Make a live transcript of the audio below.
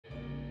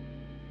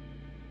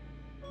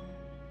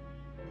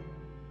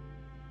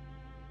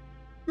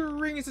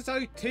Greetings and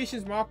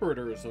salutations, my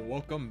operators, and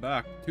welcome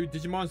back to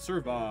Digimon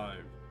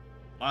Survive.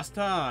 Last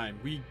time,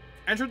 we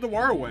entered the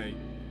Waterway,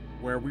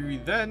 where we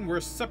then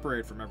were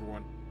separated from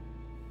everyone.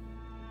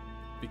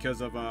 Because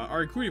of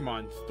our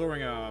Digimon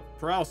throwing a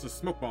paralysis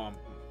smoke bomb.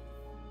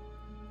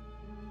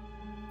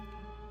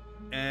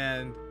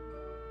 And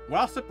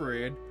while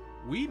separated,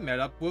 we met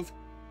up with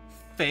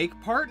fake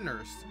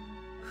partners,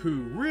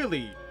 who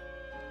really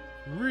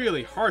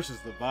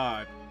harshes the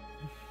vibe.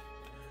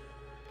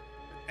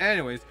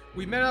 Anyways,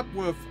 we met up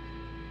with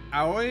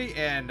Aoi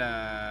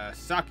and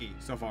Saki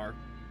so far.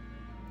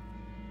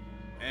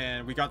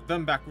 And we got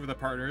them back with the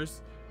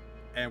partners.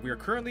 And we are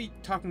currently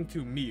talking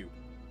to Miyu.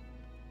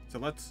 So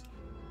let's...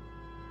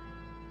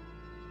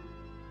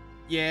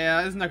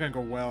 Yeah, this is not gonna go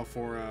well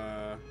for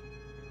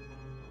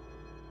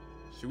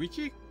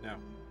Shuichi? No.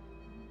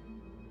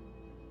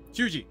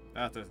 Shuji!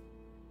 That's it.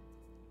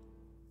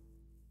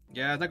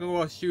 Yeah, it's not gonna go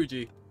well with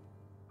Shuji.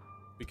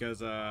 Because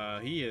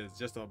he is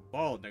just a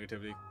ball of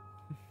negativity.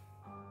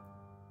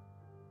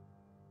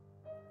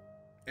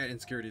 And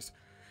insecurities.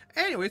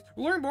 Anyways,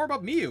 we'll learn more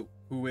about Miyu,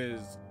 who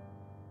is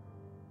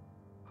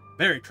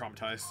very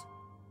traumatized.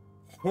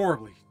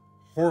 Horribly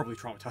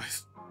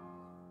traumatized.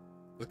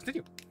 Let's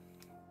continue.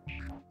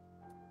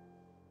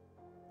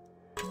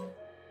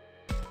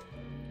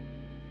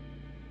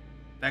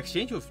 The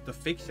exchange with the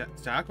fake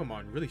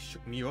Sakumon really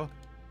shook Miyu up.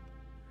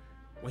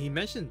 When he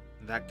mentioned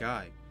that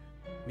guy,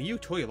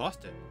 Miyu totally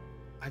lost it.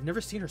 I've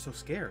never seen her so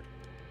scared.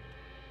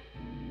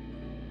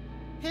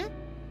 Huh?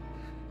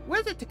 What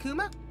is it,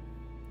 Takuma?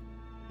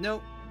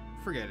 No,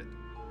 forget it.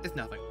 It's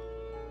nothing.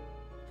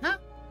 Huh?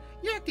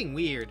 You're acting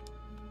weird.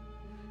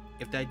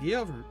 If the idea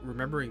of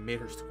remembering made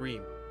her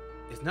scream,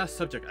 it's not a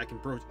subject I can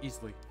broach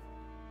easily.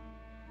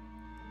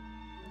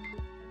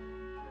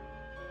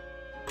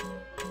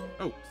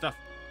 Oh, stuff.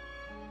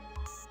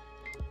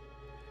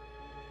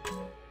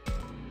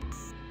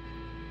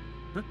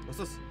 Huh? What's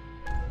this?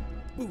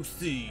 Boost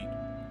seed.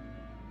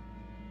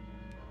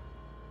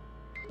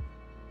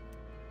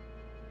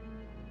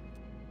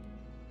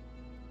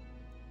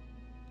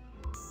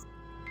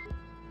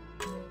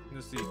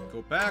 Let's see.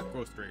 Go back,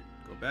 go straight.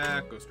 Go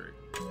back, go straight.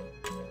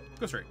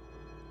 Go straight.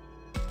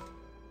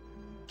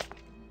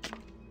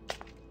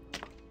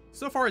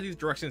 So far, these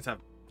directions have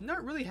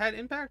not really had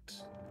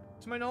impact,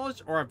 to my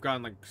knowledge, or I've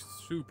gotten, like,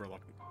 super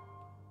lucky.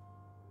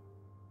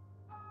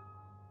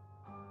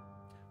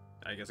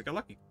 I guess I got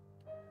lucky.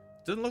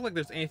 Doesn't look like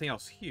there's anything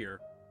else here.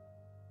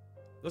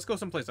 Let's go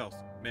someplace else.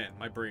 Man,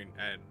 my brain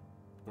and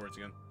words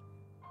again.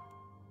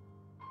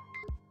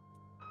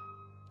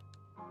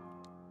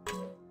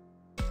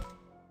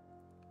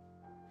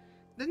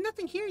 There's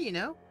nothing here, you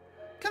know.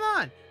 Come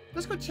on,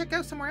 let's go check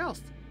out somewhere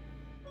else.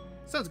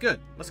 Sounds good.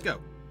 Let's go.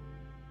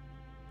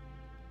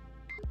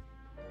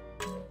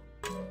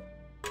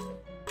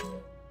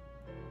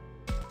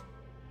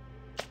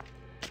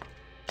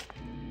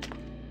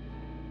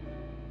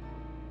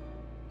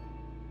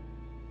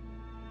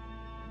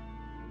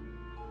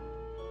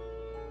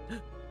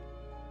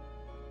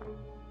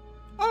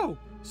 Oh,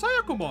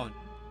 Sayakumon!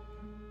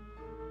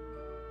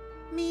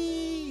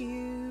 Miyu.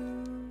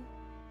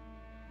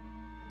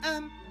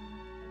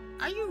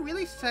 Are you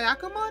really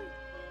Sayakumon?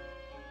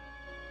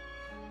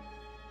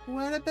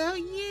 What about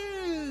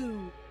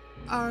you?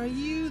 Are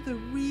you the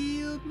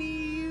real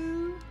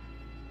Miyu?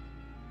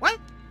 What?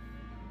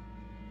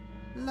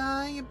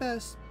 Lying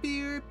about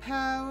spirit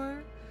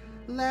power,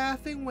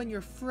 laughing when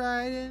you're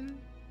frightened,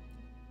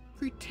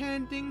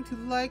 pretending to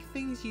like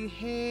things you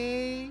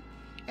hate,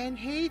 and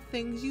hate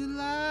things you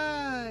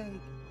like.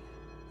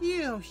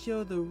 You don't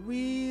show the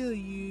real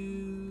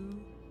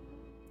you.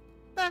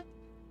 But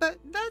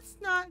that's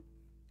not...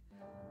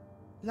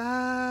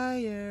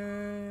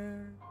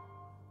 Liar.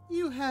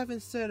 You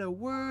haven't said a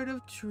word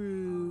of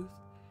truth.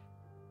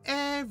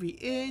 Every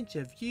inch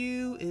of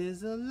you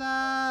is a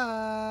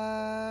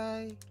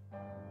lie.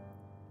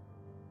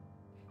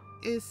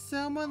 Is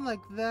someone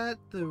like that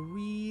the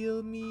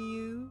real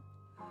Miyu?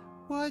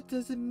 What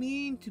does it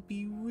mean to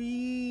be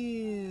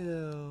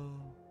real?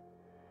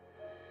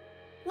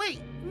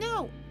 Wait,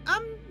 no,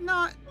 I'm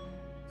not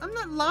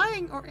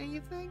lying or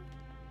anything.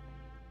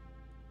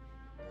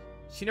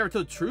 She never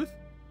told the truth?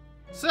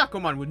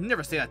 Sakumon would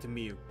never say that to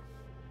Miyu.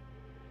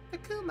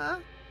 Takuma.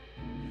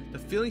 The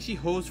feelings she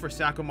holds for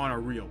Sakumon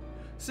are real.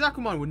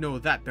 Sakumon would know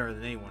that better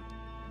than anyone.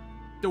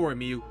 Don't worry,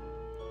 Miyu.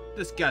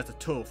 This guy's a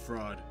total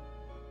fraud.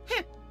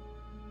 Heh.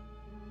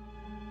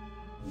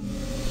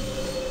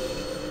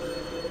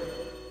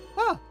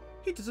 Ah!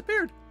 He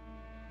disappeared!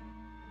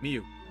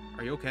 Miyu,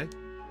 are you okay?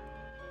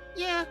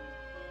 Yeah.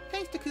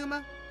 Thanks,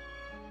 Takuma.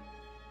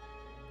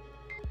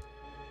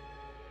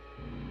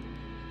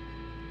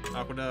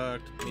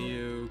 Aqueduct,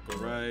 Miyu, go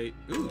right.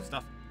 Ooh,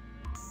 stuff.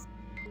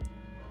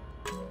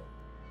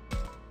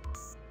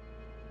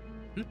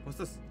 What's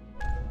this?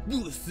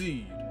 Blue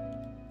seed.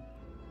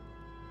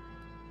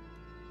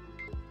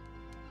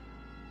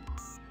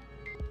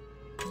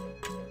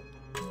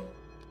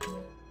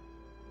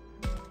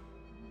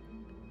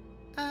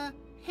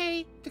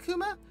 Hey,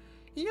 Takuma,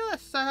 you know that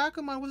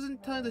Sayakumon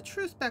wasn't telling the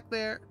truth back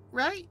there,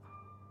 right?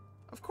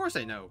 Of course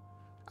I know.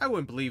 I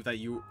wouldn't believe that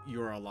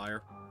you're a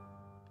liar.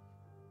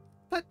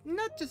 But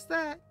not just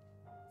that.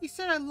 You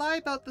said I lie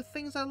about the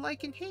things I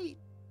like and hate.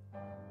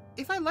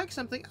 If I like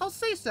something, I'll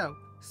say so.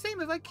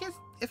 Same if I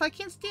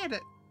can't stand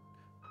it.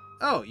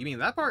 Oh, you mean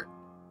that part?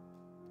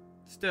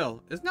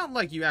 Still, it's not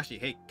like you actually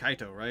hate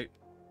Kaito, right?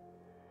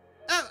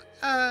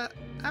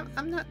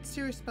 I'm not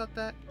serious about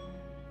that.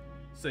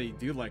 So you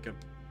do like him.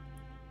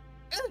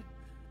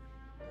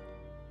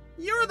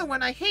 You're the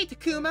one I hate,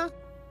 Takuma!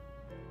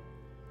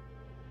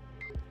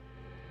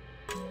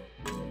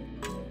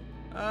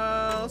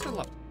 Let's go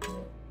left.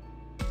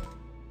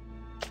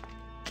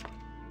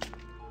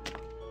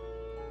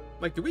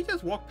 Like, did we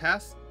just walk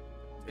past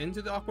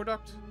into the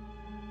aqueduct?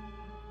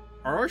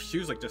 Are our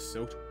shoes, like, just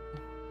soaked?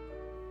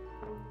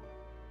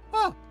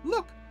 Oh,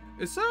 look!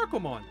 It's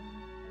Sakumon!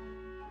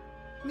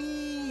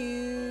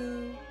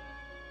 Miu,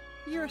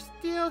 you're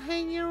still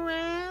hanging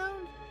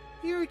around?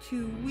 You're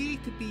too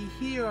weak to be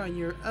here on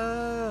your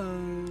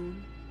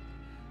own.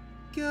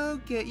 Go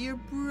get your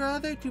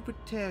brother to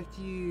protect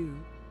you.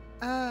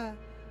 Ah,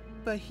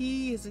 but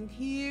he isn't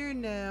here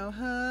now,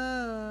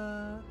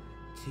 huh?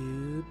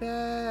 Too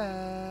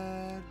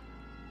bad.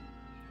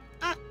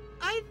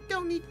 I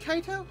don't need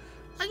Kaito.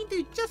 I can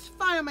do just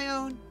fine on my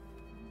own.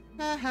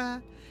 Haha,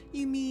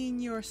 you mean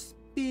your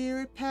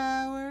spirit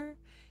power?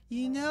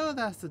 You know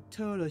that's a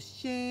total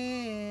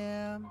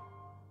sham.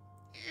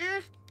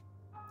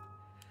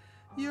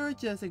 You're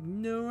just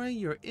ignoring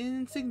your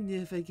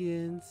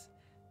insignificance.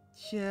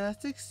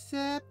 Just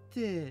accept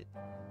it.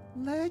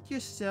 Let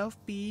yourself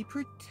be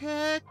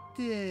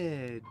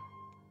protected.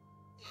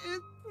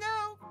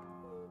 No,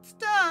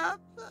 stop.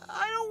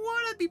 I don't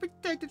want to be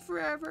protected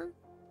forever.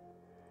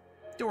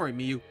 Don't worry,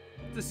 Miu.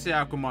 This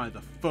Sakumon is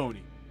a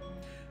phony.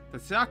 The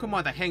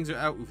Sakumon that hangs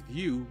out with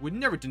you would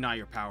never deny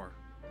your power.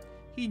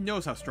 He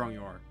knows how strong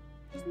you are.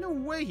 There's no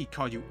way he'd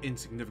call you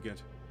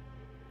insignificant.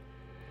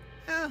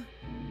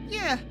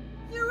 Yeah,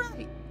 you're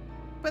right.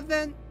 But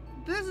then,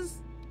 this is...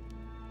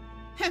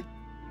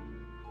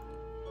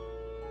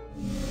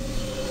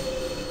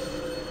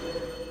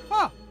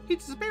 Ah, he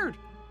disappeared.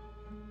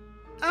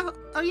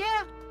 Oh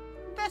yeah?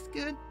 That's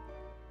good.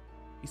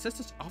 He said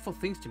such awful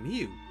things to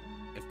Miu.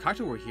 If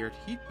Kaito were here,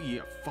 he'd be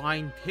a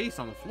fine paste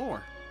on the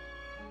floor.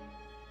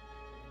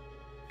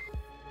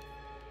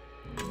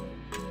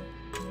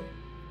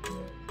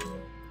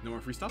 No more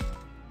free stuff?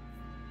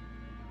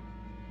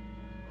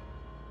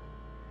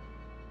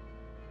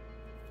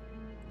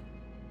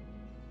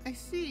 I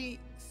see.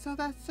 So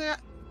that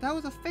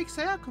was a fake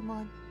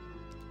Sayakumon.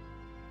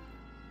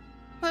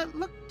 But it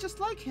looked just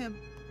like him.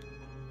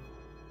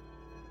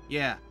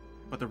 Yeah,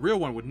 but the real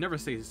one would never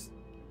say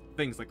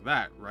things like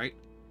that, right?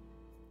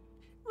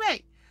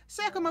 Right.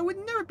 Sayakumon would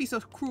never be so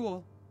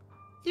cruel.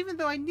 Even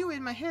though I knew it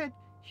in my head,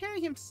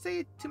 hearing him say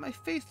it to my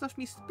face left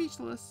me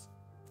speechless.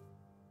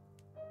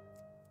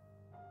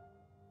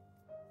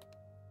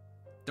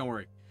 Don't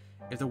worry.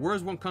 If the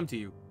words won't come to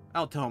you,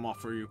 I'll tell him off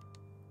for you.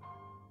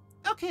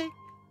 Okay.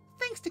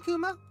 Thanks,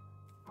 Takuma.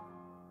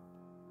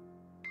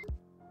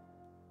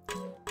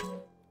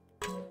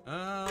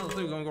 Looks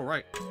like we're gonna go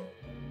right.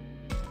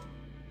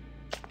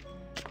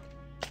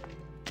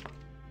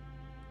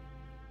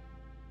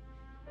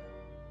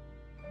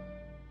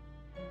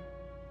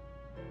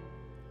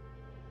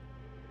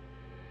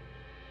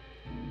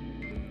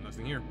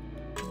 Nothing here.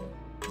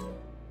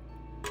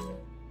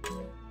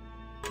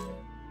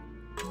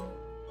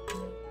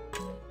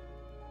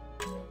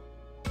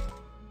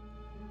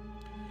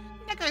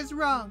 That guy's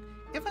wrong.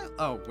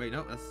 Oh, wait,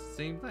 no, that's the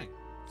same thing.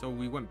 So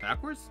we went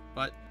backwards,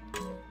 but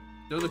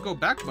there was a go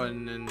back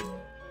button, and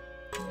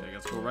I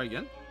guess go right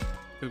again?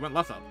 We went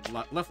left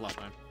last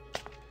time.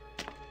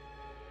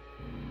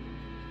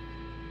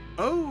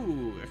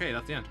 Oh, okay,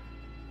 that's the end.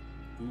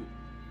 Ooh.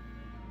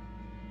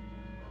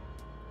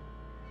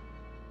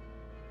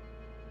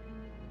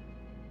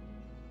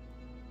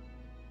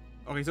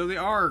 Okay, so they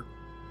are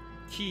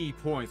key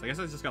points. I guess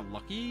I just got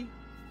lucky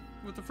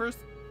with the first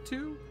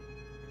two.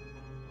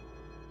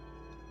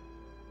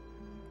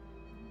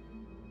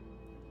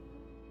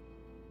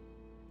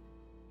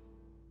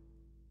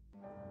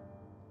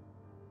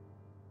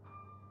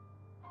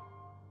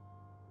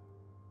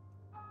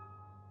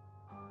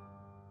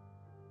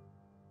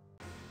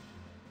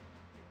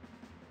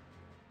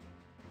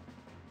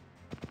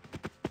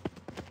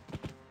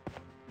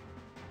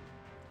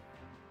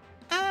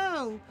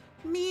 Oh,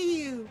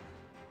 Miu.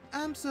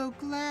 I'm so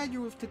glad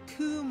you're with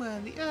Takuma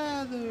and the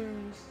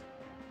others.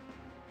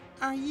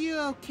 Are you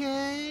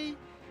okay?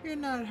 You're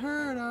not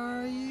hurt,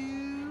 are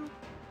you?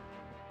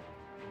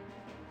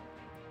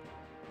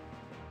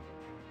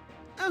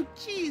 Oh,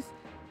 jeez.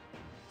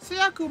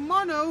 Sayako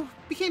Mono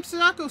became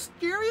Sayako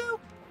Stereo?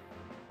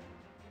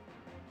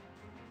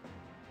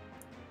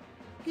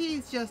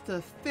 He's just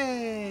a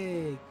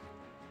fake.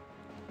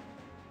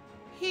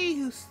 He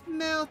who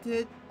smelt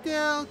it,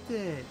 dealt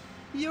it.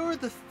 You're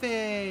the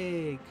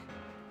fake.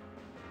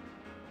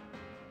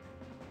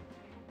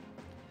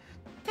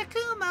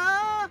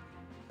 Takuma!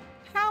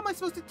 How am I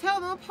supposed to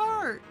tell them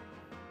apart?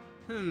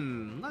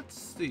 Let's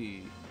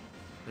see.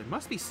 There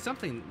must be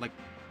something like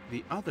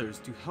the others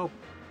to help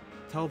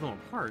tell them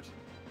apart.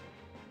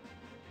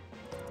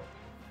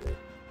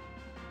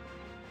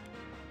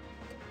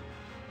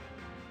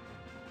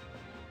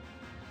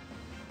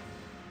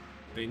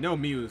 They know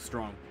Miu is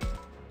strong.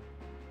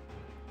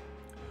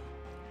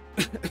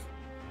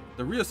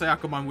 The real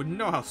Sayakomon would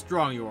know how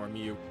strong you are,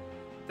 Miu.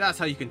 That's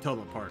how you can tell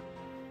them apart.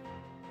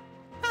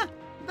 Huh,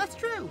 that's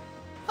true.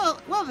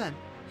 Well then,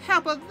 how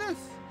about this?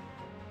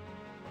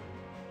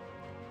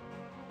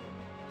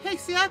 Hey,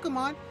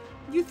 Sayakomon,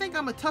 you think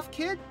I'm a tough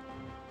kid?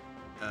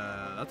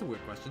 That's a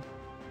weird question.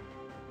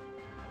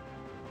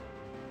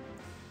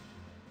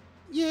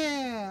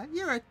 Yeah,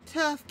 you're a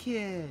tough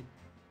kid.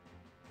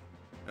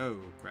 Oh,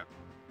 crap.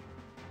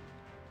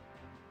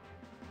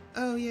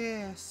 Oh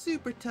yeah,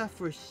 super tough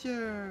for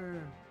sure.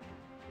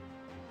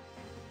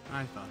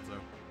 I thought so.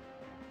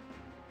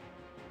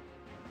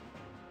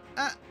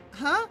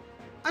 Huh?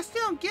 I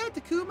still don't get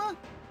it, Takuma.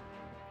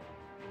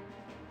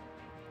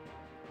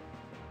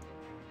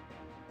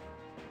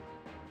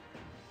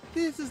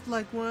 This is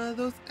like one of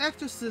those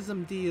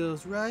exorcism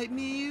deals, right,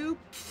 Miu?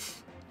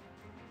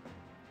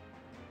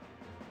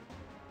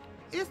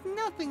 It's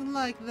nothing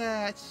like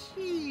that,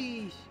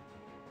 sheesh.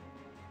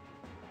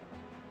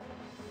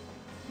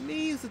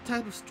 Miu's the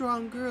type of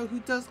strong girl who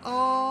does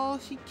all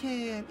she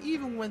can,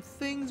 even when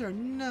things are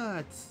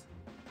nuts.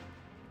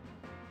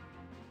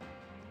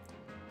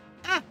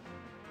 Ah!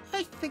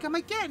 I think I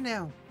might get it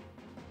now.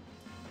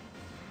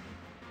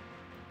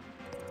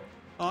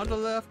 On the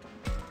left.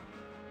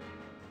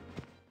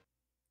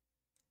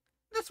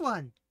 This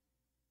one.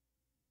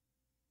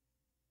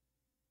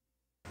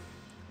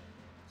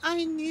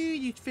 I knew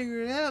you'd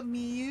figure it out,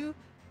 Miu.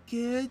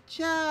 Good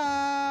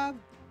job.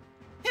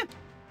 Him.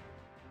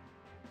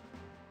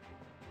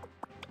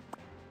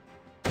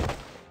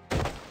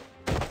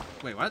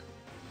 Wait, what?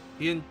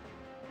 He didn't...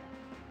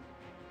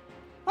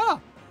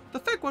 Oh! The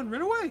fake one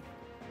ran away!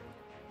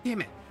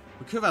 Damn it!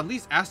 We could have at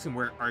least asked him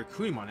where our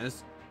Kunimon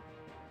is.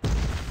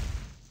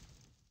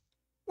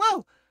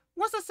 Whoa!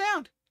 What's the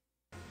sound?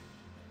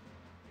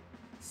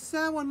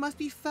 Someone must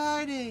be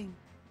fighting.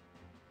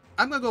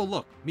 I'm gonna go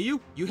look. Miu,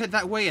 you head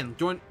that way and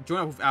join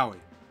up with Aoi.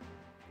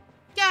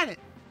 Got it.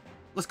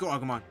 Let's go,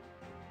 Agumon.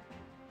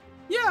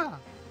 Yeah.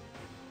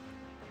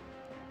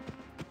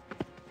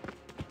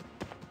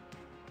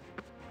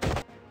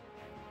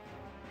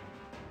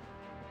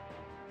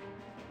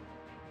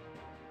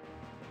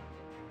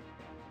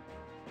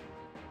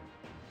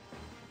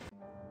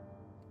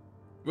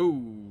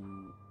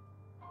 Ooh.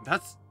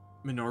 That's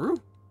Minoru?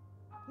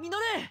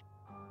 Minoru!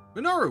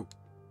 Minoru!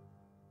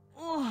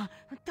 おお、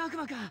たく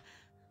まか。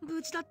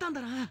無事だったん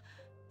だな。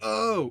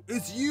Oh,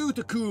 it's you,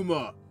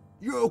 Takuma!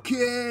 You're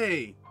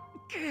okay!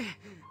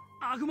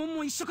 アグモン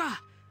も一緒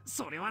か。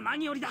それは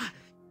何よりだ。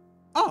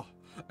Ah,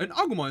 and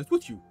Agumon is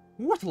with you.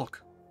 What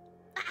luck!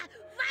 あ、フ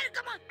ァル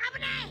コモン危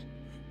ない。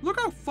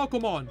 Look out,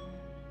 Falcomon!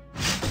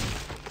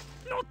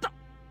 乗った。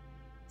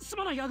す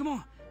まないアグモ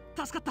ン。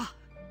助かった。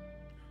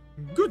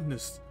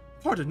 Goodness!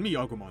 Pardon me,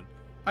 Agumon.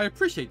 I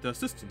appreciate the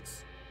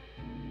assistance.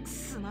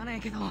 すまねえ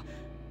けど、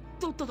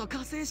とっとと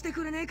加勢して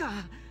くれねえか。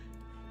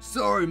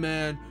 Sorry,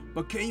 man,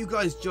 but can you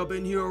guys jump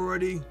in here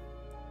already?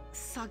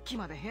 さっき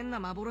まで変な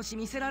幻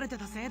見せられて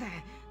たせいで、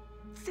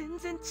全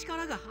然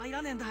力が入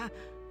らねえんだ。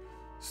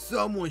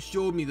 Someone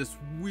showed me this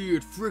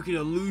weird freaking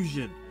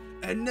illusion,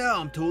 and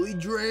now I'm totally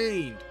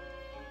drained.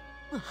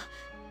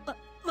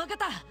 わかっ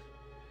た。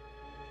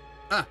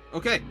 Ah,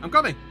 okay, I'm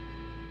coming.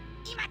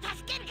 今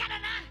助けるから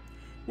な。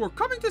 We're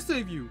coming to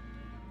save you.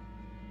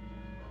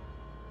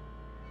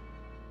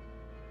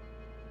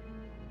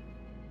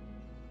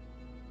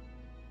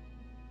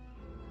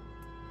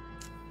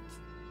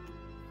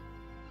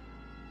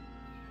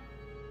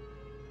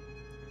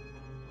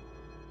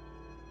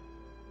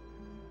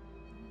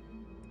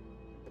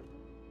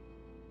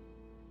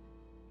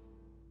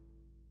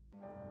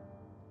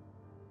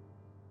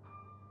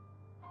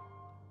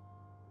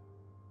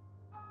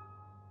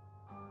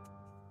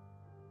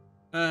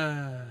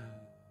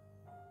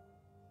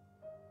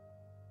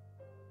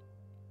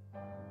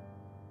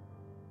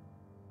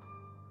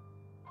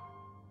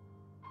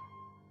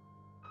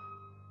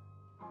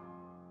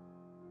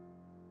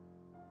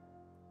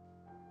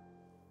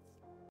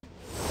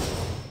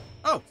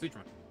 Oh,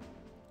 Seedramon.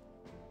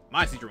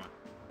 My Seedramon.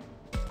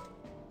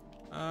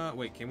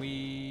 Wait, can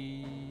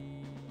we...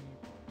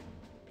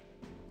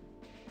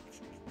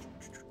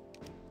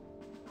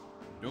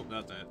 Nope,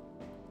 that's it.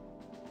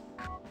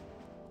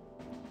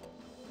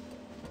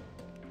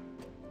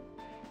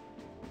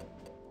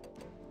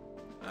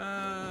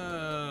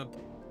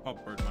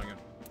 Pop bird manga.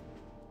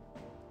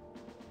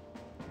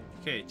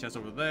 Okay, chest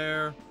over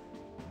there.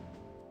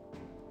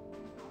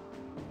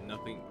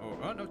 Nothing.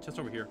 Oh, no, chest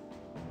over here.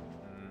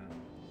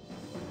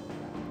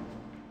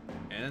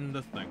 And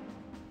the thing.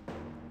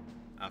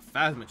 A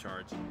Phasma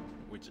charge,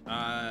 which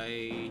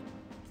I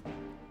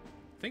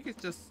think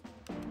it's just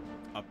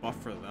a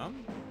buff for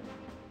them.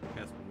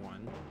 That's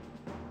one.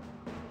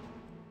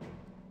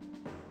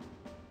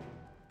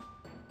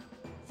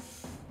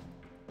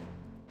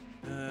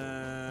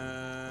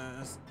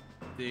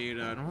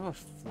 data. I don't have a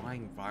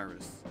flying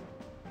virus.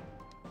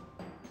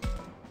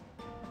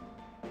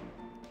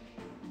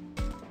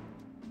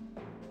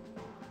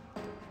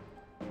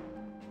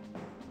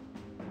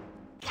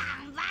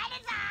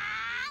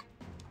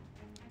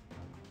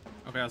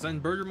 Okay, I'll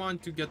send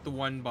Bergermon to get the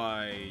one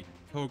by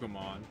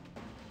Togemon.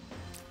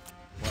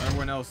 While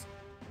everyone else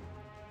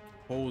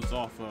holds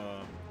off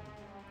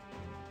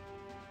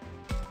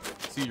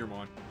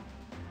Cedarmon.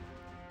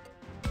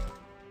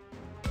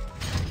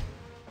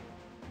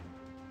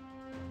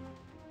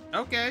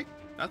 Okay,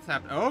 that's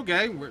happening.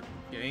 Okay, we're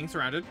getting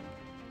surrounded.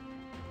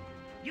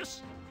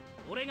 Yosh,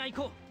 俺が行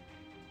こ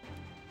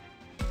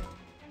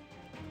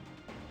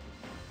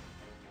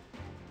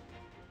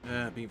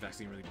う. Being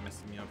vaccine really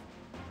messes me up.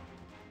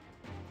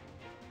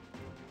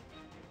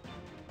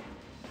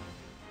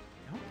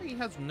 I don't think he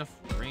has enough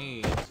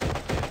range.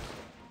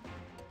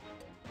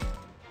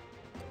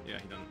 Yeah,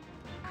 he doesn't.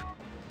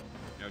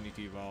 Yeah, I need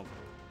to evolve.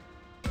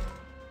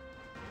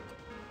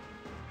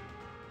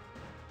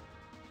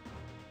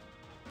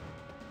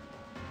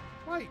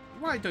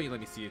 Why don't you let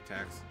me see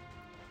attacks?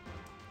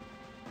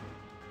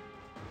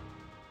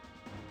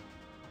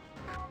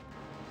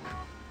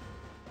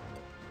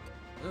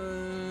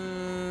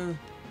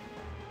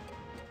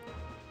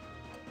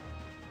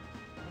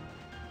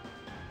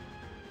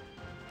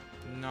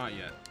 Not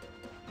yet.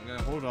 I'm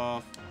gonna hold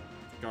off.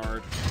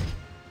 Guard.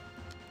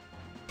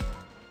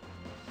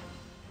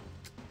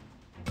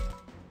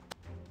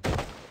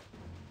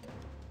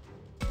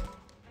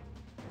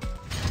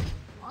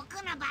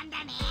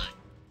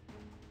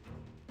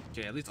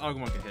 Okay, at least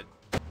Agumon can hit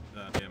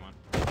Digimon.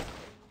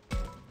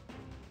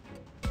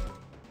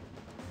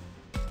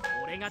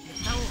 俺が手伝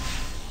お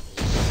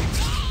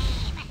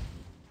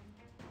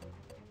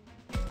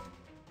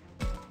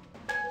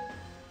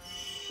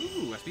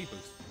う. Ooh, SP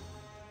boost.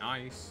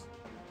 Nice.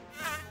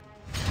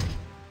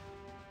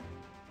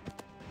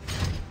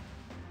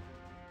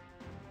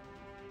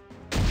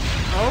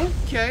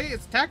 Okay,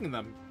 it's attacking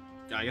them.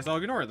 I guess I'll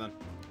ignore it then.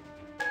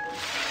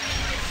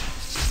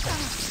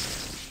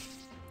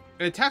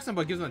 It attacks them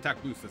but gives them an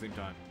attack boost at the same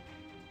time.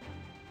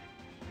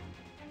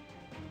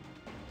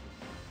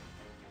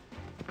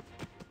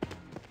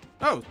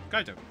 Oh,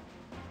 Kaito.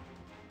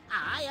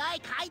 おいおい、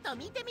カイト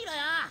見てみろよ。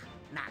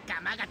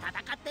仲間が戦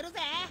ってるぜ。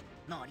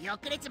乗り遅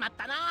れちまっ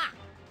たな。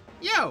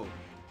 Yo!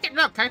 Get it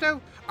up, Kaito!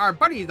 Our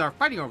buddies are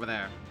fighting over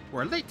there.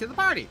 We're late to the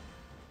party.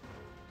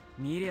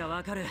 見りゃ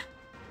わかる。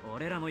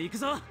俺らも行く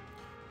ぞ。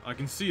 I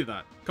can see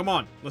that. Come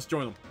on, let's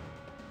join them.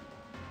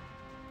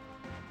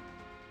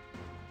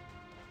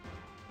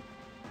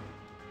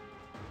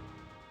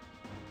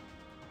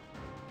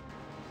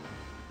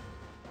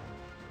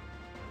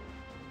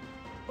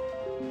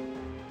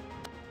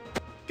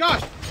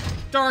 Gosh!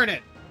 Darn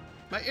it!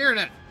 My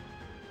internet!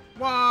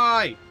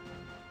 Why?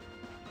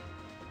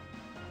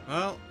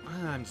 Well,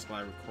 I'm just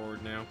glad I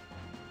record now.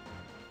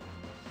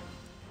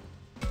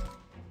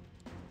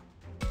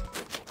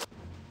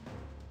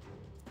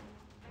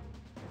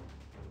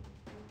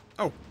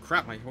 Oh,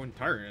 crap, my whole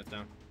entire internet's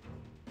down.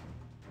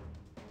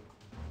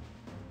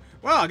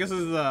 Well, I guess this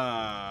is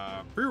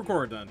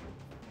pre-record then.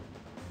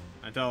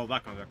 Until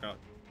that comes back out.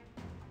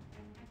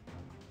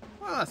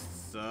 Well, that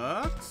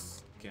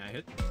sucks. Can I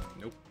hit?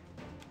 Nope.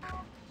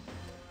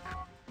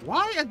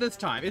 Why at this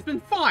time? It's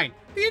been fine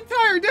the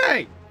entire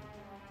day!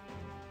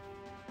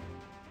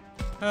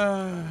 Me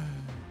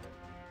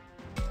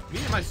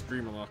and my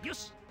streamer luck. よ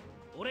し、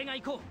俺が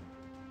行こ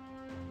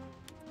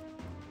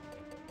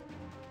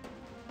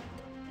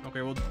う.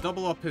 Okay, we'll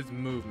double up his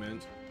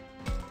movement.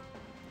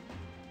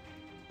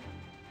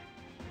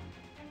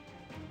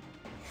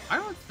 I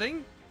don't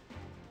think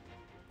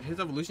his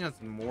evolution has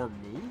more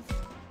moves.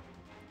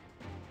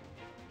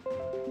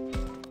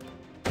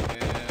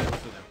 And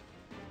what's it now?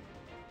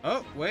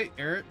 Oh, wait,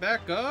 air it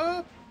back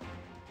up.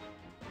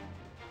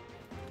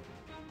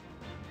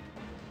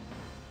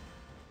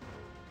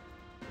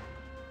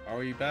 Are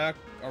we back?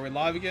 Are we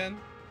live again?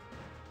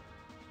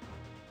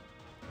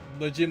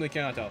 Legitimately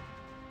cannot tell.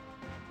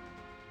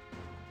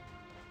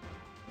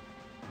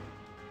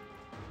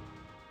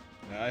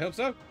 I hope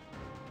so.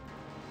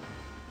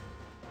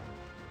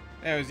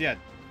 Anyways, yeah,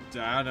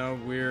 I don't know,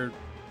 weird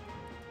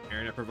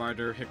internet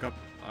provider hiccup,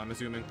 I'm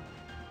assuming.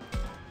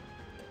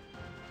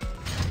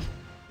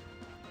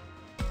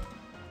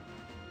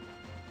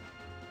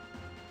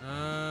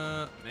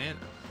 Man,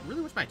 I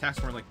really wish my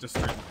attacks weren't like just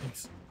straight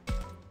lines.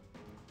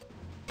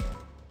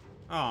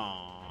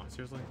 Aw,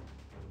 seriously?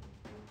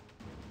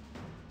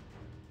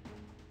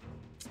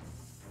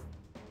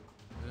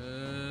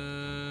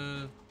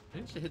 I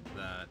need to hit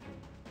that.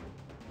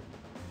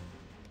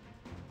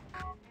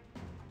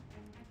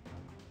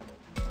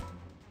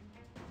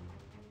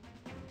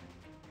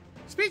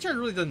 Speed charge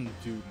really doesn't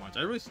do much.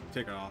 I really should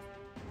take it off.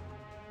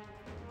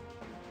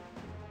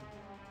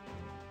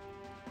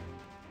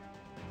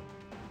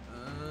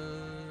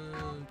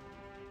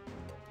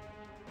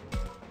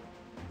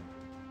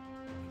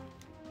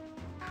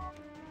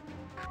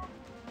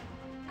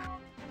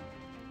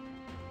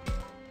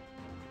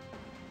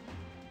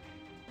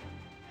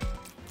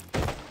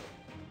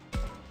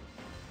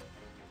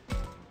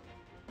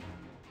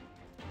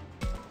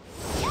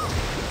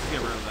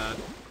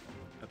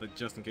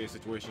 just in case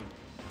situation.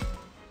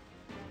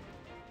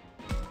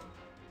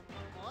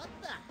 おっと、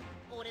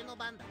俺の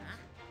番だな。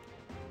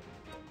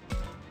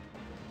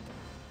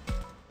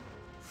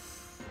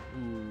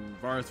 Ooh,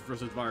 virus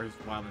versus virus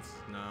violence.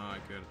 No, I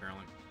could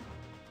apparently.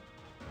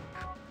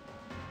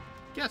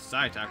 Get a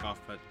side attack off,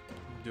 but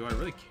do I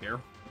really care?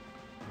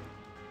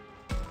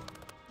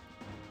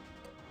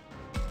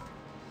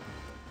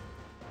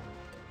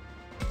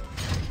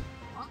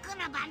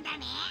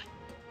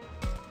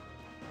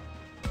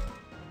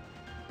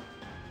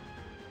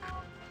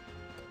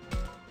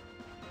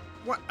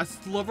 What? A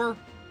sliver?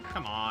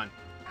 Come on.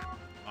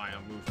 Fine,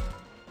 I'll move.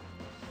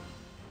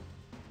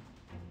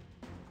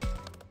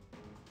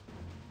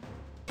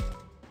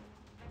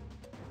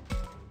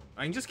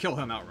 I can just kill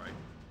him outright.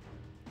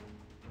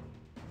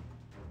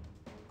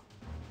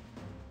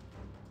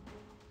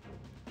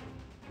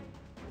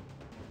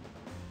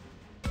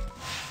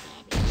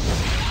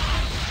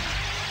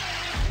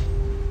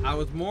 I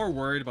was more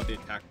worried about the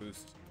attack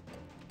boost.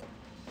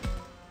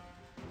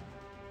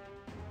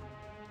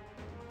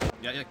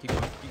 Yeah, keep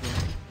going, keep going.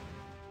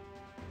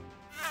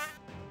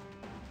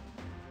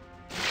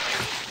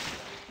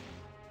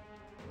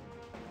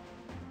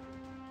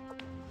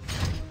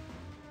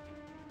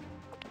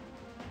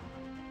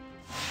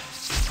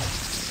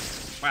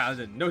 Wow, that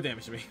did no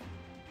damage to me.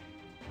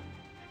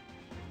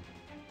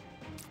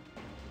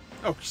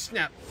 Oh,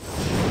 snap.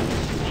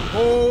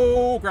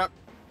 Oh, crap.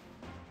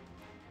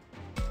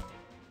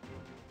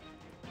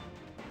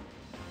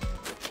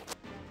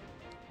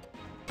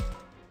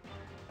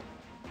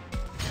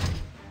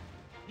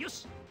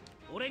 Yosh,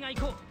 俺が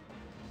行こう.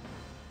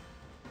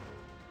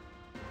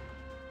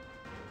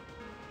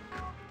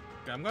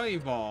 Okay, I'm gonna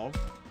evolve.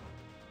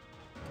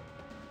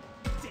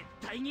 絶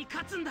対に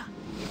勝つんだ.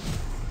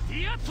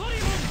 Dia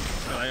Torimon.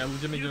 I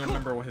legitimately don't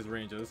remember what his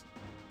range is.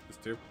 This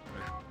two. Okay.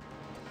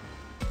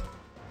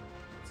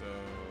 So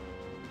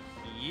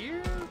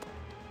here?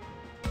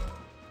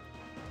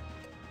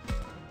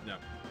 No.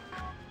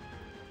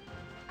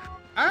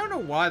 I don't know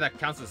why that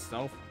counts as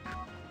stealth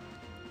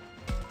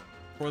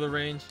for the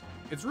range.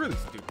 It's really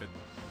stupid.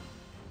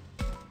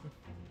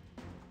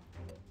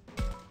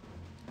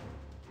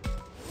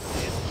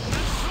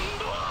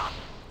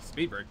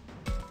 Speed break.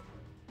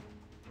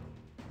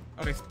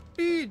 Okay,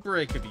 speed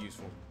break could be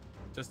useful.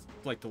 Just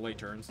like delay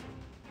turns.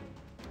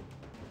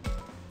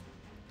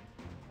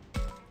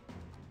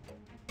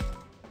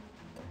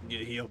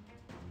 Get a heal.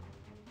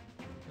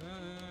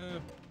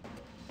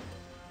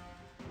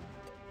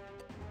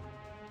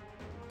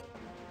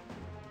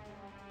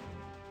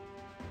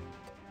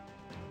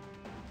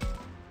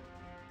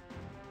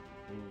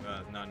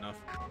 Ooh, not enough.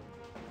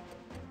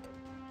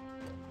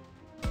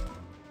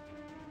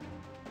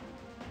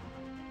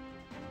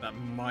 That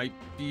might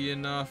be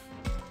enough.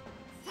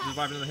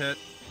 Surviving the hit.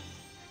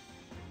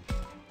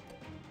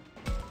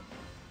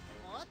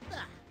 おっ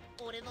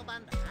と、俺の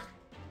番だな。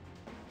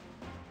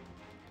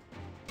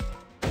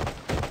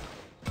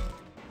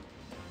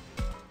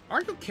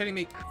 Are you kidding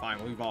me? Fine,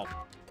 we'll evolve.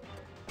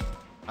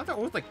 I thought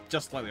it was like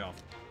just slightly off.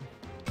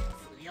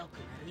 強く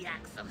なる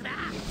約束だ。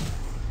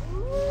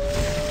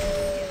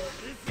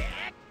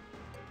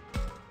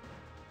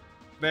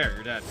 There,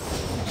 you're dead.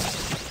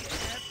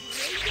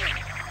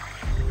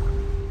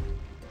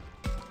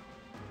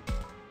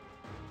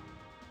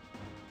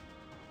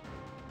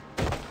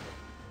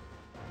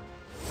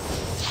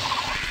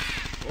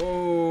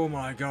 Oh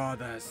my god,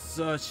 that's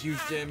such huge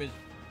damage.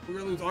 We're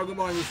gonna lose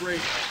Agumon in this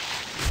rate.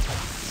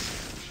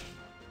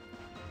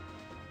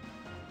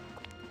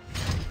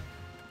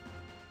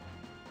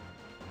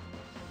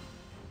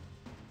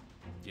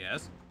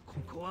 Yes? こ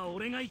こは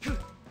俺が行く.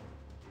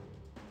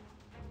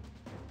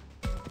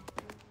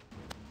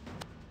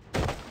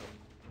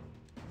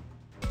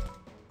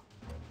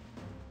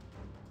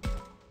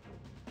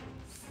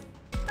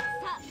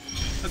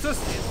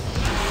 Assist!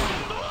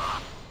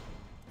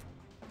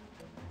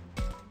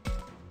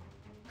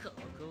 こ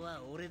こ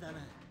は俺だな。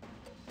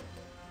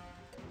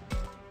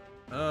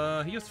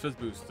 He has Fizz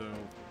Boost, though.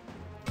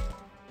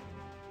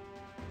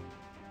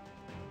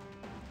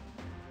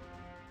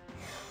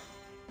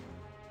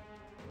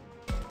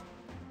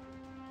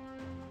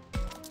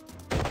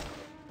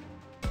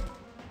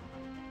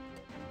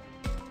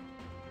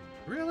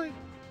 Really?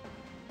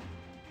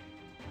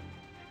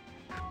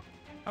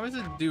 How does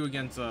it do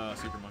against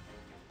Superman?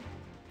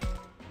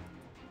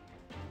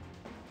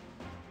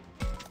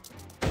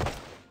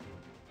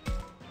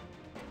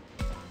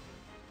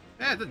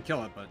 Yeah, it didn't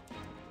kill it, but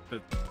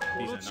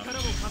decent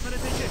enough.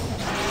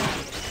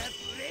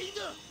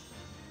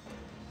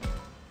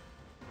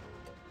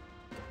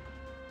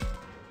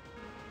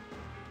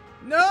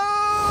 No,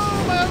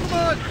 my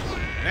Agumon!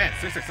 Man,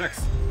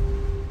 666.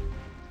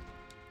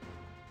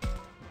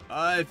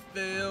 I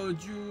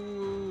failed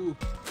you.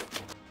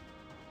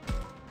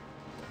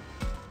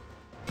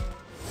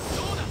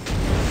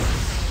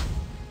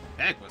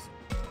 Heck was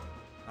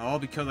all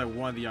because I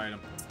won the item.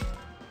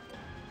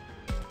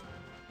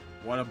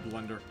 What a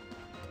blunder.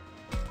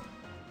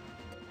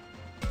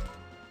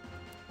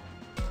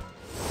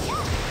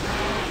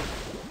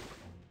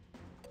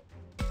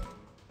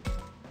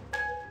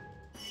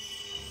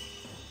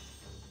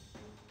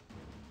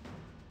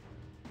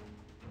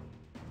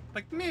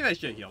 Like, maybe I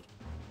should have healed.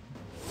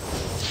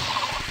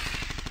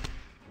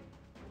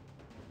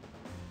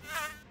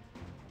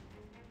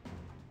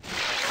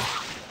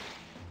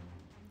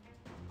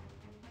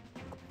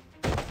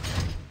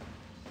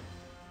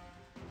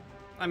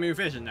 I mean, we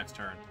finish it next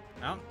turn.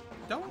 I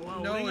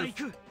don't know if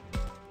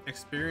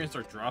experience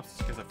or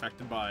drops gets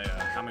affected by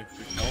how many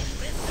we kill.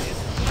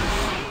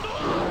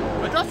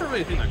 But drops don't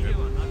really seem that good.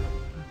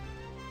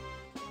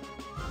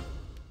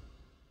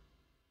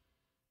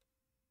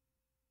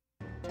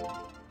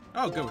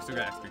 Oh, good, we still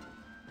got XP.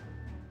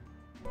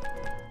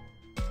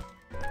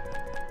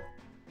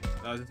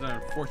 That was an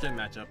unfortunate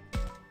matchup.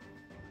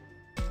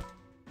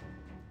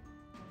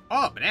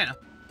 Oh, banana!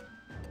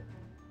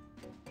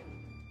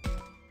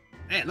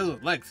 Man, look at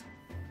those legs.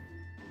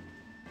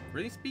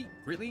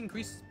 Greatly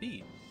increased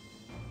speed.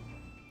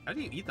 How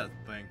do you eat that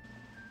thing?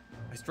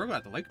 I struggle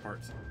at the leg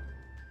parts.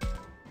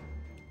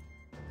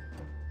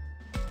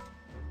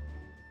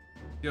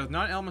 Deals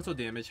non-elemental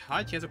damage,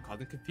 high chance of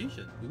causing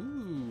confusion.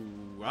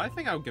 Ooh, I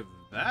think I would give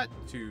that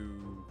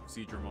to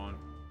Digimon.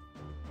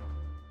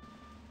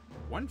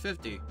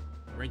 150,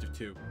 range of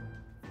 2.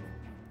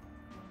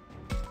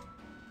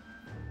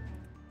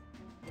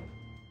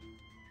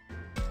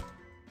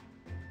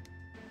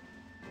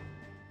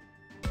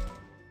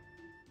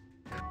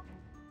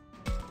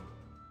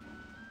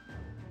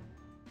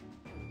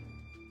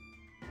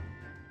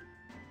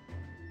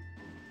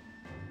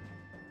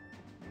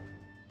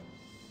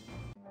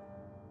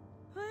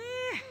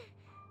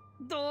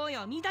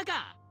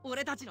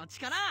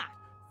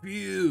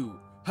 Phew!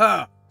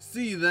 Ha!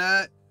 See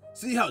that?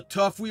 See how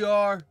tough we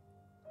are?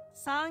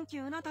 Thank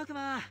you,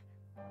 Takuma.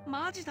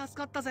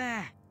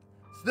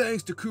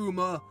 Thanks,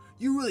 Takuma.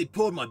 You really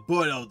pulled my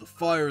butt out of the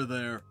fire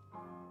there.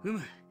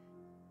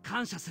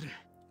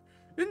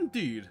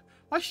 Indeed.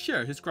 I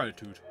share his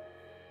gratitude.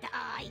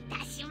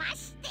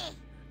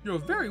 You're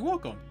very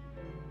welcome.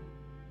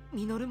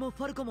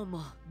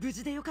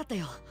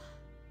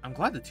 I'm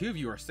glad the two of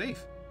you are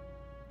safe.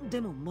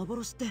 That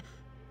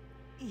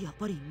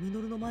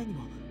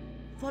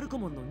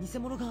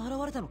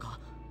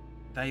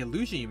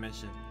illusion you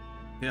mentioned.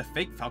 Did a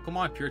fake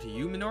Falcomon appear to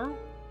you, Minoru?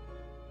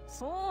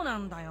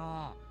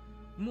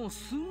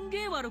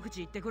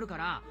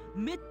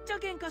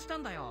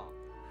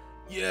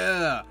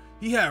 Yeah,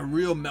 he had a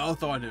real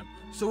mouth on him,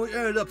 so we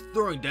ended up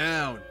throwing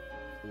down.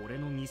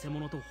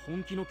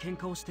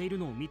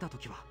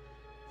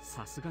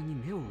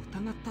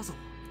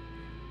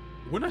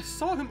 When I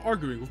saw him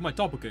arguing with my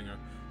doppelganger,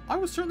 I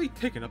was certainly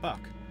taken aback.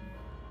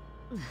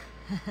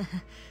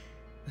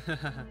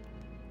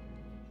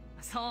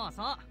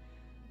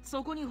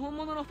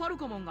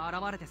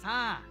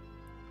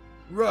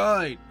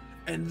 Right,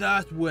 and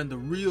that's when the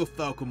real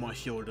Falcomon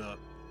showed up.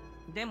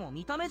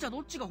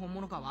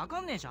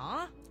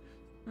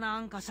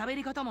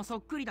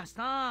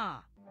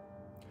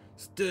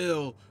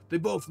 Still, they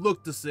both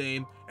looked the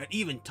same and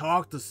even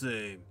talked the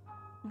same.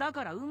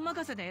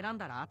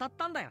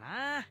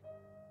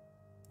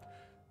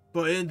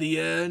 But in the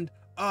end,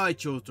 I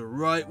chose the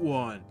right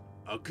one.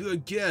 A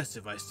good guess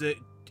if I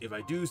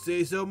do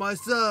say so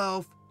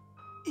myself.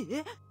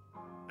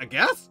 I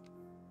guess?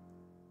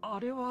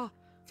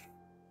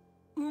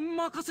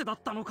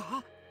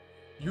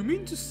 You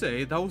mean to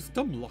say that was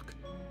dumb luck?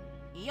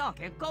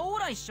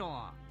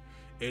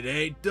 It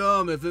ain't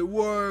dumb if it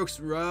works,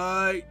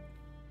 right?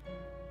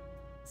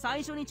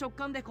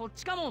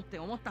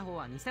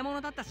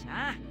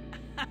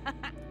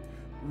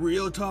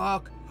 Real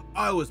talk?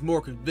 I was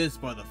more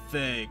convinced by the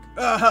fake.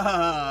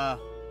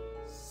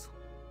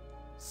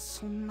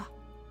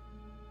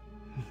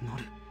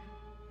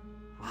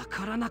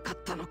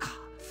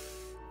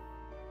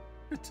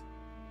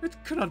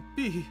 It cannot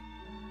be.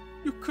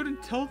 You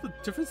couldn't tell the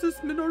differences,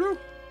 Minoru?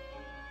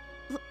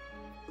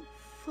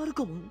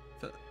 Falcomon?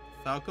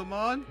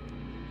 Falcomon?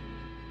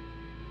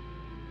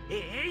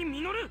 Hey,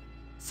 Minoru!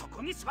 そ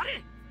こに座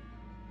れ!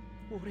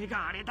 俺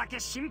があれだけ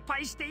心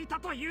配していた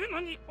という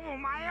のに、お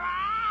前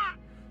は!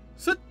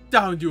 Sit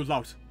down, you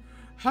lout!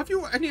 Have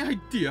you any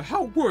idea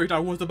how worried I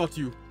was about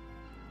you?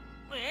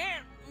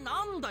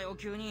 なんだよ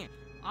急に。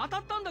当た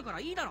ったんだから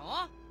いいだろ?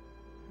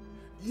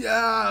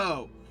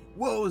 Yo!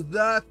 What was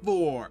that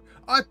for?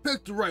 I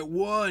picked the right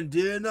one,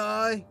 didn't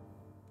I?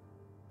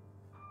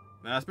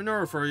 That's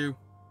Minoru for you.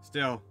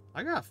 Still,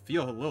 I gotta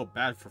feel a little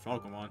bad for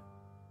Falcomon.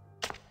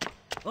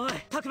 Oi,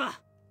 Takuma!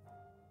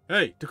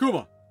 Hey,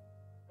 Takuma!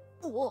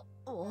 Whoa,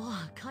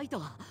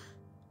 Kaito.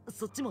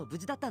 そっちも無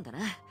事だったんだな。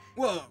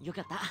Whoa! よ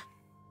かった。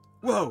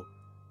Whoa!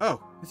 Oh,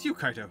 it's you,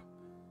 Kaito.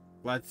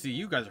 Glad to see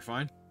you guys are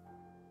fine.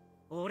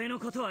 俺の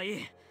ことは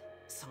いい。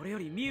それよ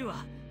りミ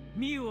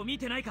ュウを見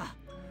てないか?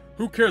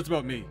 Who cares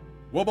about me?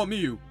 What about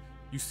Miyu?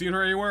 You seen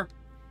her anywhere?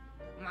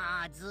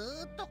 まあず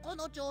ーっとこ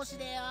の調子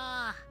でよ。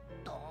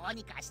どう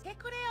にかして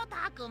くれよ、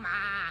タクマ。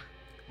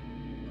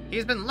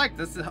He's been like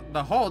this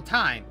the whole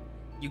time.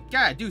 You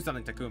gotta do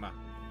something, Takuma.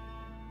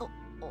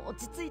 落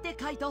ち着いて、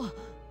カイト。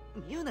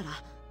ミュウなら。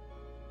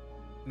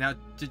Now,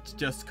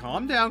 just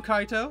calm down,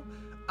 Kaito.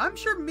 I'm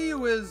sure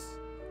Miyu is...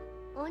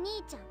 お兄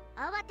ち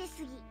ゃん、慌て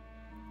すぎ。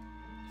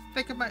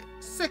sick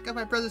of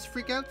my brother's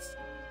freakouts.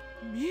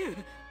 ミュウ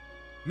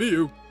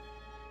Miyu?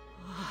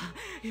 あ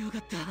あよか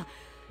った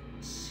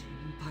心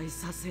配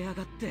させや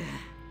がって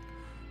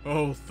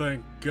Oh,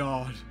 thank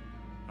God.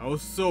 I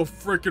was so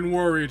freaking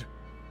worried.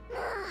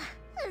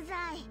 う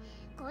ざい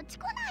こっち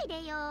来な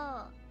いでよ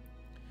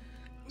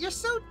You're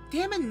so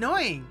damn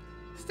annoying.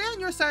 Stay on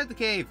your side of the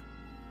cave. ミ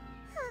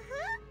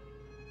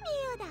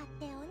ュウだっ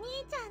てお兄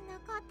ちゃんの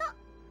こと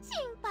心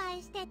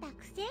配してた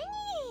くせに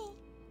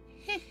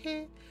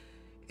Heh.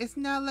 It's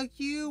not like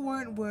you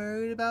weren't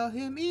worried about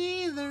him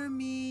either,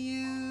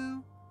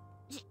 Miyu.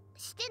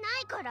 してな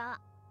いから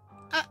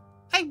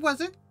I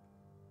wasn't.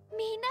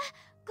 みんな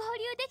合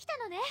流できた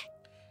のね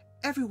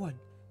Everyone,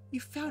 you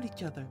found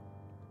each other.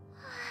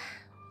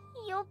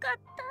 よかっ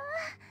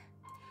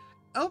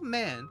た Oh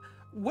man,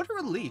 what a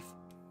relief.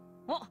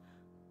 お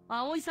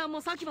葵さん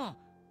もさきも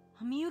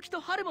みゆきと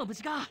春も無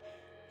事か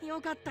よ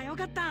かったよ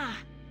かった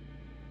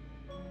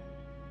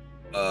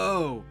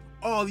Oh,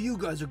 all you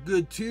guys are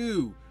good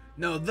too.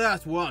 Now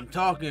that's what I'm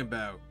talking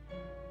about.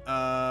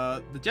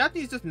 The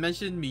Japanese just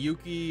mentioned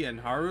Miyuki and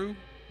Haru.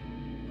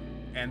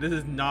 And this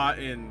is not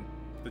in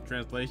the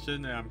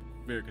translation, and I'm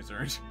very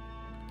concerned.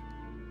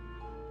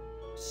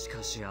 し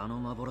かしあの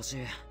幻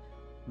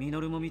ミ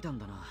ノルも見たん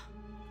だな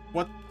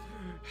What?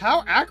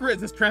 How accurate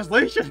is this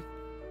translation?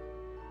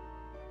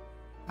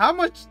 How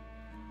much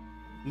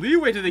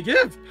leeway did they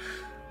give?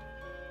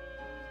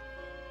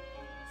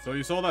 So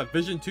you saw that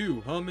vision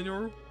too, huh,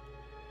 Minoru?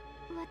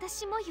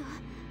 私もよ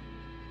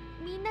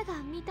みんな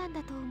が見たん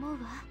だと思うわ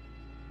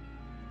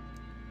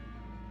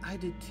I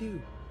did too.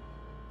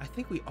 I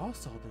think we all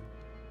saw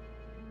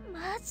them.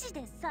 マジ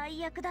で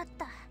最悪だっ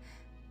た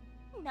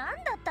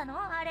何だったの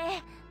あ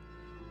れ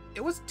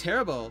It was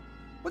terrible.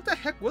 What the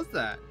heck was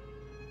that?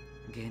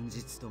 現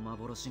実と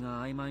幻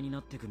が曖昧にな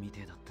ってくみ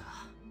てえだった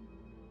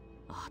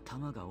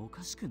頭がお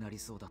かしくなり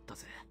そうだった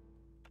ぜ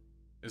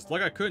It's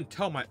like I couldn't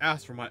tell my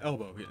ass from my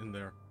elbow in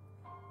there.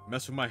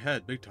 Messed with my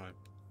head big time.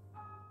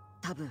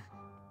 多分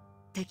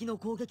敵の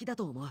攻撃だ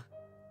と思う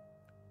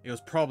It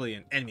was probably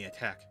an enemy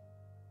attack.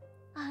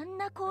 あん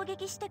な攻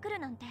撃してくる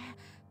なんて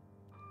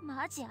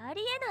マジあ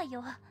りえない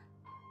よ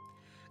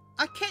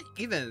I can't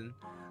even.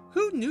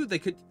 Who knew they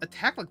could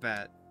attack like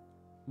that?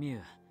 ミュ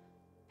ウ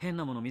変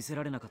なもの見せ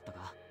られなかった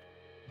か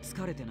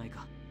疲れてない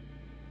か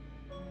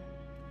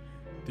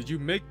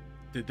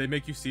Did they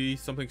make you see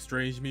something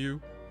strange, Miyu?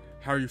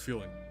 How are you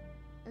feeling?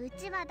 う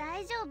ちは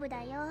大丈夫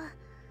だよ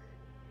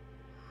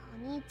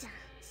お兄ちゃん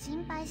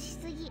心配し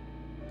すぎ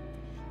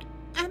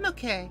I'm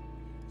okay.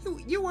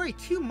 You worry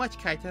too much,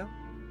 Kaito.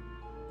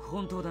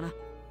 本当だな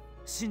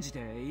信じて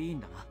いいん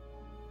だな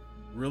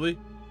Really?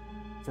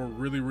 For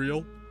really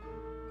real?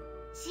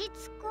 し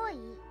つこい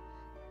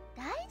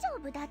大丈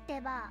夫だって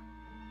ば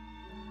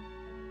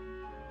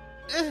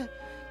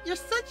You're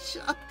such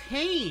a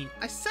pain.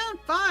 I sound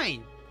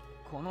fine.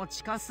 この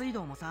地下水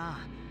道もさ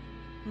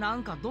な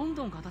んかどん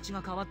どん形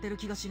が変わってる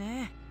気がし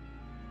ね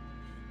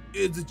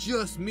Is it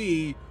just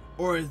me,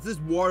 or is this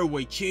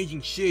waterway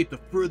changing shape the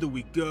further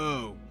we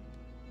go?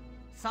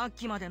 さっ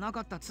きまでな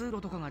かった通路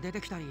とかが出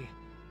てきたり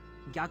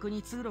逆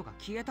に通路が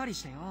消えたり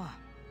してよ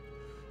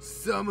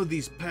Some of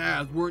these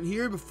paths weren't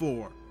here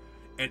before,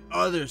 and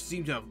others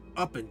seem to have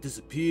up and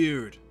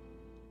disappeared.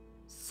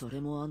 そ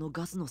れもあの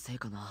ガスのせい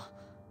かな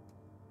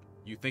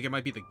You think it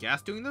might be the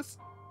gas doing this?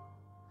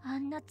 あ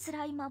んな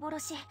辛い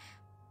幻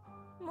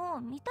も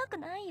う見たく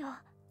ないよ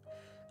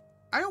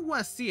I don't want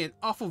to see an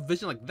awful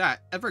vision like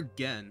that ever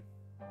again.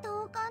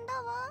 同感だ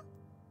わ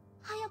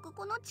早く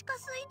この地下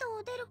水道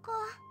を出るか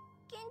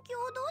元気を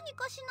どうに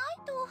かし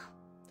ないと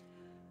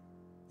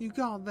You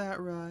got that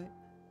right.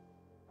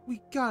 We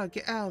gotta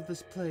get out of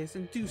this place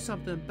and do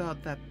something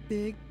about that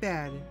big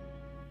baddie.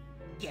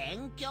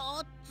 元凶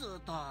っつう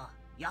と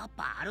やっ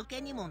ぱアル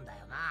ケニモンだ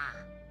よな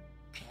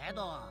け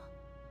ど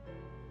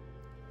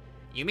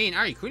You mean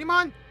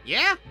Arikunimon?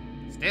 Yeah?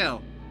 Still.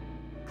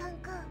 カン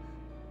カン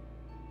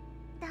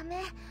ダ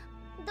メ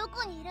ど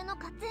こにいるの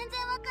か全然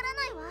わから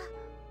ないわ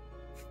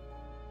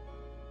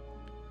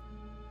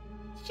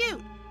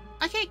Shoot!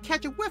 I can't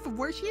catch a whiff of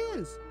where she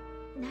is.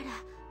 なら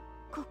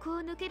ここ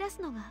を抜け出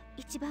すのが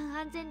一番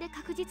安全で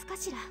確実か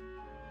しら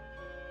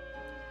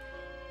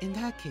In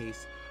that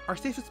case, our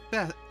safest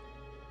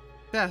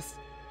best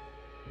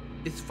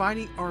is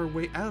finding our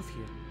way out of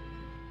here.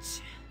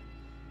 ち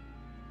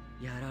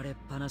やられっ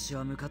ぱなし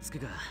はムカつく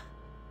が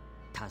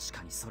確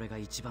かにそれが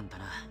一番だ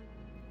な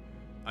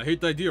I hate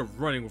the idea of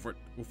running with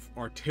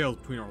our tails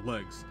between our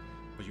legs,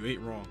 but you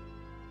ain't wrong.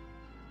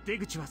 出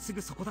口はす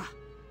ぐそこだ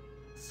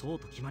そう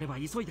と決まれば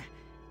急いで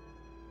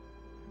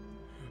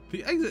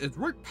The exit is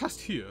right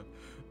past here.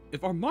 If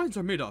our minds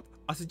are made up,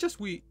 I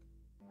suggest we...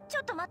 ち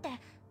ょっと待って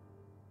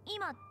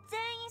今全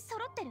員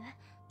揃ってる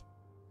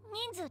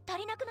人数足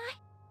りなくない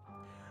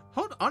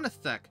Hold on a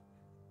sec.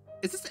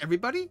 Is this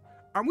everybody?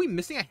 Aren't we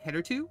missing a head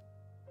or two?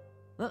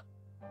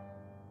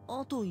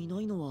 あといな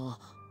いのは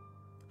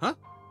Huh?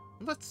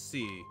 Let's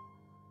see.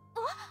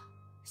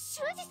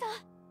 修二さ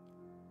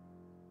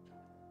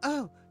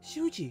Oh,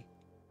 Shuji.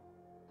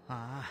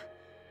 ああ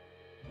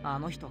あ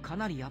の人か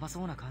なりヤバ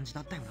そうな感じ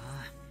だったよ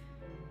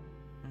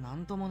な。な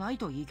んともない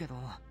といいけど。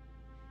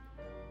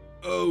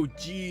Oh,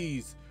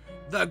 jeez.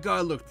 That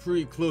guy looked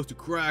pretty close to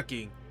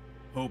cracking.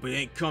 Hope it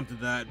ain't come to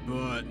that,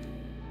 but...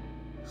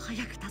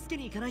 早く助け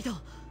に行かないと。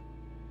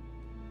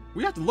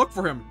 We have to look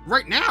for him,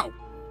 right now!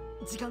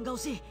 時間が欲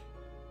しい。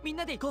みん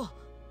なで行こ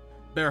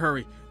う。 Better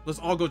hurry. Let's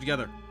all go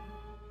together.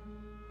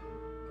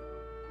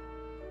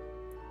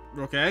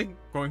 Okay,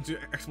 going to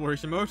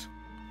exploration mode.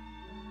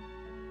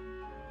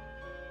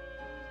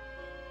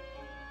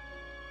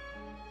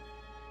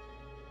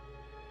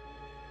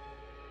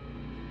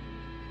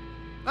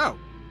 Oh.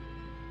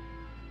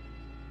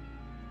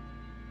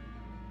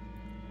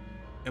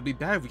 It'll be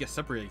bad if we get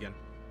separated again.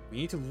 We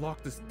need to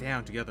lock this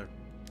down together.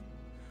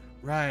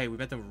 Right, we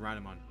met them with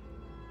Randomon.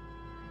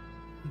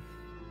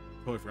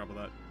 Totally forgot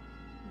about that.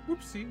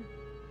 Whoopsie.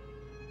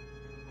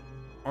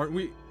 Aren't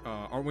we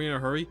in a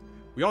hurry?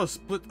 We ought to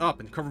split up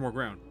and cover more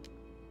ground.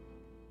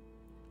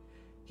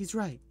 He's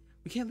right.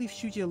 We can't leave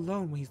Shuji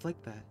alone when he's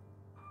like that.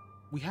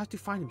 We have to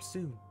find him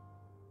soon.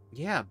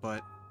 Yeah,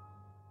 but...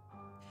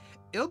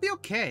 It'll be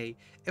okay.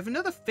 If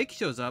another fake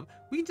shows up,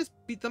 we can just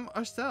beat them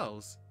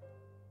ourselves.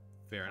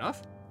 Fair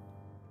enough.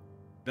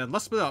 Then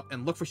let's split up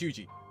and look for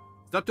Shuji.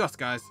 It's up to us,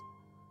 guys.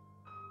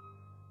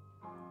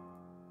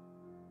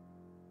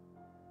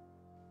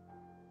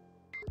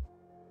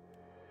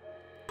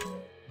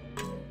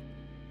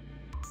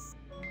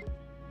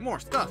 More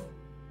stuff!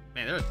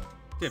 Man,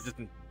 they've just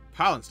been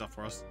piling stuff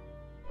for us.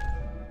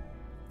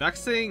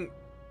 Vexing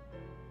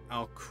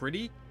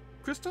Alacrity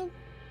Crystal?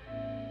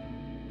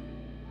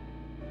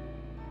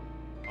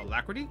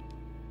 Alacrity?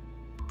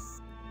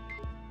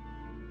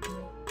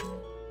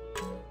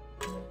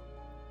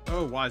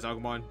 Oh, wise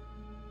Agumon.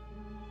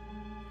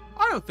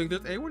 I don't think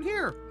there's anyone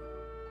here.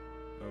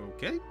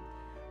 Okay.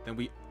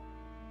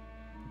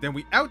 Then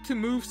we out to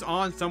move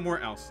on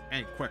somewhere else.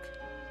 And quick.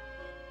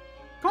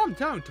 Calm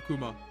down,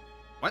 Takuma.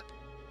 What?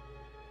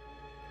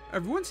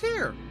 Everyone's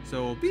here,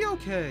 so it'll be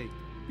okay.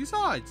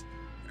 Besides,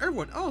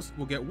 everyone else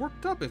will get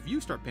worked up if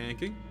you start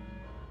panicking.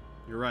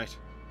 You're right.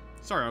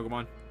 Sorry,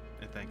 Agumon.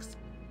 And thanks.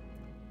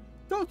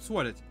 Don't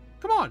sweat it.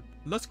 Come on,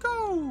 let's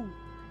go!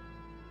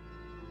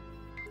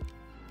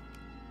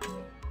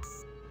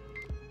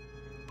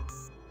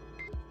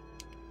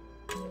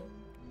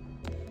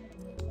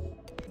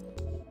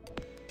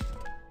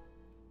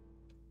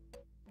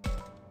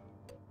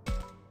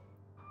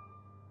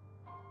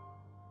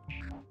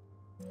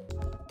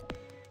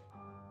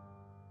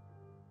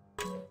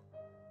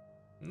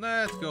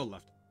 Let's go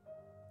left.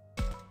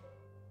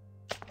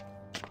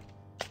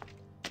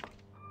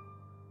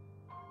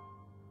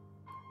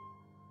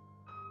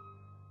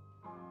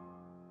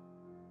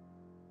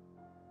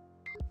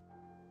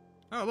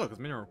 Oh, look,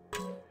 it's Minoru.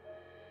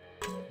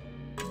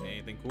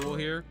 Anything cool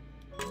here?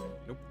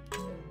 Nope.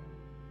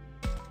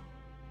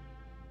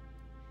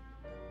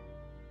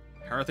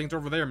 How are things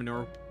over there,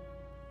 Minoru?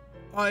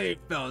 I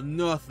ain't found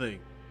nothing.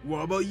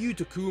 What about you,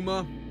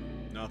 Takuma?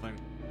 Nothing.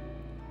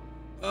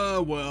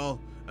 Well,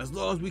 as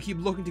long as we keep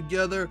looking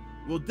together,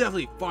 we'll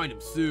definitely find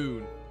him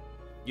soon.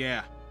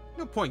 Yeah,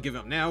 no point giving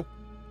up now.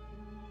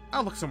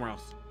 I'll look somewhere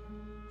else.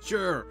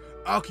 Sure,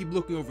 I'll keep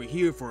looking over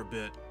here for a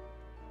bit.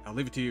 I'll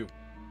leave it to you.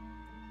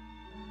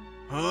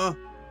 Huh?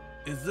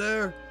 Is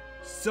there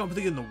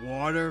something in the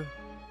water?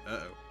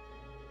 Uh-oh.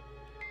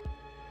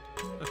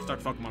 Let's start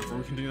Pokemon before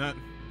we can do that.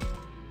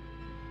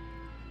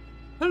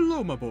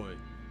 Hello, my boy.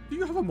 Do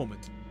you have a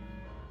moment?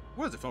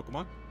 What is it,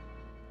 Pokemon?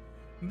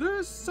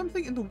 There's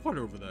something in the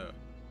water over there.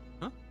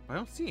 Huh? I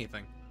don't see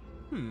anything.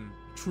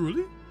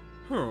 Truly?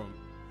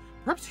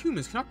 Perhaps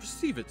humans cannot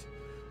perceive it.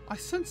 I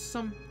sense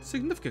some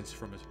significance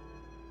from it.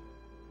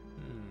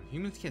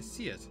 Humans can't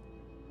see it.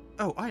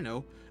 Oh, I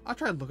know. I'll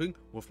try looking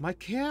with my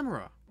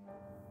camera.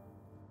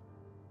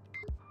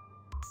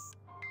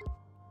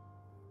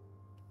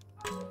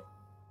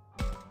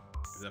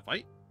 Is that a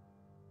fight?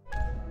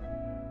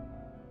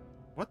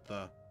 What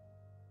the?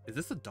 Is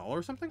this a doll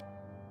or something?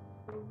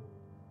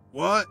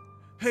 What?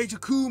 Hey,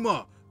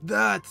 Takuma!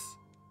 That's...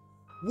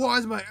 Why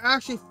is my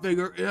action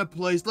figure in a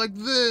place like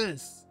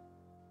this?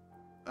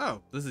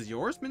 Oh, this is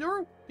yours,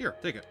 Minoru? Here,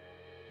 take it.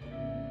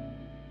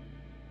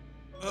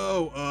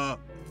 Oh,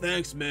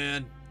 thanks,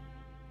 man.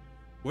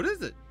 What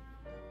is it?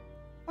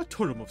 A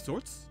totem of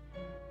sorts.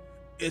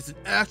 It's an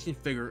action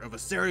figure of a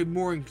Saturday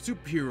morning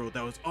superhero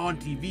that was on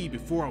TV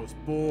before I was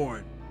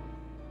born.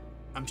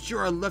 I'm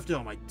sure I left it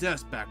on my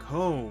desk back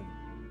home.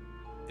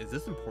 Is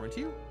this important to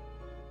you?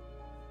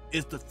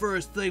 It's the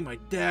first thing my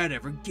dad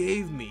ever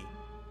gave me.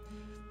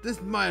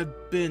 This might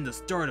have been the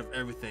start of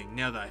everything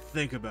now that I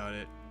think about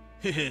it.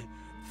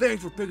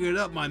 Thanks for picking it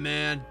up, my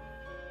man.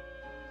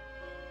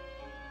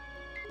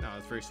 No,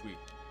 that's very sweet.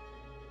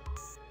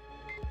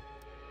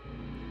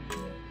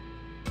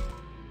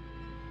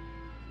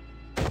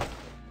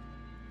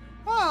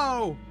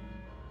 Oh!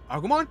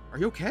 Agumon, are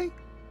you okay?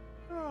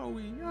 Oh,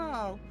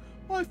 no.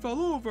 I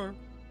fell over.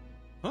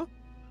 Huh?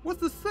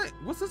 What's this thing?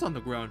 What's this on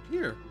the ground?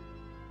 Here.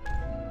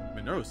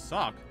 Minoru's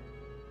sock.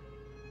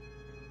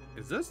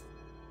 Is this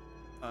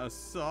a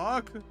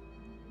sock?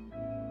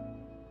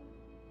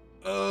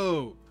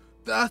 Oh,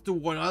 that's the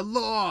one I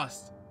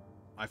lost.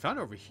 I found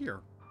it over here.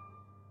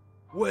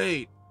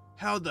 Wait,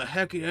 how the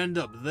heck it end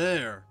up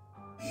there?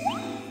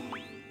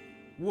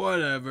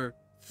 Whatever.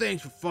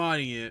 Thanks for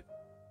finding it.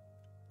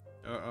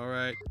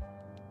 Alright.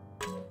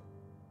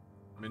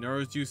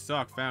 Minoru's juice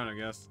sock found, I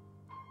guess.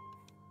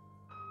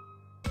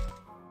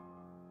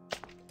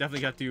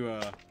 Definitely got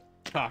to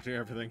talk to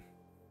everything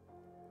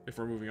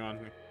before moving on.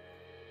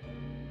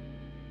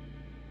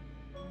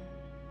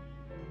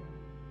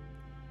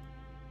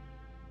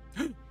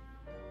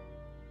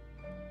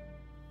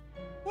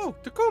 Whoa,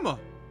 Takuma!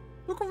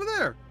 Look over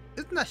there!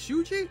 Isn't that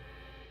Shuji?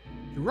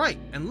 You're right,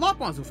 and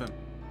Lopmon's with him.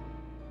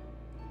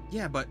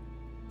 Yeah, but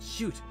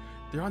shoot,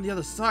 they're on the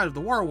other side of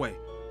the waterway.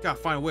 Gotta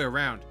find a way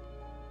around.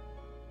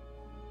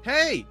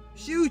 Hey,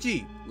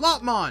 Shuji!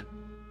 Lopmon!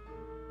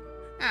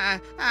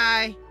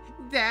 Hi,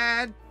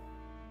 Dad.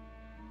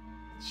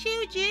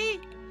 Shuji!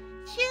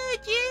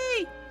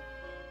 Shuji!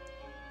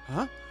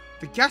 Huh?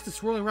 The gas is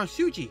swirling around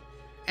Shuji,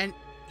 and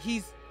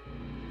he's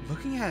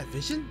looking at a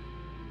vision?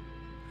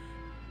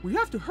 We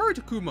have to hurry,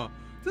 Takuma.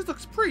 This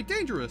looks pretty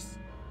dangerous.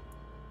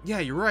 Yeah,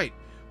 you're right.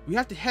 We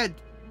have to head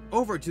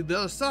over to the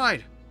other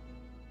side.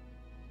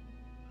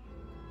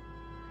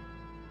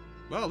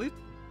 Well, at least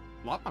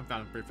Lopmon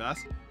found him pretty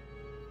fast.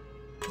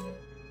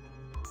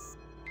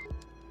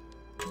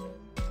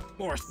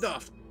 More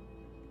stuff.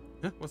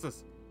 Huh? What's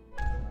this?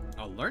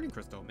 A learning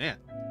crystal, man.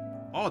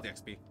 All the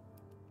XP.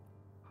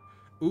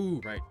 Ooh,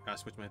 right. Gotta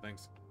switch my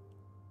things.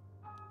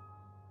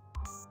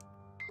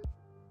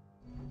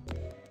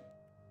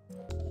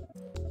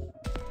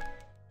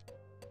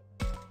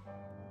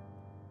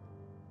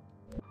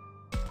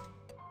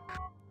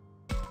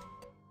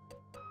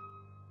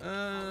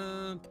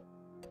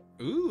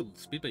 Ooh,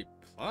 Speed Blade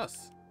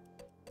Plus.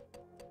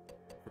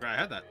 Forgot I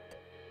had that.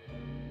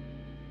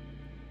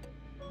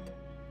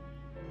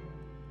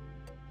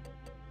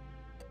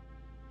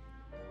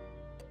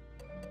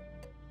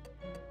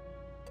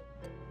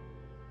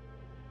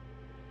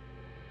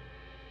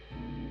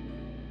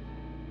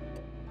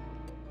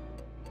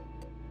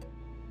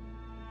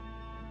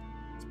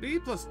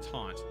 Speed plus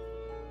taunt.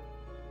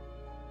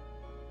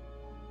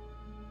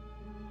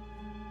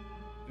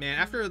 Man,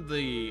 after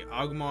the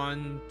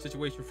Agumon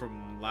situation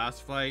from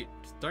last fight,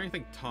 starting to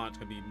think Taunt's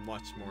gonna be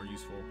much more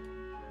useful.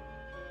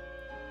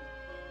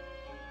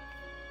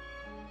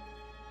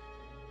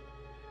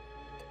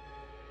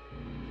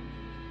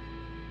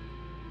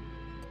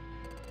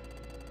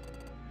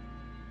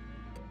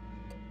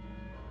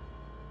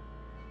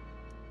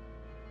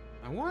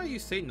 I want to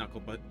use Satan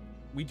Knuckle, but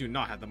we do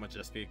not have that much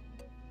SP.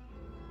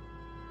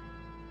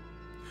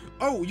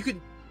 Oh, you can...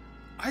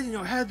 I didn't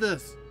know I had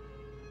this!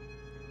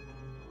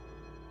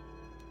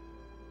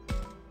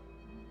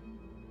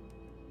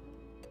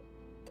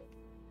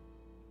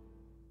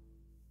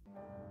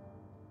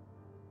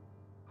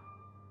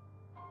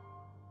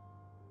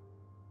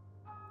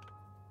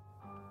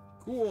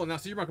 Cool, now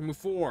Digimon can move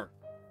forward.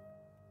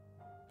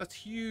 That's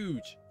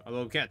huge.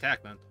 Although we can't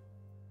attack then.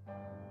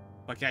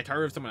 But can I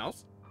target someone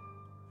else?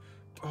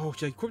 Oh,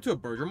 should I equip to a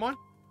Birdramon?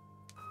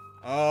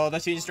 Oh,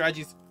 that's changing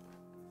strategies.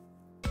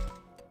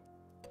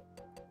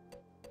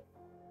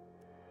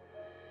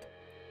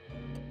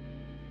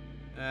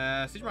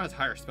 Digimon has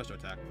higher special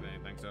attack than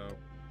anything, so...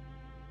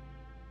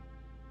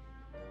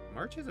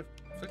 March is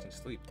afflicting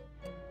sleep.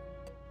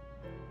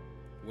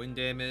 Wind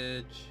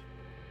damage.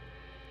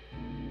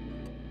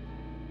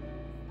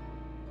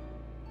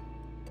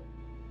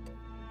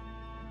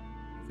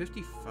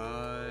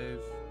 $55.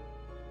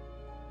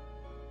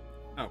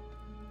 Oh,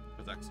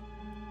 that's X.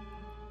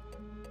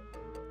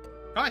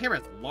 God, Hammer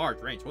has large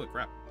range. Holy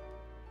crap.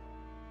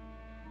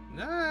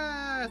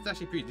 Nah, it's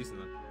actually pretty decent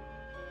then.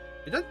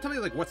 It doesn't tell me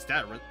like what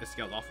stat it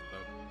scales off of though.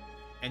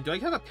 And do I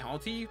have a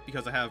penalty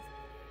because I have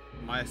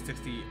minus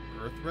 60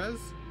 Earth Res?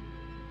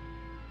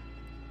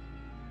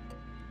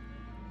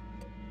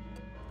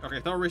 Okay,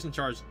 Acceleration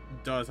Charge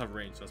does have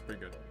range, so that's pretty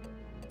good.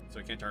 So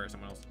I can't target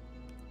someone else.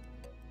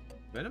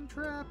 Venom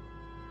Trap?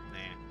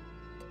 Nah.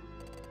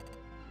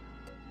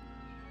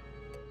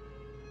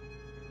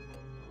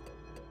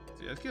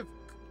 See, let's give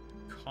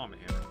Comet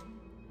Hammer.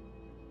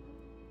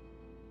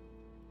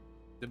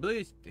 The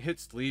ability to hit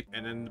sleep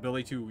and then the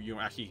ability to, you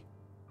know, actually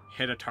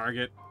hit a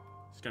target,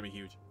 it's gonna be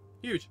huge.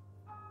 Huge!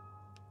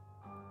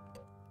 I'm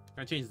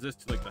gonna change this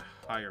to like the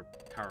higher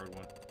powered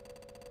one.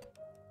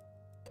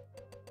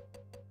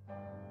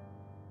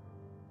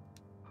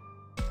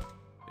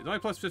 It's only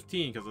plus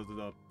 15 because of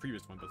the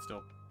previous one, but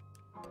still.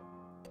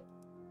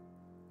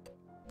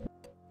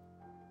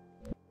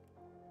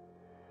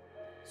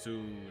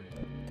 Soon.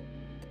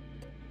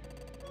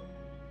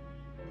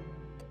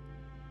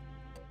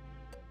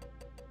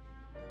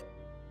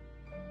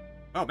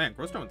 Oh man,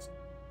 Growstone's.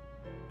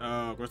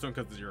 Oh, Growstone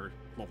because you're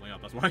leveling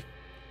up, that's why.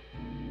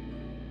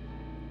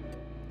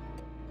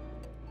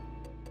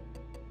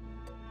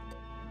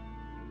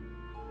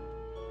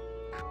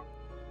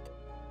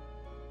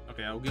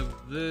 Okay, I'll give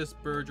this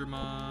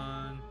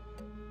Birdramon.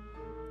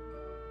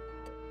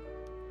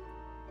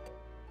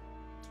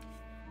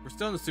 We're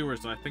still in the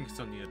sewers, so I think it's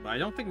still needed. But I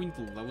don't think we need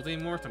the levels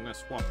anymore, so I'm going to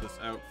swap this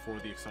out for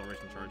the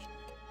acceleration charge.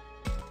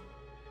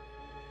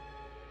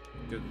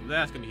 Because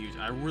that's going to be huge.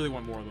 I really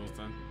want more of those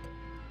then.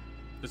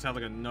 Just have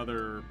like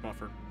another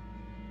buffer.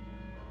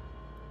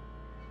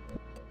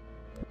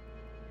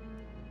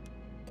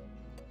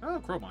 Oh,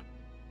 Crowmon.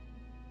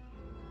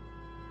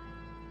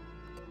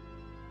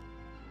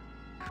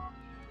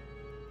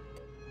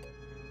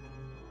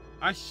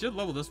 I should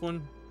level this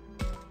one.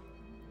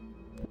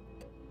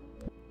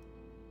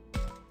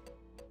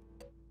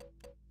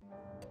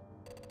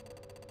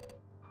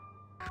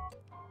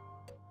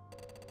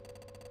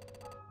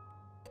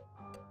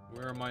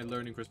 Where are my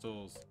learning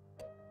crystals?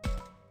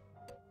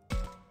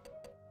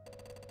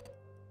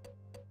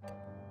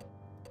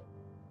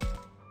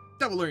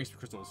 Double learning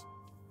crystals.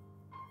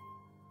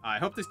 I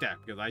hope they stack,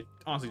 because I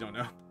honestly don't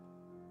know.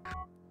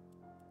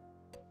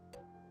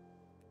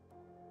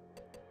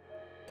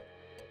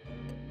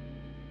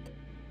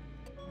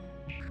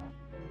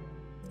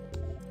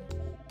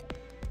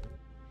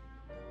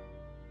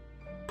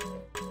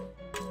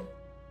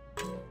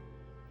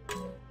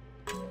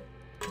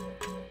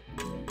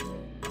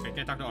 Okay,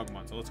 can't talk to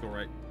Agumon, so let's go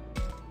right.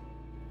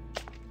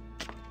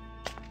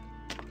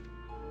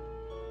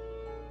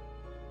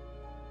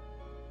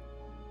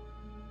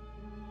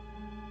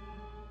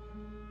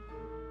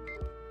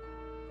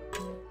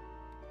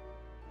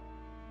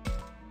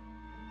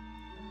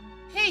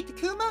 Hey,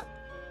 Takuma!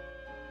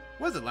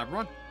 What is it,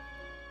 Labrador?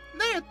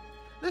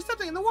 There's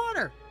something in the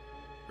water!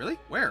 Really?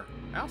 Where?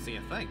 I don't see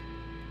a thing.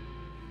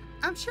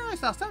 I'm sure I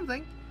saw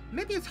something.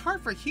 Maybe it's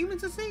hard for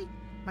humans to see.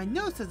 My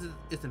nose says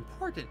it's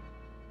important.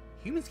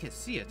 Humans can't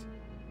see it.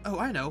 Oh,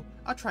 I know.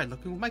 I'll try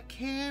looking with my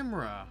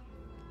camera.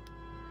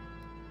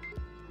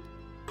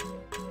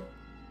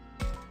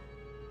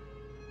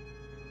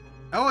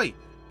 Oi!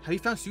 Have you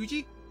found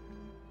Suji?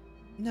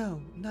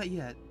 No, not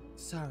yet.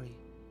 Sorry.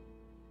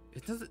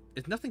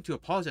 It's nothing to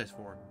apologize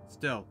for.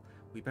 Still,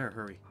 we better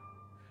hurry.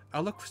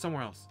 I'll look for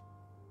somewhere else.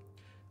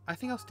 I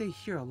think I'll stay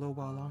here a little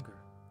while longer.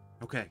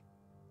 Okay.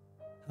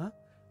 Huh?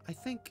 I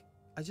think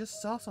I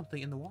just saw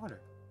something in the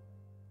water.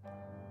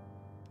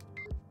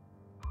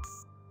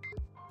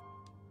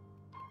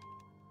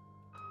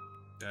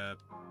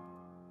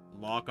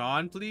 Lock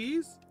on,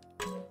 please?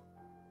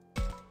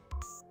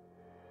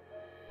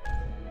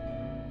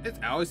 It's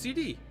our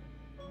CD.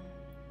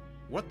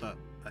 What the?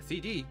 A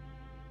CD?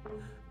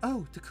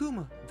 Oh,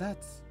 Takuma,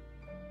 that's...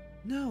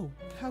 No,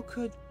 how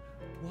could...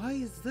 Why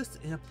is this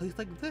in a place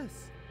like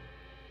this?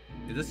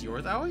 Is this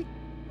yours, Aoi?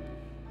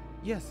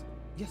 Yes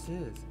it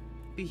is.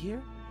 See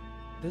here?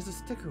 There's a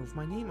sticker with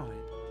my name on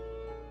it.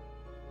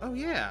 Oh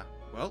yeah.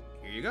 Well,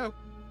 here you go.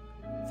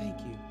 Thank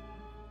you.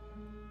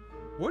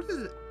 What is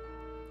it?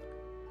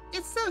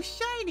 It's so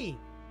shiny!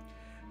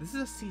 This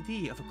is a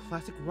CD of a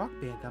classic rock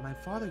band that my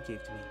father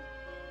gave to me.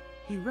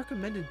 He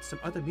recommended some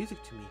other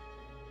music to me,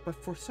 but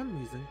for some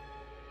reason,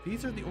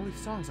 these are the only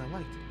songs I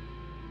liked.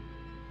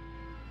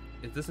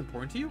 Is this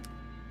important to you?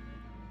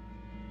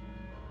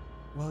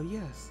 Well,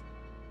 yes.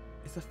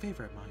 It's a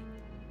favorite of mine.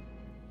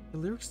 The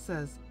lyric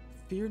says,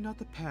 "Fear not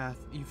the path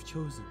you've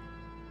chosen.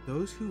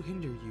 Those who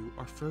hinder you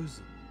are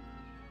frozen."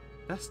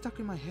 That stuck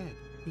in my head.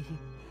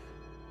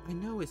 I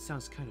know it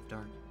sounds kind of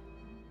dark.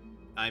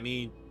 I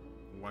mean,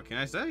 what can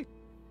I say?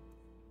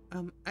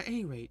 At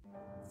any rate,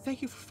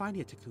 thank you for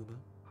finding it, Takuma.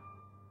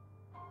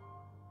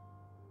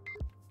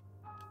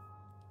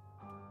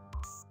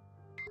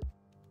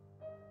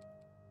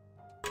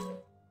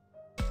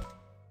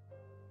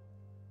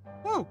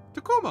 Oh,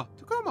 Takuma!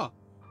 Takuma!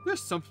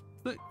 There's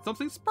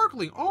something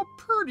sparkling all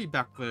pretty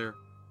back there.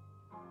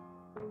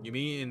 You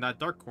mean in that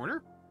dark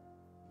corner?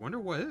 Wonder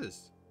what it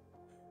is.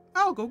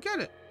 I'll go get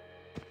it.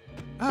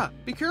 Ah,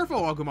 be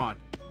careful, Agumon.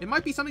 It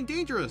might be something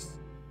dangerous.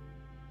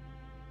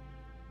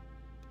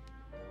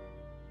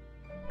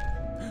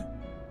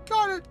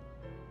 Got it!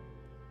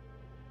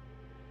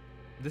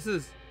 This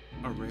is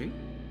a ring?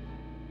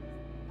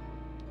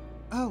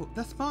 Oh,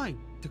 that's mine,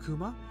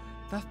 Takuma.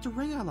 That's the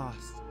ring I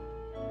lost.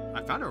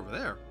 I found it over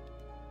there.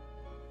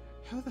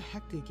 How the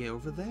heck did it get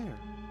over there?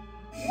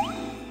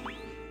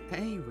 At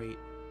any rate,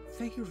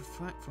 thank you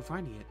for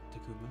finding it,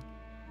 Takuma.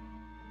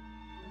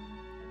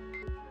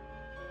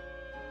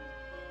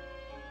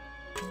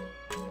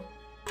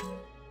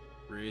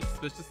 Pretty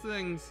suspicious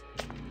things.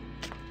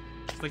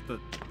 It's like the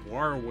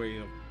Waterway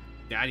of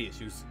daddy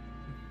issues.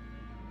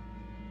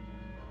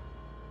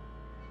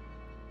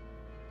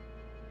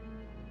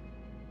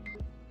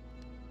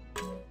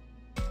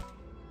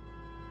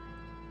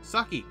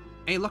 Saki,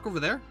 any luck over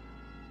there?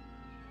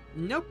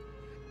 Nope.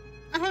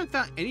 I haven't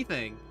found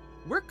anything.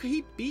 Where could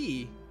he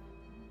be?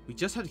 We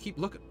just have to keep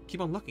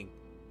on looking.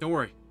 Don't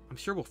worry, I'm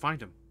sure we'll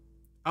find him.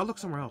 I'll look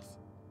somewhere else.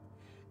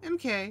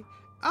 MK,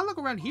 I'll look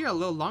around here a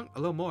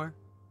little more.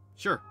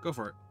 Sure, go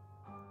for it.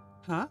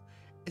 Huh?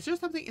 Is there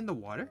something in the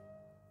water?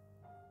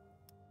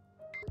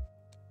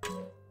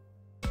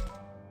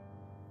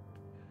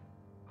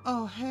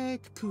 Oh, hey,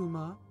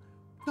 Takuma.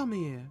 Come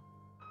here.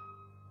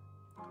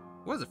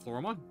 What is it,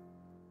 Floramon?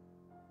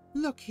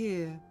 Look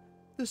here.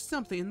 There's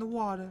something in the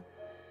water.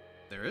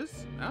 There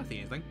is? I don't see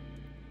anything.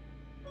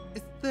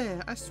 It's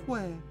there, I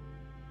swear.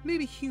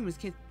 Maybe humans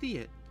can't see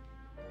it.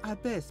 I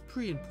bet it's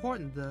pretty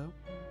important, though.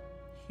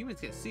 Humans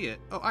can't see it.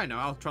 Oh, I know.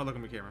 I'll try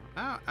looking at the camera.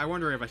 I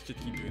wonder if I should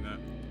keep doing that.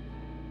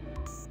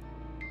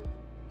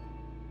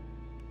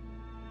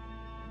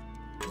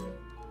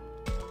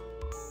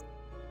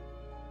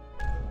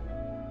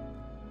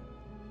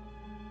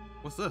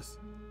 What's this?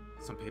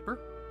 Some paper?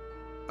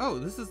 Oh,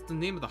 this is the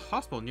name of the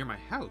hospital near my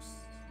house.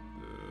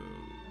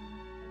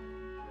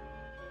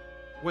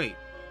 Wait.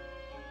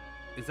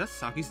 Is that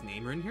Saki's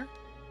name written here?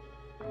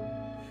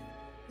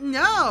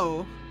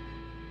 No!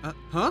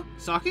 Huh?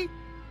 Saki?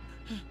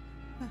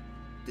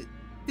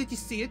 Did you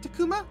see it,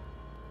 Takuma?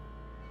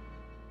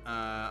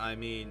 I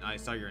mean, I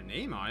saw your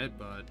name on it,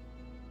 but...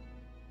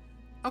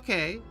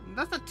 Okay,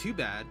 that's not too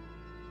bad.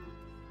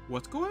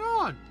 What's going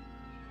on?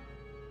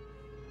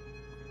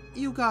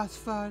 You guys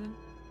fighting?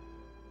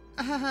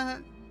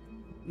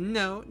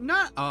 No,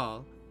 not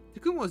all.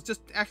 Takuma was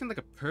just acting like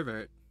a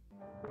pervert.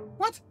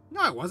 What?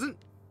 No, I wasn't.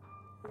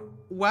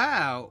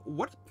 Wow,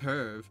 What a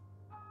perv.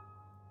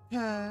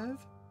 Perv?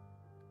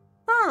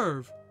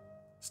 Perv!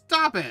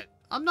 Stop it!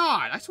 I'm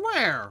not, I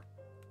swear!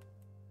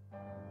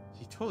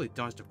 He totally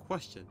dodged a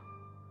question.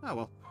 Oh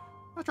well,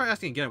 I'll try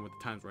asking again when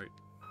the time's right.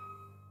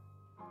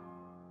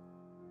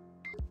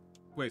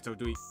 Wait, so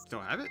do we still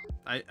have it?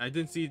 I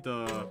didn't see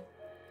the...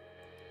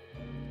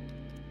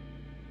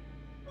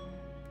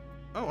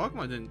 Oh,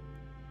 Agumon didn't...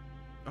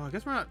 Oh, I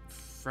guess we're not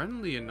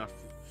friendly enough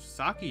with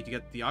Saki to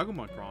get the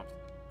Agumon prompt.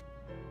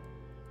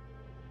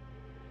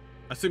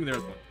 Assuming there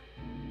is one.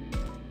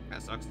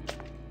 That sucks.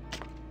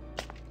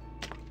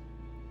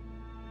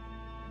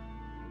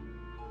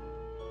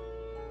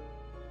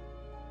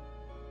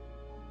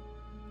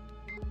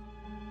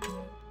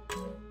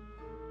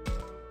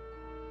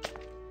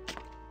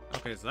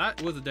 Okay, so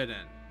that was a dead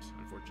end,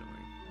 unfortunately.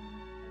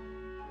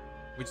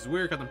 Which is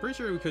weird, because I'm pretty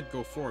sure we could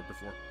go forward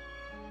before.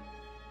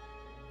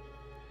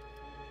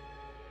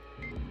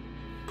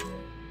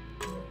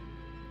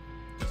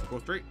 Guess we'll go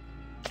straight.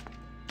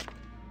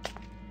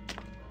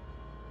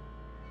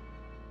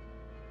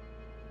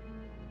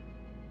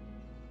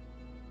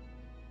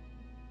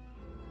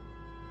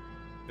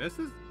 This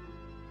is...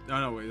 Oh,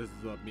 no, wait, this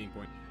is the main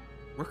point.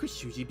 Where could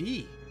Shuji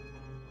be?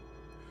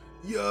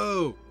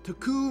 Yo!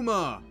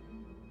 Takuma!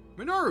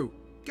 Minoru!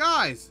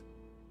 Guys!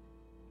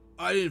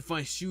 I didn't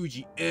find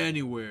Shuji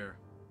anywhere.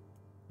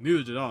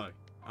 Neither did I.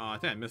 I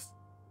think I missed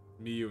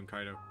Miyu and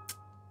Kaido.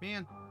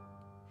 Man.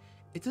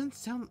 It doesn't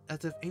sound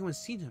as if anyone's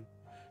seen him.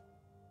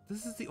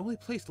 This is the only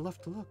place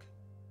left to look.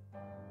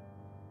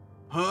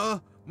 Huh?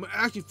 My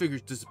action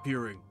figure's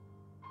disappearing.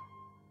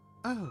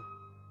 Oh,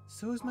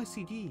 so is my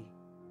CD.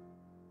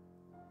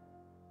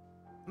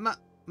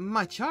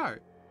 My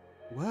chart.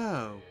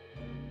 Whoa.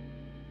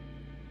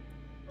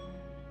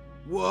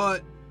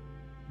 What?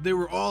 They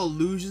were all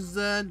illusions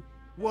then?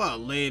 What a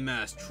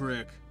lame-ass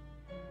trick.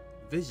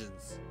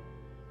 Visions.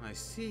 I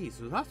see,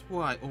 so that's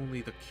why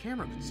only the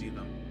camera could see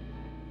them.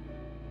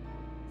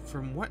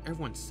 From what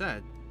everyone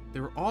said, they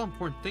were all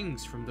important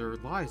things from their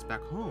lives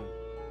back home.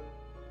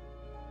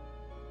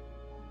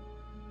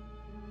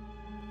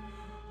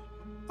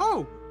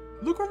 Oh!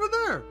 Look over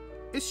there!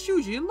 It's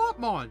Shuji and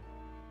Lopmon!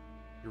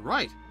 You're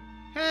right.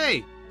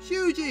 Hey!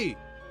 Shuji!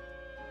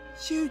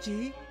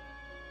 Shuji?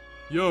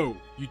 Yo,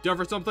 you deaf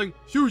or something?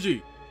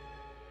 Shuji!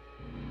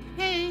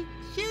 Hey,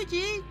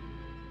 Shuji!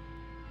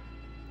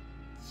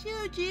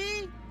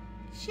 Shuji!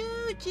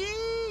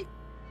 Shuji! You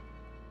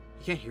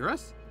can't hear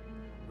us?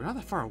 We're not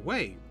that far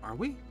away, are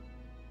we?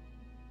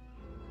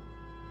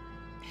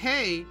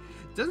 Hey,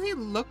 doesn't he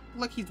look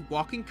like he's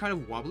walking kind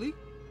of wobbly?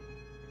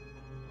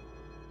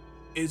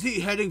 Is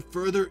he heading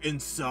further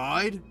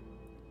inside?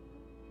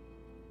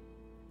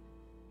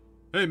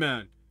 Hey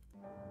man,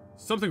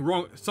 something's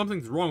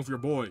wrong with your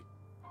boy.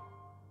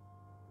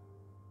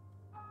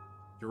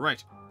 You're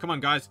right. Come on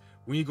guys,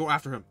 we need to go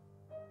after him.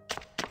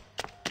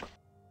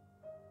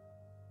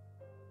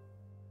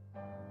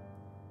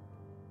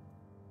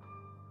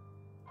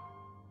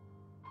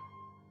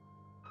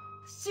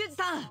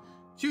 Shuji-san!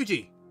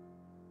 Shuji!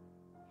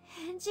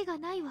 返事が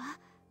ないわ。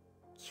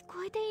聞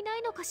こえていな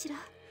いのかしら。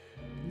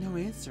 No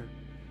answer.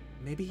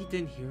 Maybe he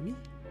didn't hear me?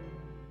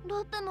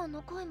 ロップモン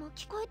の声も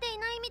聞こえてい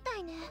ないみた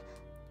いね。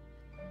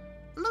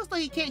 Looks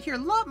like he can't hear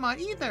Lopmon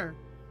either.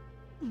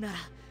 なら、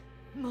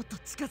もっと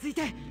近づい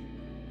て。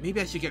 Maybe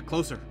I should get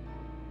closer.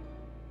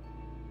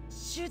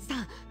 シュウジ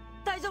さん、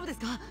大丈夫です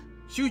か？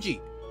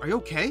 Shuji, are you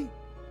okay?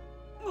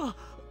 わ、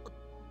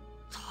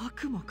タ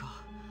クマ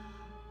か。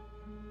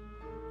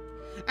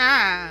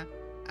 Ah!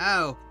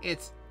 Oh,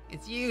 it's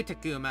you,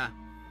 Takuma.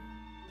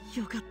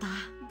 よかった、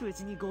無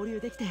事に合流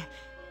できて。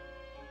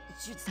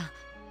シュウジさん、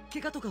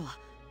怪我とかは？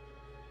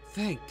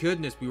 Thank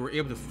goodness we were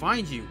able to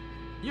find you.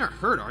 You're not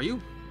hurt, are you?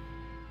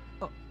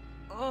 あ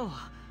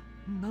あ、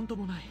なんと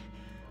もない。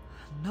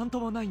なんと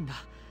もないんだ。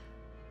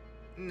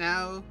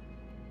 No,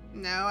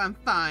 I'm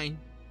fine.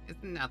 It's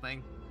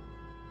nothing.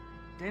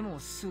 でも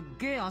すっ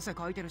げえ汗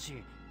かいてる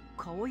し、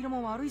顔色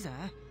も悪いぜ。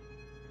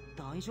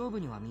大丈夫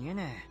には見え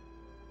ねえ。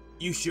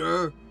 You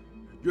sure?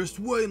 You're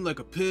sweating like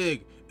a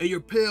pig, and you're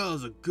pale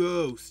as a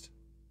ghost.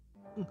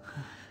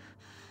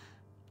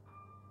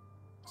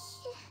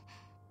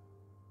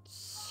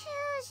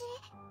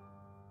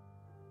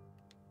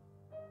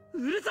 う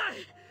るさい。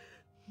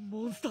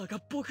モンスター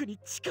が僕に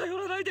近寄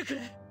らないでく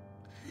れ。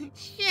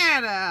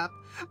 Shut up!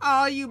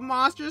 All you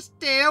monsters,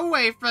 stay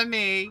away from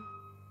me!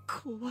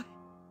 怖い。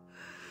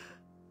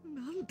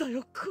なんだ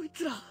よこい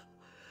つら。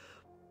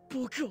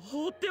僕を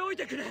放っておい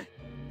てくれ。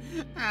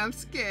 I'm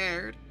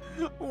scared.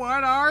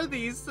 What are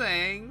these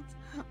things?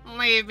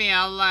 Leave me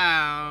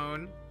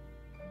alone.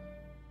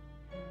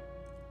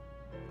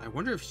 I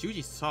wonder if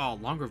Shuji saw a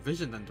longer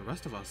vision than the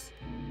rest of us.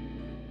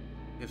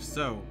 If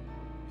so,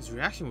 his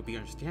reaction would be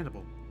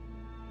understandable.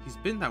 He's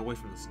been that way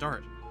from the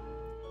start.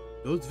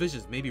 Those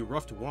visions may be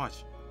rough to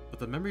watch, but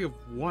the memory of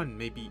one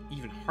may be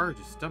even harder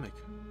to stomach.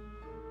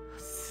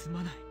 す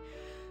まない。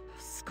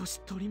少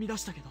し取り乱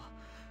したけど、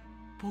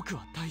僕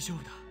は大丈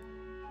夫だ。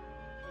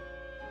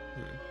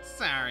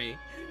 Sorry,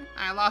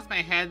 I lost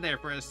my head there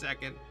for a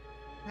second.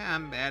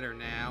 I'm better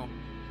now.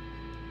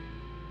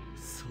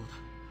 そうだ。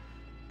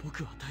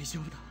僕は大丈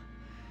夫だ。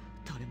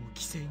誰も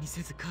犠牲に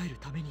せず帰る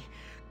ために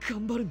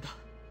頑張るんだ。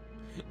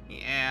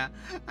 Yeah,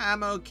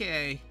 I'm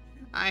okay.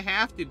 I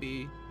have to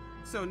be.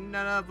 So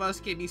none of us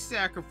can be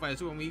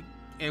sacrificed when we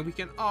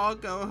can all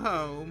go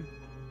home.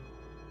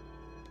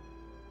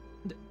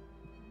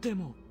 で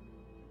も、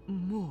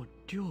もう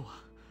亮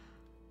は。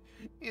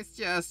 It's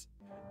just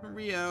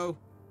Rio.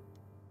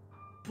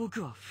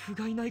 僕は不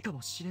甲斐ないか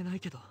もしれない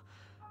けど、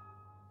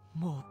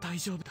もう大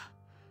丈夫だ。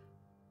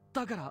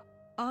だから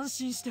安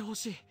心してほ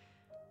しい。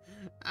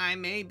 I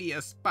may be a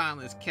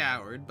spineless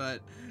coward,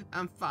 but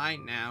I'm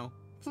fine now.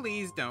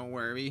 Please don't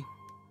worry.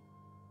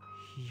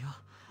 いや、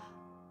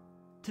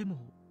でも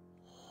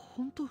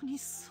本当に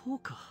そう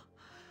か。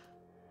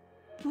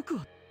僕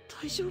は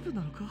大丈夫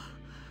なのか。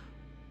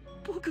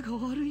僕が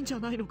悪いんじゃ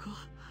ないのか。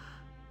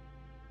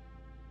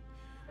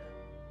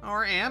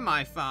 Or am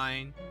I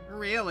fine?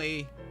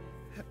 Really?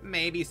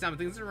 Maybe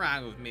something's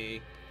wrong with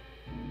me.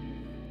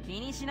 気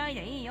にしない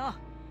でいいよ。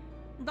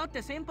だっ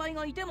て先輩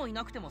がいてもい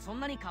なくてもそん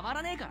なに変わ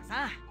らねえから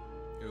さ。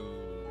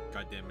 Oh,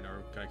 god damn it,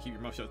 Naru. Gotta keep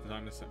your mouth shut the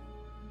time this time.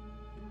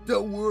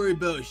 Don't worry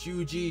about it,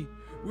 Shuji.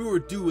 We were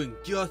doing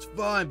just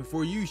fine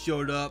before you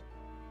showed up.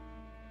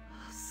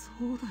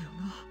 そうだよ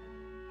な。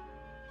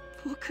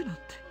僕なん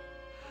て。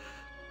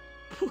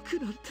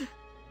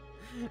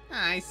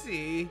 I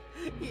see.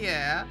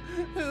 Yeah,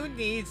 who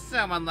needs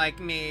someone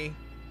like me?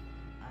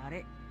 あ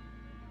れ、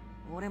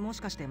俺も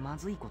しかしてま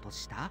ずいこと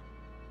した？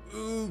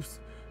 Oops,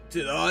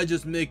 did I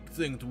just make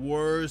things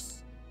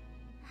worse?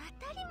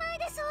 当たり前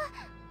でしょ。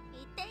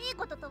言っていい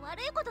ことと悪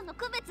いことの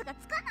区別が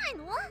つかない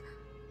の？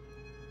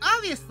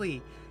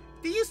 Obviously.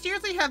 Do you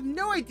seriously have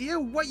no idea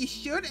what you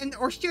should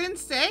or shouldn't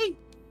say?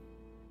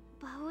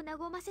 場を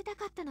和ませた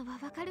かったのは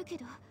わかるけ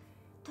ど、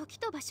時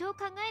と場所を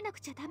考えなく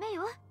ちゃダメ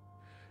よ。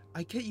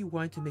 I get you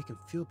wanting to make him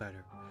feel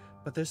better,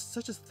 but there's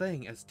such a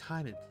thing as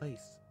time and place.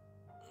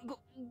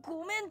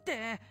 ごめんっ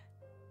て。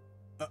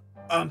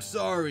I'm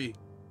sorry.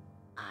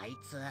 あい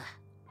つ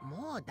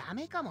もうダ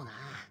メかもな。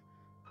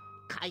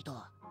カイト、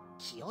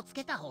気をつ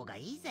けた方が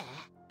いいぜ。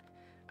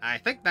 I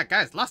think that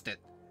guy's lost it.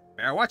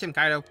 Better watch him,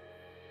 Kaido.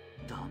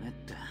 ダメっ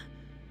て。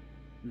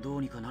ど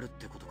うにかなるっ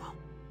てことか。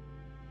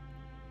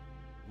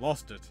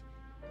 Lost it.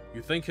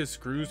 You think his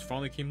screws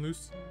finally came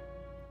loose?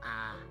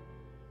 あ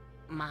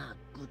あ、まあ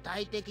具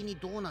体的に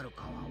どうなる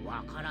かは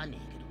わからね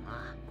えけど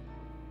な。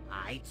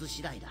あいつ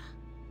次第だ。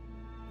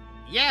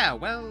 Yeah,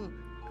 well,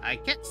 I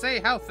can't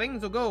say how things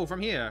will go from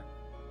here.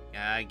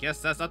 I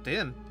guess that's up to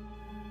him.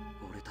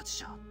 俺たち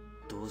じゃ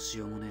どうし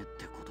ようもねえっ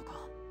てことか。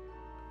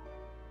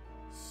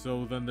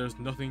 So then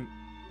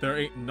there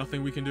ain't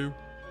nothing we can do?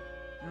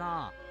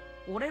 なあ、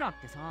俺らっ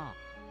てさ、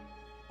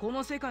こ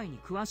の世界に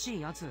詳し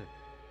いやつ、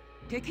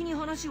敵に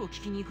話を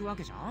聞きに行くわ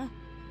けじゃん？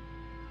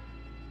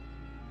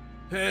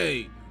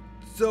 Hey,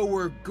 so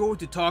we're going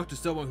to talk to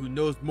someone who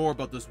knows more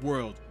about this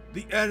world.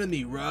 The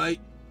enemy, right?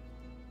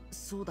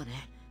 そうだ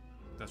ね。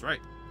 That's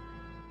right.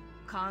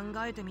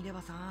 考えてみれ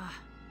ばさ、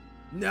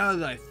 Now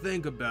that I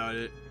think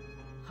about it,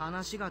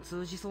 話が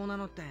通じそうな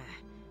のって、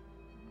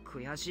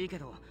悔しいけ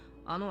ど、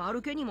あのア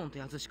ルケニモンって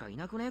やつしかい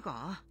なくねえ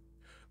か？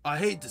 I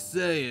hate to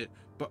say it,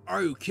 but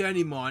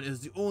Arukenimon is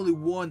the only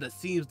one that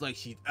seems like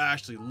she'd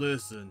actually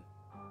listen.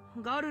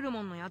 ガルル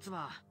モンのやつ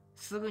は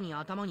すぐに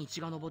頭に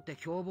血が上って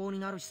凶暴に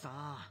なるし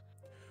さ。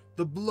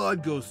 The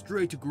blood goes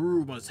straight to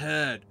Garurumon's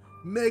head,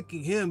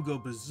 making him go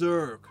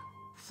berserk.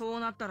 そう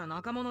なったら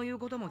仲間の言う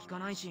ことも聞か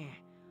ないし、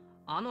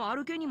あのア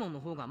ルケニモンの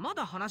方がま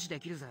だ話で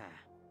きるぜ。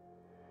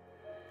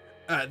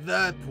 At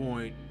that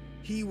point,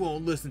 he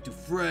won't listen to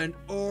friend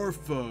or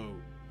foe.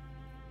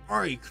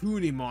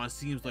 Arikunimon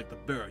seems like the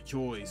better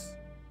choice.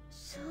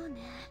 そう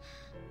ね。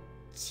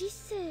知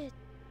性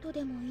と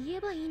でも言え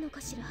ばいいの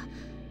かしら。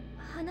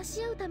話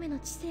し合うための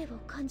知性を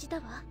感じた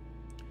わ。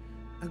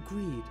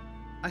 Agreed.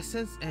 I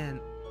sense an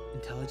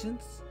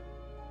intelligence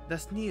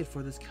that's needed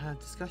for this kind of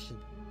discussion.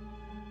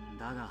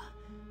 だが、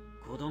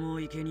子供を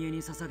生贄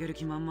に捧げる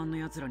気満々の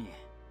奴らに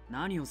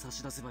何を差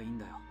し出せばいいん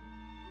だよ。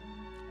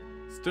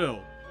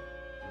Still,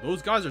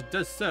 those guys are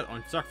dead set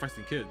on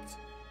sacrificing kids.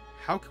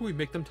 How can we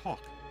make them talk?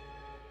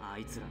 あ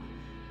いつら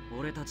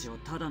俺たちを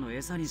ただの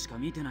餌にしか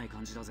見てない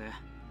感じだぜ。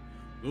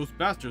 Those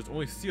bastards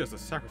only see us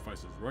as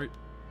sacrifices, right?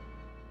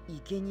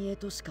 生贄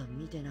としか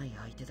見てない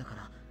相手だか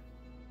ら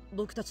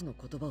僕たちの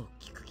言葉を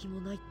聞く気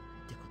もないっ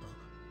てこと？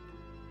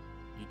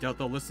 You doubt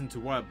they'll listen to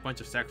what a bunch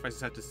of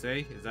sacrifices have to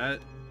say? Is that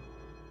it?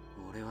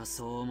 俺は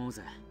そう思う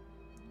ぜ。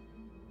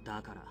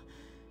だから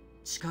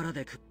力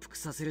で屈服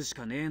させるし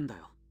かねえんだ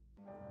よ。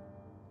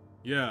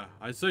 Yeah,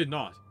 I'd say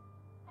not.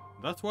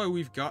 That's why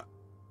we've gotta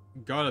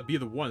be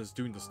the ones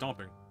doing the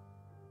stomping.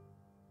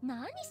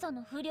 何そ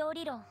の不良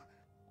理論。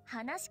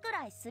話く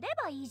らいすれ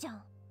ばいいじゃ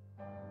ん。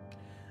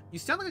You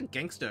sound like a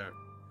gangster.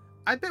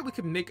 I bet we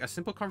could make a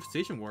simple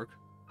conversation work.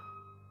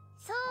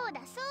 そうだ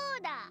そ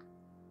うだ。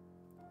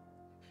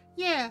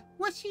Yeah,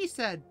 what she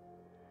said.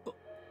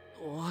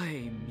 お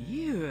い、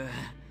ミユ。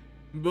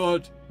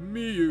But,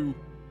 Miyu.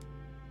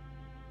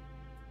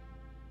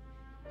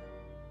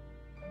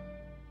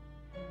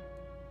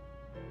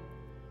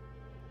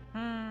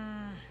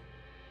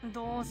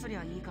 どうすり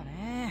ゃいいか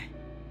ね。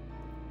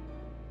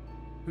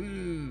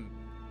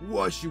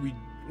What to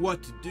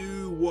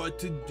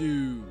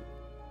do?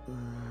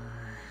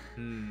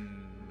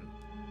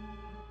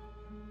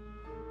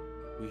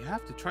 We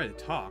have to try to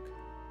talk.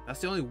 That's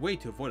the only way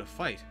to avoid a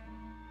fight.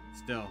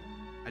 Still,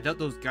 I doubt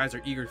those guys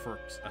are eager for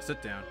a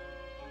sit-down.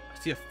 I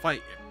see a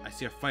fight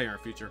in our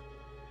future.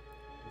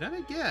 Then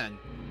again,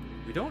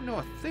 we don't know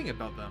a thing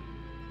about them.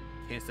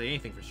 Can't say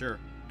anything for sure.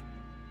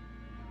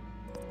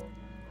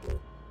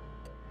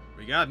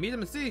 We gotta meet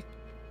them and see.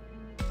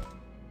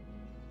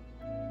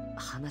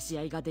 話し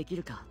合いができ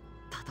るか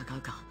戦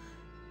うか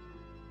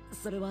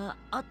それは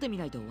会ってみ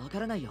ないとわか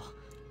らないよ。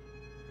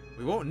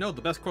 We won't know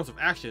the best course of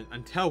action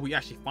until we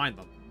actually find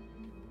them.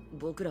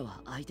 僕らは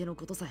相手の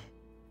ことさえ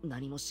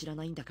何も知ら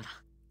ないんだから。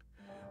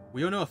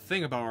 We don't know a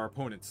thing about our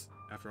opponents,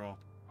 after all.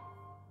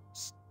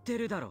 知って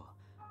るだろ。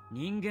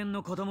人間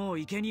の子供を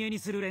生贄に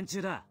する連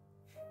中だ。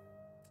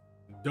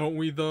 Don't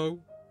we though?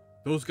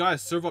 Those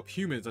guys serve up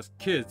humans as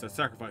kids as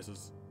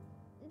sacrifices.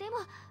 でも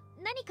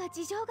何か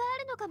事情があ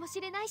るのかもし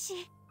れないし。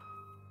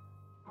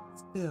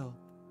Still,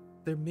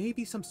 there may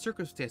be some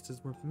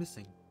circumstances we're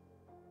missing.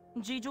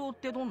 事情っ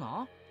てどん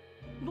な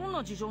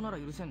事情なら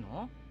許せん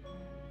の？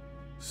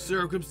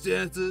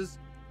 Circumstances?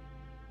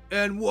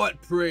 And what,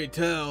 pray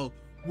tell,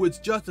 would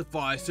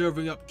justify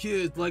serving up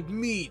kids like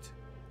meat?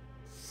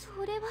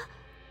 それは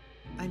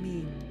I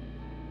mean,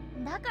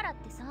 だからっ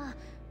てさ、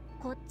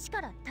こっち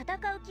から戦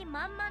う気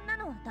満々な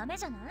のはダメ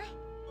じゃない？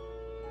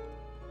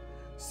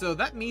 So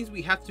that means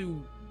we have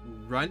to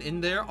run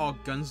in there all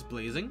guns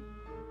blazing?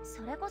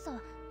 それこそ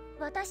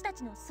私た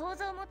ちの想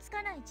像もつ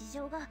かない事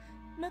情が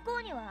向こ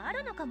うにはあ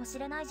るのかもし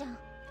れないじゃん。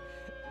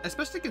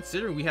 Especially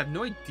considering we have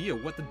no idea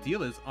what the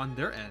deal is on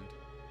their end.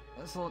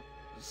 そ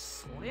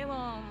れ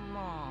は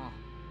ま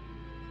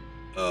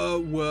あ。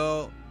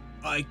Well,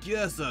 I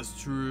guess that's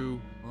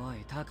true. お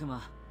い、タク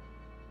マ。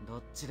ど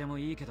っちでも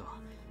いいけど、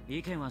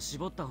意見は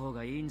絞った方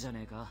がいいんじゃ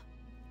ねえか。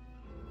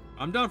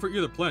 I'm down for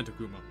either plan,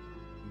 Takuma.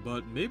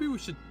 But maybe we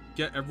should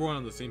get everyone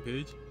on the same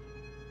page?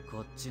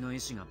 こっちの意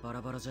志がバ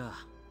ラバラじゃ、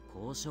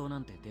交渉な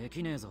んてで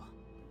きねえぞ。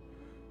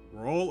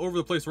 We're all over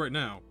the place right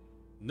now.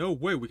 No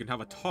way we can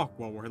have a talk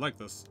while we're like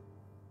this.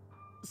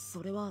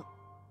 それは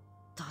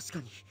確か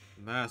に。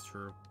 That's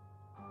true.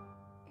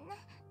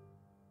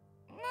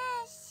 ねえ、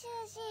修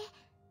二。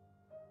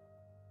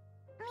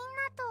みんな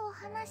とお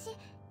話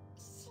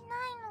しな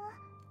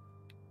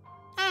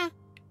いの？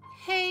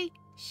 hey,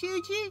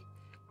 Shuji,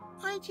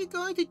 aren't you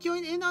going to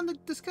join in on the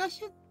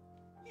discussion?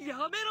 や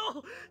め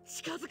ろ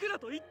近づくな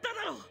と言った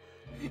だろ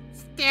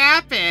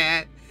Stop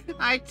it!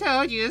 I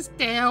told you to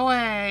stay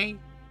away.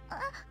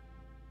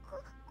 ご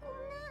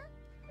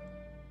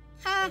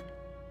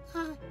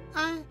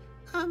めん。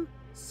I'm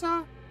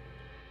sorry.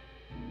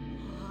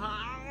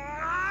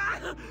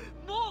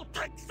 もう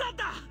たくさん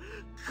だ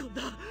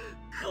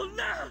こん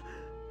な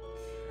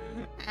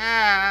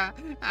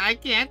I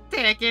can't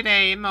take it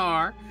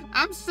anymore.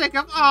 I'm sick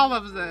of all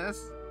of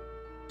this.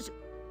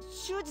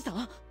 修二さ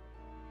ん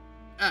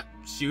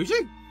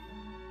Shuji?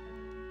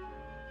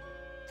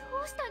 ど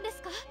うしたんで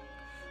すか？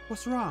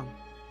 What's wrong?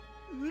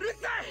 うる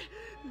さい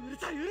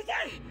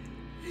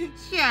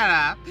Shut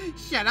up!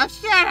 Shut up!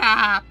 Shut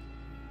up!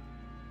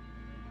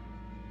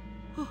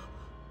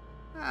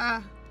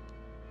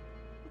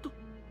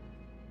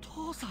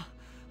 父さん違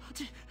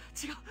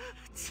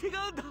う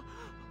んだ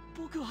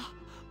僕は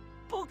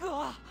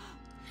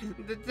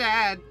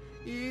Dad,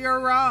 you're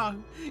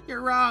wrong.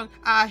 You're wrong.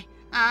 I...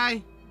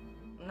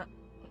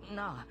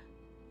 なあ、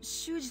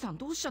修二さん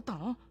どうしちゃった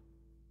の？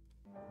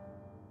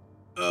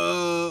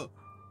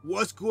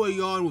 What's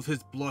going on with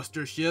his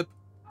bluster ship?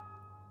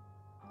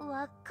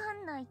 わか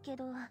んないけ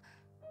ど、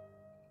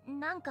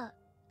なんか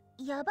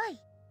やばい。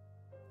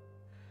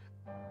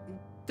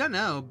 Don't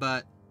know,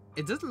 but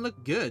it doesn't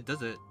look good,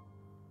 does it?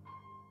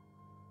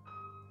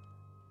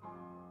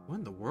 What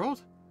in the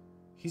world?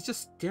 He's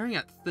just staring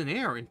at thin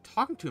air and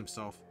talking to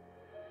himself.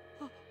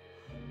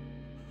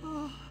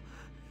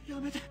 や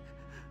めて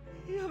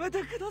やめ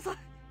てください。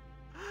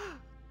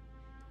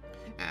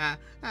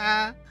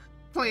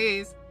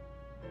Please.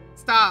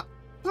 Stop.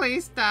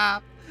 Please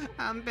stop.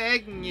 I'm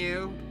begging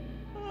you.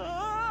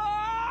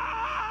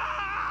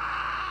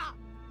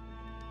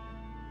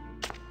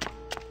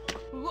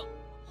 うわ、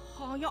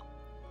早っ。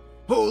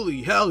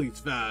 Holy hell,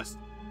 he's fast.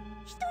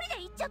 一人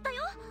で行っちゃった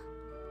よ。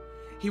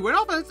 He went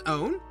off on his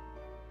own?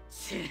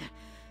 ちぇ、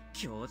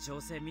協調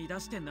性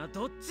乱してんのは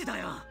どっちだ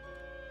よ。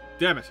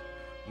 Damn it.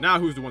 Now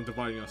who's the one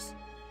dividing us?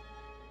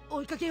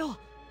 追いかけよう。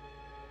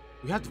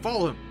 We have to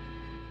follow him.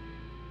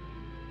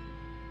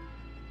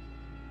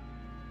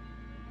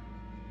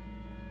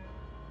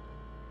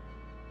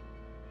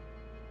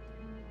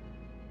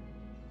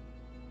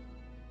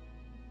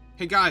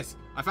 Hey guys,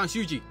 I found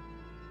Shuji.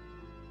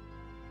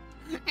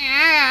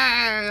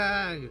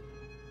 Hey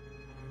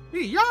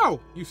yo,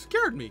 you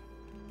scared me.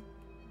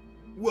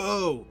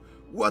 Whoa,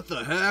 what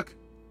the heck?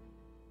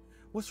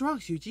 What's wrong,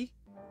 Shuji?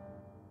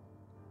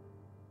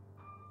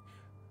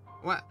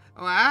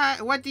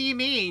 What do you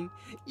mean?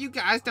 You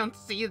guys don't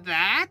see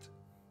that?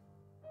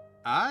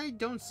 I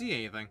don't see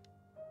anything.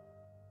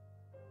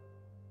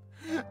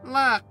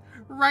 Look,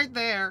 right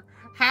there.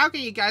 How can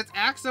you guys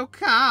act so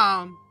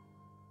calm?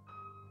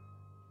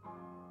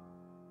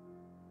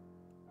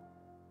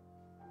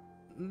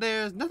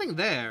 There's nothing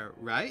there,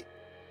 right?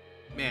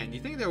 Man, do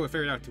you think they would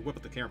figure it out to whip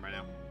up the camera by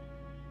now?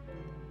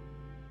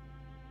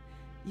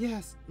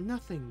 Yes,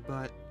 nothing,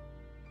 but...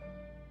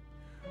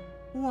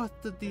 What's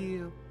the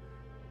deal?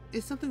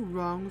 Is something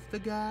wrong with the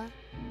guy?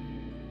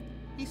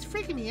 He's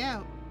freaking me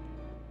out.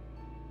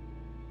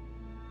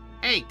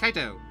 Hey,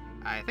 Kaito!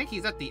 I think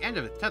he's at the end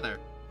of his tether.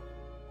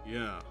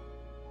 Yeah.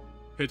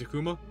 Hey,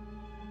 Takuma?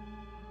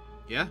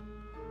 Yeah?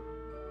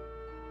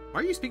 Why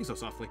are you speaking so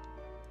softly?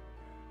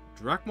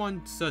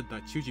 Drakmon said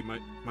that Shuji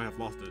might have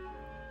lost it.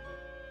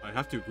 I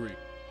have to agree.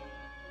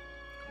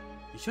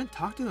 You shouldn't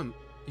talk to him.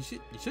 You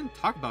shouldn't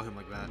talk about him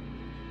like that.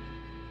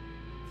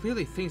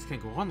 Clearly things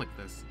can't go on like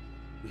this.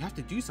 We have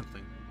to do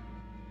something.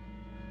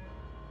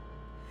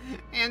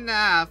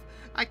 Enough!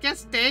 I can't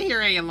stay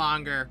here any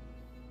longer.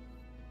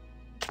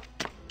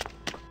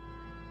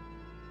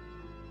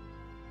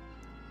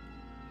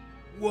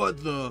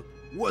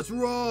 What's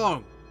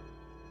wrong?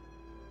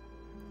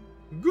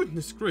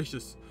 Goodness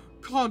gracious.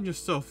 Calm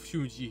yourself,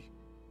 Shuji.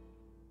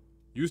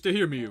 You stay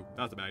here, Miyu.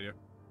 That's a bad idea.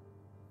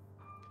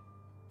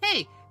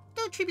 Hey,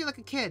 don't treat me like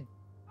a kid.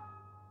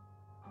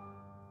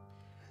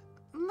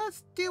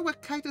 Let's do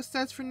what Kaito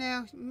says for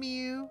now,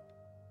 Miyu.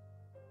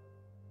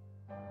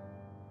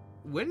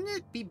 Wouldn't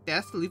it be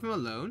best to leave him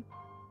alone?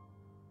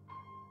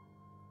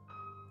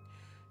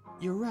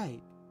 You're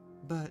right,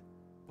 but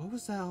what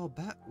was that all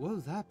about? What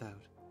was that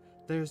about?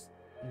 There's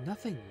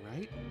nothing,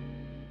 right?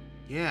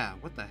 Yeah,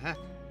 what the heck?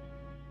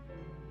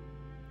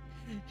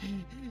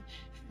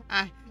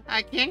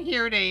 I can't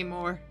hear it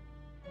anymore.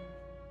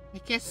 I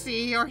can't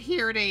see or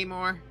hear it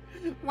anymore.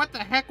 What the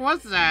heck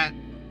was that?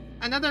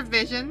 Another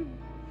vision?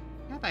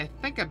 Now that I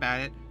think about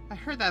it, I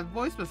heard that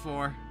voice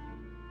before.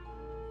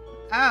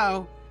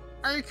 Oh,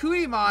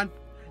 Arcudimon!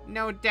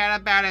 No doubt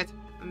about it.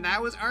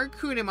 That was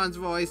Arcudimon's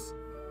voice.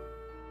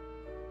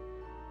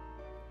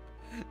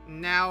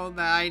 Now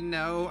that I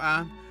know,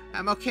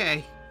 I'm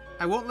okay.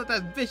 I won't let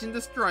that vision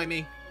destroy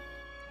me.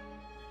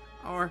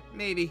 Or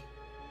maybe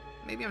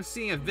I'm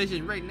seeing a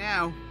vision right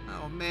now.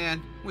 Oh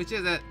man, which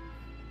is it?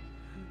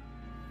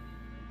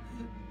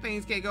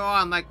 Things can't go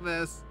on like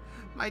this.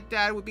 My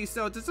dad would be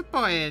so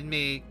disappointed in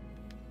me.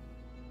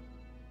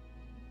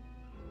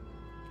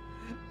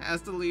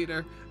 As the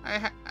leader,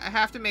 I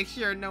have to make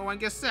sure no one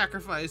gets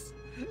sacrificed.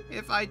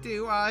 If I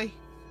do, I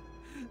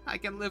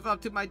can live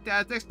up to my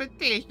dad's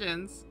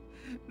expectations.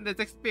 This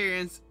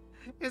experience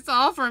is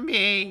all for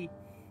me.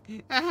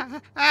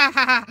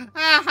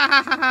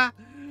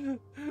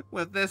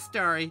 With this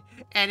story,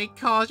 any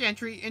college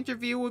entry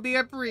interview will be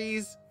a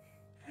breeze.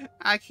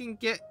 I can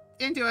get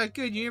into a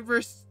good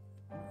university.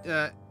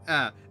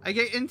 I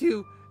get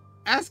into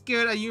as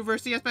good a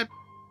university as my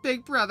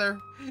big brother.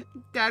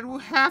 Dad will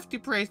have to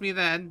praise me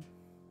then.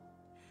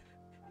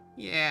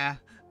 Yeah,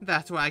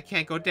 that's why I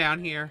can't go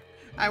down here.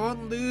 I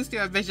won't lose to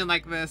a vision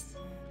like this.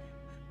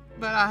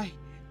 But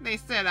they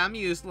said I'm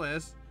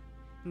useless.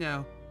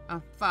 No,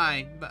 I'm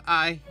fine, but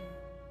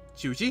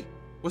Shuji?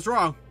 What's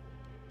wrong?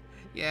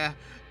 Yeah,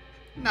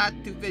 not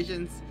to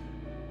visions.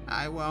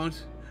 I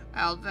won't.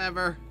 I'll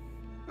never.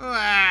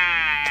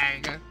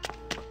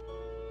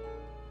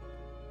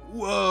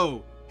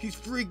 Whoa! He's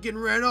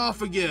freaking ran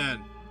off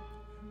again!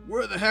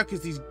 Where the heck's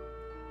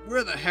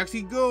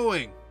he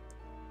going?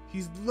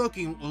 He's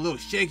looking a little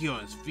shaky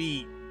on his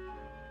feet.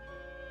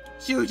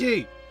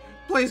 Shuji!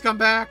 Please come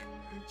back!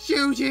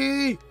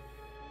 Shuji!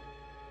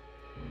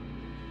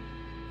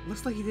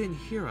 Looks like he didn't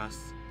hear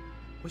us.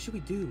 What should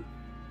we do?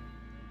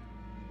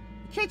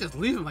 We can't just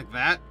leave him like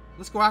that.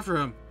 Let's go after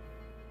him.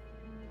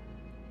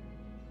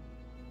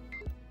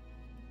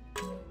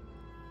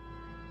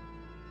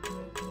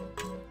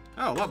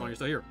 Oh, Lopmon, you're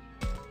still here.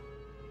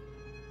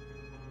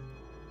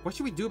 What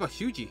should we do about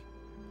Shuji?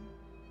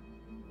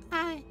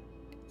 I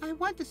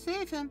want to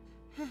save him.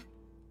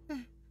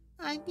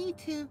 I need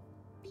to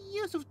be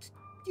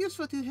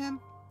useful to him.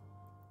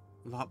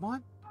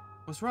 Lopmon?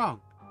 What's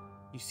wrong?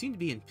 You seem to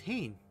be in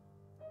pain.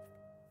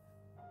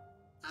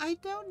 I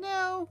don't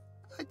know.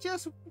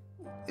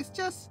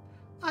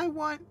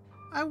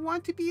 I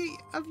want to be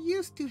of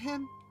use to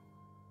him.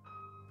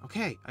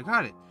 Okay, I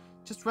got it.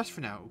 Just rest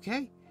for now,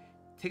 okay?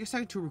 Take a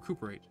second to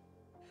recuperate.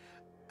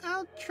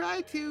 I'll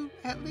try to,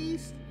 at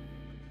least.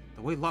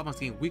 The way Lopmon's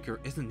getting weaker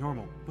isn't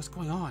normal. What's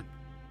going on?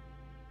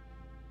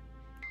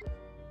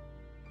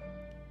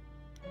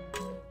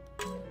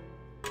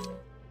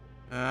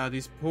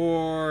 These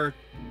poor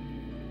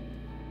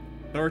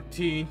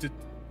 13 to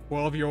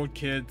 12-year-old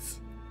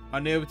kids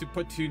unable to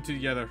put two and two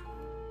together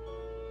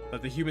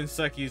that the human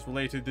psyche is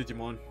related to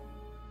Digimon.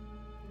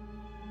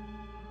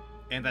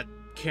 And that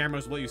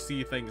cameras let you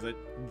see things that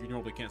you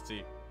normally can't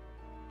see.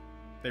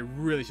 They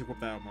really should whip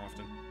that out more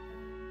often.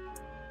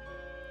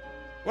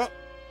 Well,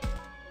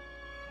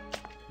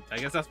 I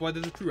guess that's why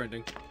there's a true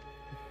ending.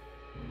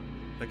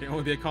 That can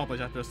only be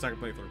accomplished after a second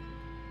playthrough.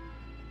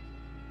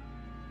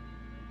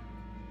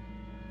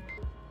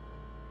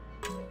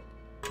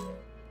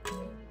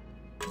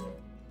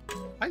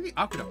 Why the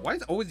aqueduct? Why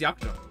is it always the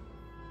aqueduct?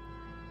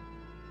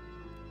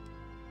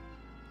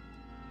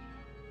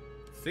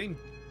 Same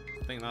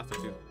thing last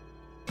time too.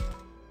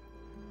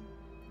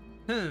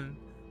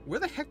 Where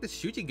the heck did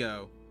Shuji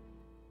go?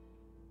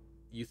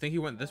 You think he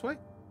went this way?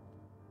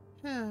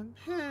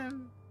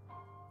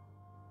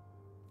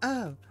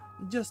 Oh,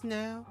 just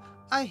now,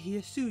 I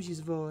hear Suji's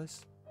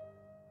voice.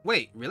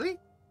 Wait, really?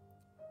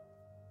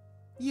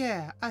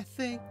 Yeah, I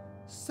think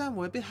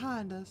somewhere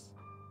behind us.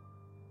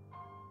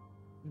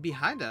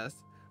 Behind us?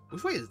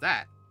 Which way is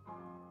that?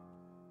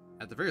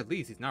 At the very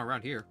least, he's not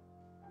around here.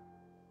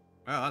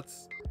 Well,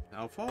 that's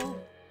helpful.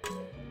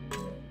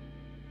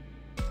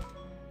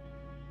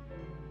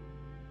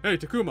 Hey,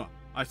 Takuma!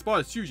 I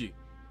spotted Shuji.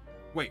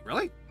 Wait,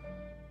 really?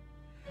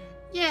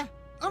 Yeah,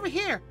 over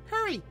here!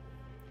 Hurry!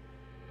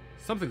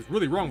 Something's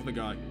really wrong with the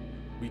guy.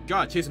 We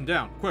gotta chase him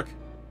down, quick.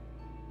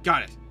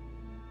 Got it.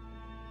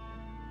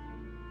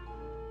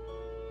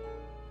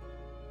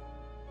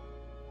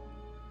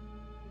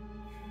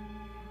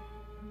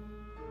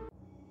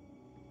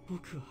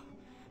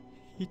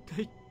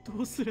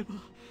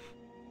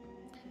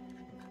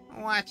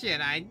 What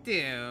should I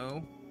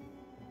do?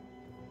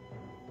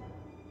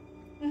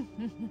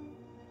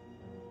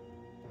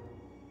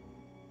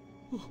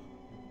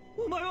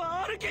 お前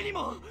はアルケに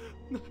も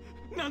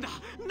なんだ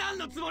何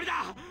のつもり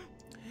だ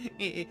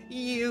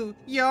You're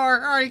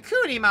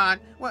Arikuni-mon.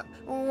 What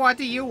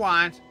do you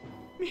want?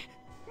 みん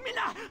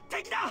な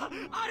敵だ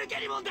アル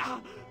ケニモン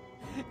だ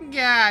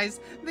Guys,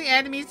 the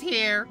enemy's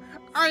here.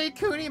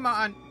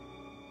 Arikuni-mon.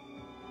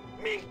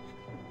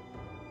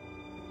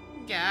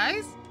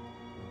 Guys?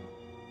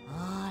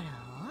 あら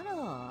あ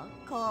ら、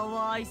か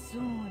わいそ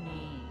う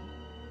に。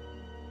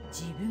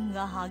自分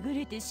がはぐ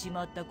れてし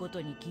まったこと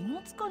に気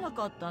がつかな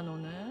かったの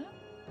ね。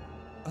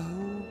Oh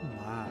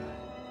my,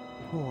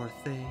 poor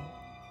thing.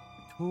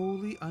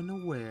 Totally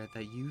unaware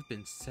that you've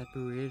been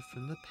separated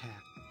from the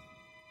pack.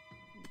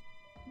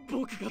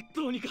 僕が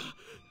どうにか、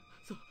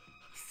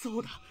そ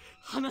うだ、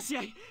話し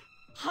合い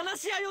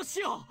をし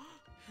よう。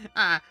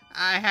I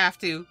have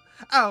to.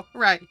 Oh,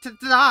 right, to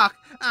talk.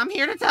 I'm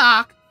here to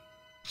talk.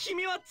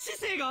 君は知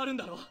性があるん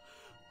だろ。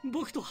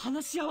僕と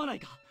話し合わない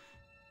か。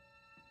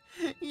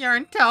You're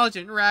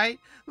intelligent, right?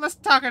 Let's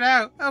talk it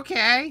out,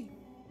 okay?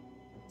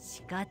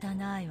 仕方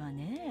ないわ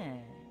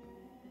ね。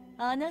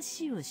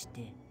話をし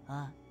て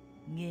あ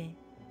げ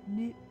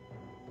る。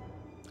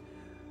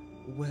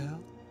Well,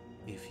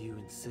 if you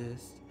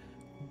insist,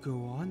 go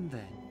on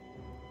then.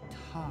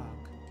 Talk.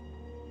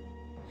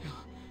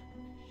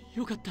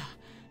 よかった。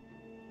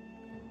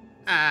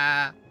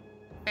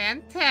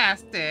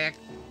Fantastic.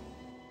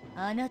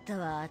 あなた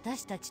は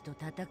私たちと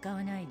戦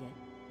わないで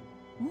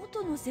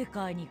元の世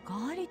界に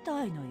帰り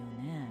たいのよ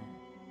ね。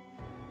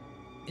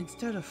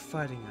Instead of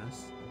fighting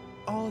us,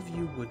 all of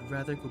you would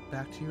rather go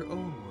back to your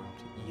own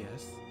world,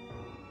 yes?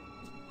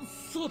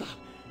 そうだ。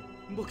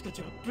僕た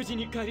ちは無事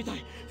に帰りた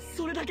い。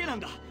それだけなん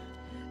だ。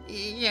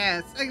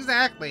Yes,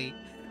 exactly.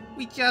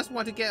 We just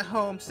want to get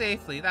home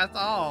safely, that's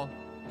all.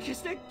 決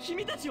して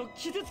君たちを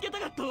傷つけた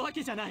かったわ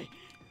けじゃない。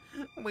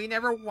We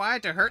never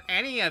wanted to hurt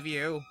any of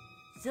you.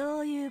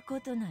 そういう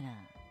ことなら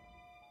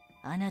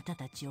あなた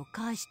たちを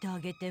返してあ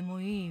げて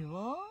もいい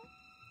わ。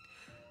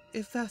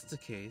 If that's the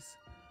case,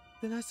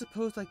 then I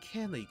suppose I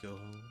can let you go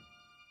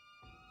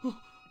home.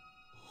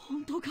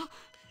 本当か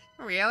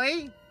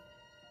Really?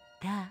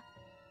 た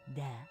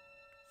だ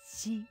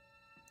し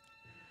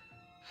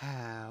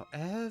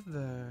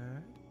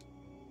However...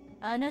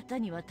 あなた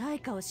には対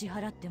価を支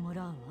払っても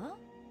らうわ。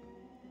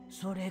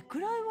それく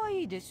らいは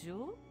いいでし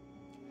ょ。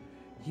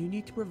 You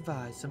need to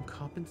provide some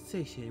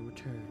compensation in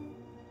return.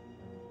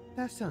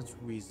 That sounds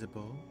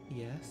reasonable,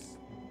 yes?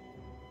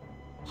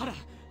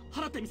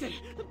 払ってみせる。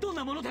どん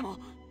なものでも。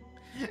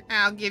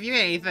I'll give you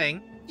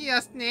anything.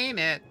 Just name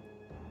it.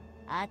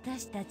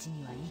 私たち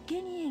には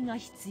生贄が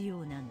必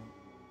要なの。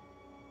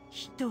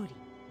一人。たっ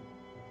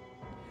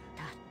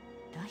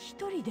た一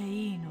人で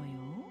いいのよ。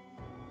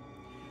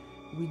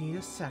We need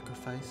a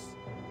sacrifice.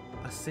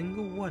 A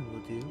single one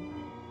will do.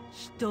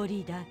 一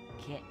人だ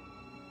け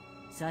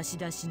差し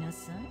出しな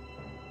さい。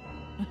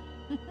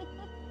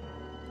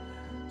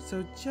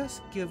So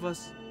just give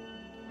us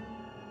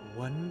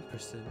one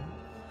person.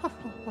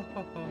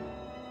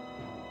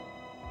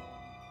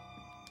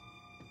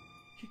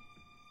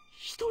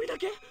 一人だ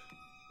け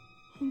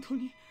本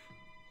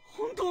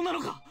当な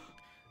のか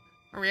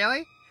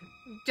Really?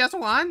 Just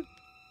one?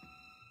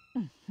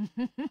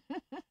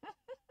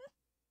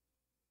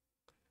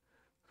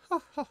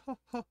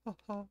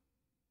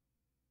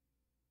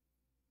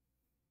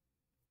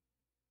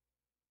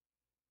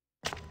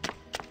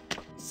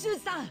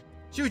 Shuji-san!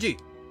 Shuji!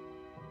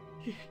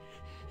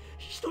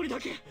 一人だ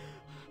け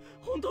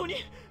本当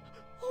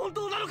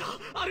なのか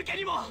アルケ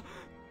ニモン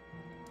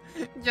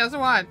Just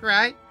one,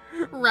 right?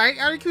 Right,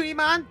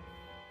 Arikuni-man?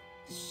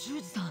 シュ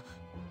ウジさん、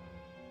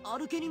ア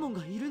ルケニモン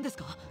がいるんです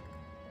か？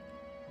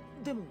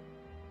でも、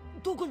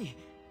どこに？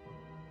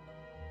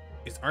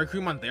 Is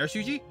Arikuman there,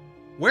 Shuji?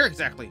 Where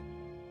exactly?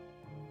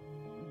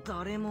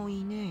 誰も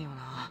いねえよ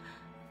な。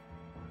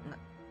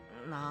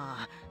な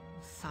あ、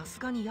さす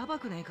がにやば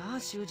くねえか、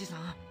修二さ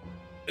ん。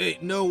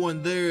Ain't no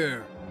one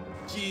there.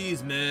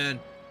 Jeez, man.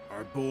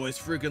 Our boy's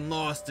freaking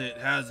lost it,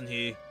 hasn't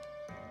he?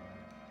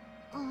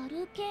 ア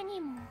ルケニ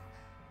モン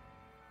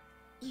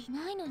い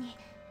ないのに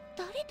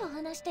誰と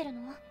話してる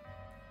の？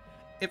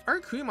 If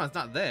Arikuni-man's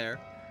not there,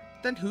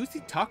 then who's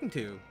he talking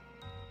to?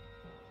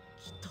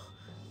 きっと、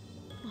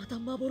また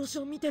幻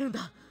を見てるん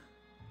だ。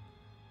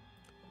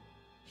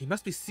He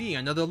must be seeing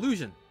another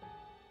illusion.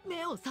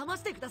 目を覚ま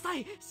してくださ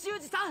い、シュウ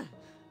ジさん。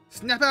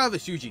 Snap out of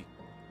it, Shuji.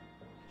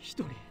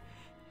 一人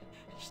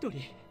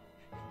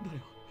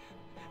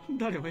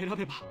誰を選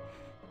べば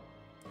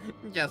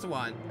Just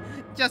one.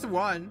 Just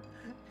one.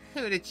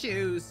 Who to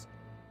choose?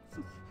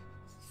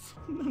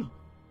 そんなの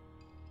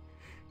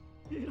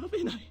選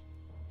べない。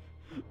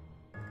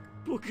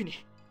僕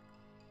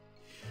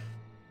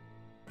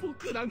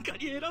なんかに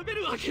選べ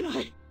るわけ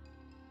ない。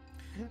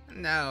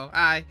 No,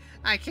 I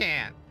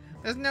can't.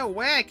 There's no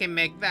way I can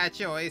make that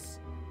choice.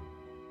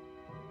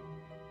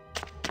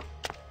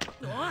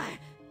 おい、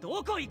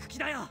どこ行く気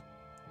だよ。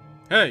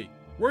 Hey,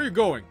 where are you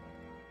going?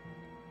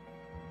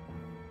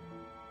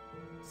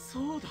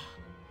 そうだ、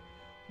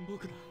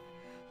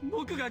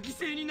僕が犠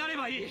牲になれ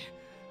ばいい。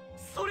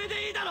それ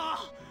でいいだろ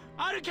う、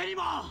アルケニ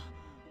モン。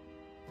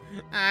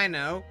 I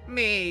know.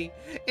 Me.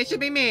 It should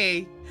be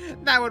me.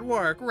 That would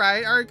work,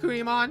 right,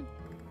 Arikuni-man?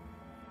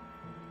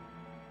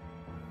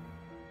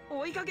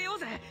 追いかけよう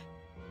ぜ。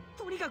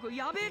とにかく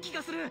やべえ気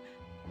がする。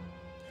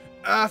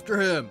 After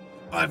him.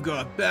 I've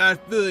got a bad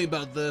feeling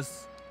about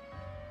this.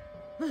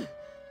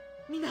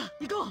 みんな、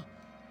行こう。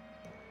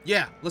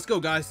 Yeah, let's go,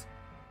 guys.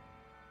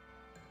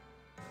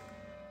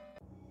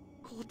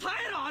 答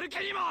えろ、アル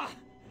ケニモン。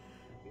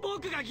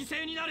僕が犠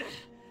牲になる。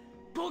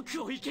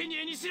僕を生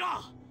贄にしろ。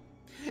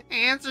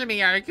 Answer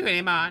me,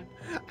 Arikuni-man.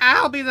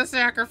 I'll be the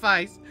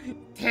sacrifice.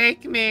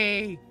 Take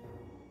me.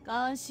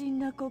 関心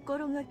な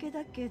心がけ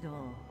だけど、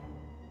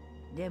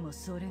でも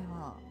それ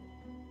は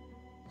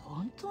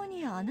本当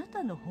にあな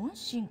たの本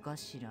心か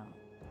しら。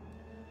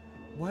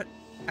 What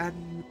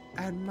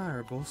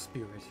admirable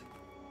spirit.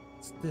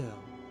 Still,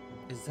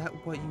 is that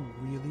what you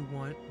really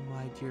want,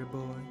 my dear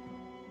boy?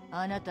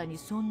 あなたに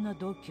そんな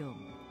度胸も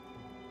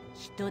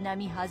人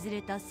並み外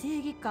れた正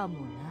義感も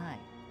ない。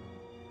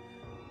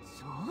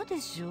そうで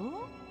しょ？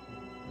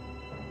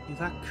 You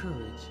lack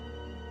courage,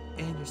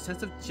 and your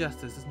sense of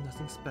justice is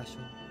nothing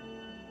special.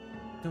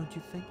 Don't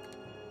you think?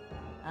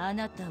 あ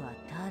なたは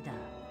ただ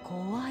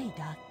怖い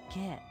だ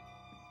け。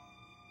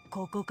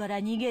ここから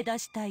逃げ出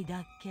したい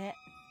だけ。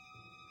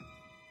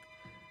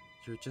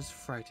 You're just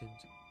frightened,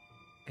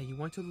 and you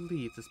want to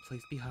leave this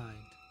place behind.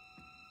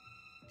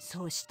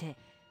 そして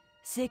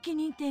責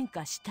任転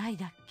嫁したい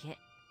だけ。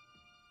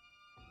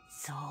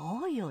そ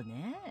うよ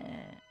ね。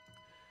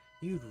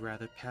 You'd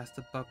rather pass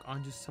the buck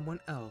on to someone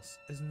else,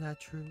 isn't that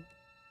true?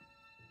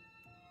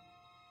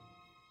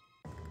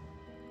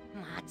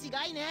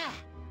 間違いねえ。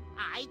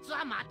あいつ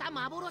はまた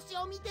幻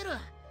を見てる。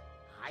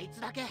あい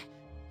つだけ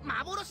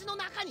幻の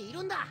中にい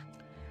るんだ。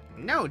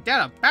 No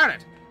doubt about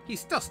it! He's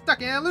still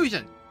stuck in an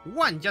illusion!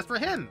 One just for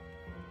him!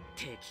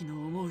 敵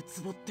の思う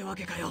ツボってわ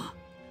けかよ。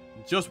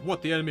 Just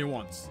what the enemy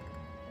wants.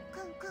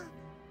 カンカン、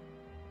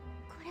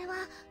これはア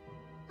ル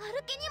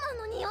ケニ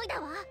モンの匂い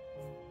だわ。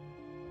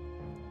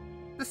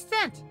 The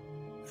scent!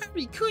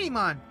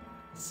 Arikuni-man!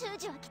 修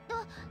二はきっと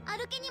ア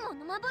ルケニモン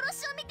の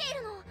幻を見てい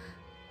るの。ど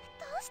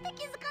うして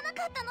気づかな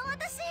かったの、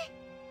私。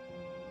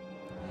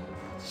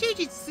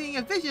 Shuji's seeing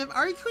a vision of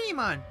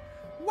Arikuni-man!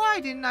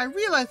 Why didn't I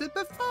realize it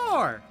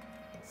before?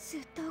 ず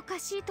っとおか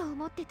しいと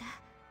思ってた。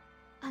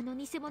あの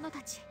偽物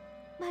たち、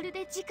まる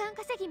で時間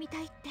稼ぎみた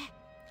いって。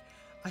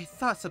 I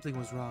thought something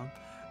was wrong.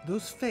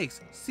 Those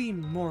fakes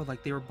seemed more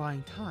like they were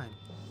buying time.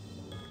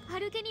 ア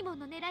ルケニモン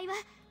の狙いは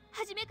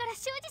初めから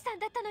修二さん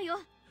だったのよ。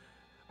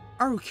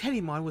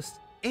 Arikuni-man was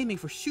aiming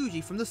for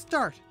Shuji from the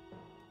start.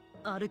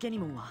 アルケニ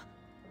モンは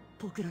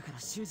僕らから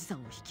シュウジさん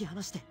を引き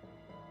離して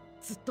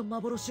ずっと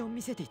幻を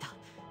見せていた。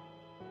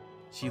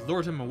 She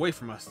lured him away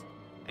from us,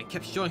 and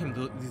kept showing him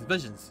these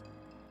visions.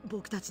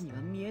 僕たちには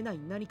見えない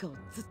何かを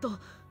ずっと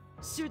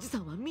修二さ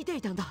んは見て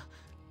いたんだ。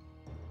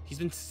He's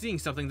been seeing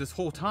something this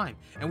whole time,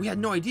 and we had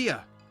no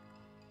idea.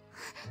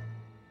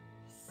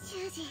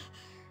 修二、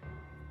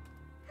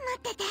待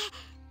ってて。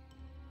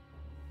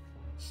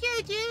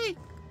Shuji!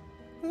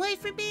 Wait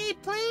for me,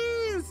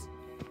 please!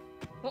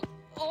 お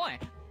い、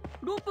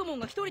ロップモン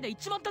が一人で行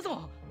っちまった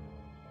ぞ。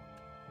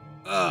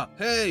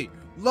Hey!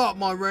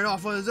 Lopmon ran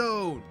off on his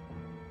own!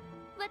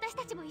 私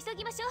たちも急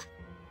ぎましょう。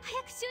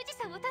早く修二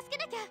さんを助け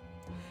なきゃ。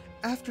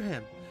After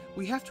him,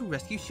 we have to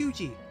rescue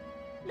Shuji.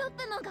 ロッ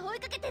プモンが追い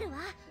かけてるわ。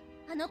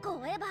あの子を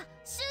追えば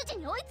修二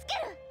に追いつけ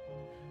る。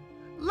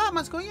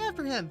Lama's going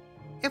after him.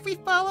 If we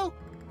follow,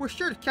 we're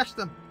sure to catch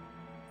them.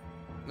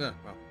 Well,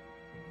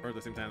 or at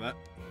the same time that.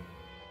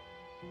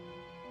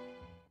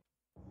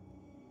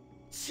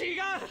 違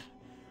う。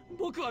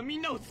僕はみ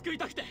んなを救い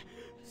たくて、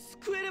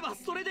救えれば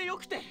それでよ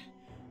くて。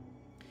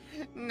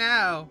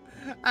No,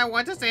 I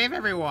want to save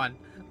everyone.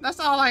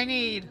 That's all I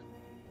need.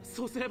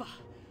 そうすれば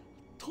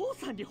父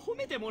さんに褒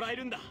めてもらえ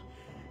るんだ。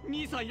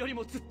兄さんより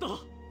もずっと。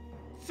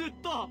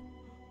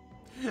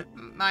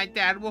My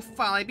dad will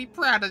finally be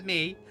proud of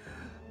me.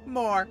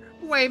 More,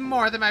 way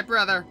more than my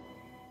brother.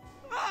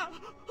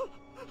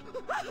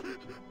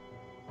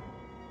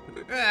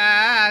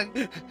 Ah.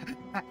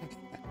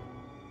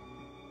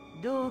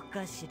 どう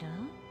かしら。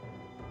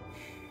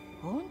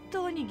本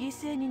当に犠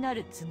牲にな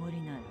るつもり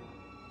なら、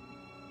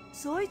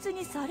そいつ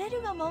にされ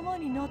るがまま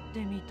になっ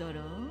てみた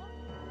ら。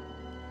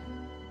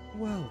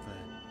 Well then,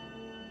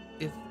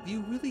 if you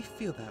really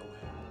feel that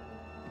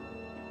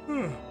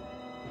way,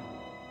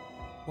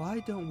 why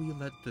don't we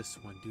let this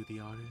one do the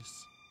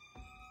honors?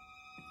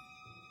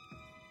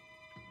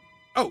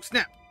 Oh,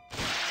 snap!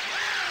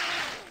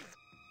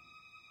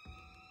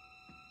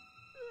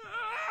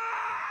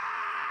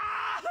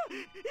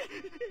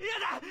 や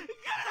だ、来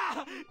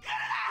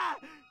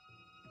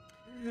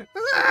る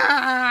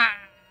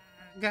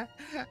な。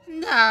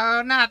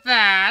 No, not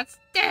that.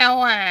 Stay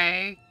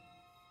away.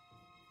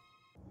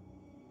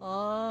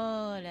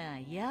 ほら、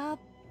やっ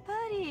ぱ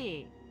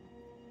り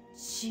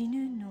死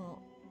ぬの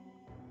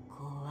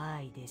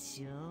怖いで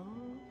しょ。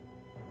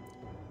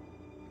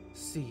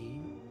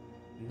 See,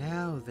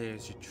 now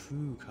there's your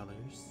true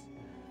colors.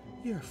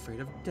 You're afraid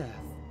of death,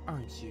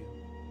 aren't you?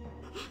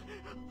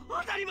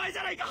 当たり前じ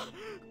ゃないか。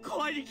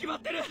怖いに決ま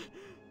ってる。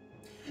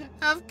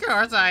 Of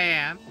course I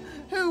am.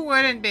 Who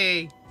wouldn't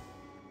be?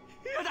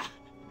 やだ、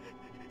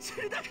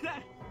死にたくな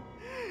い。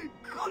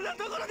こんな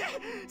ところで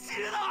死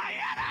ぬのは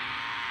嫌だ。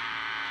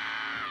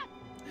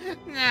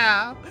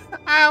 No,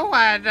 I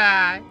wanna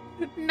die.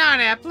 Not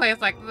in a place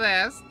like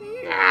this.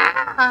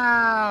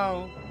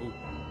 No! Ooh,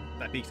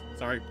 that beat.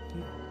 Sorry.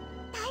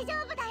 大丈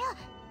夫だよ、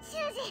修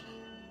二。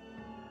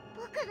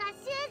僕が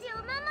修二を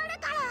守る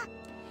から。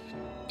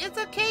It's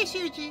okay,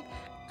 Shuji.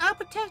 I'll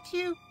protect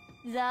you.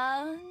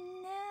 残念。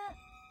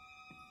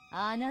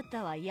あな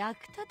たは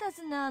役立た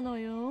ずなの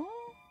よ。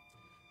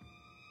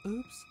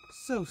 Oops,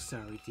 so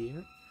sorry,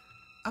 dear.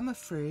 I'm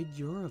afraid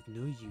you're of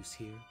no use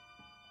here.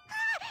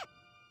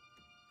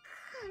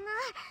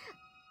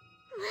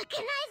 負け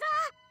ない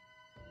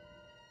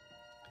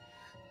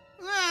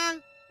ぞ。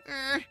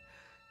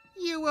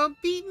You won't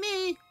beat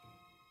me.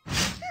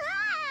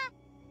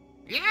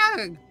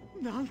 Yeah.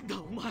 なんだ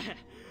お前、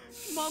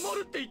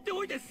守るって言って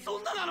おいてそ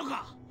んななの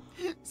か。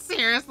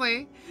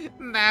 Seriously?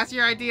 That's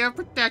your idea of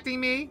protecting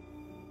me?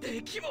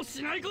 できも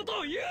しないこと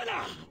を言う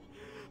な。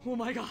お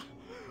前が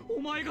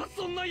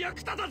そんな役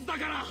立たずだ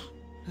から。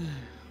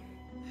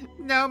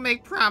Don't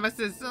make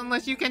promises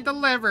unless you can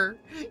deliver.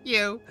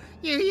 You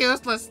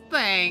useless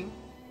thing.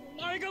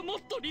 お前がもっ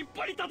と立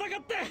派に戦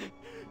って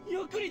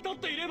役に立っ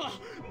ていれば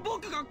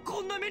僕がこ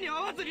んな目に遭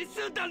わずに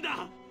済んだん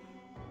だ。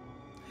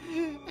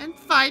 And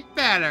fight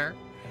better.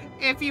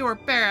 If you were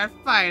better at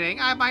fighting,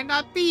 I might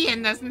not be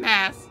in this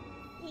mess.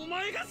 お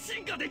前が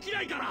進化でき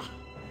ないから。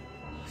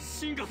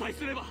進化さえ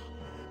すれば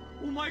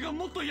お前が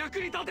もっと役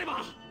に立て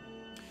ば。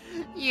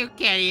 You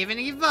can't even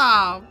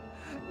evolve.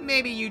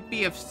 Maybe you'd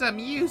be of some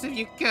use if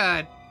you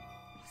could.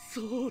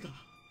 そうだ。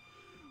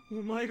お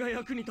前が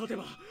役に立て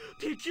ば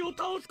敵を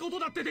倒すこと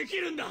だってでき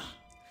るんだ。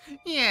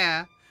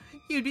 Yeah,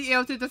 you'd be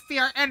able to defeat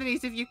our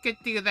enemies if you could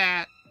do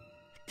that.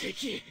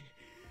 敵、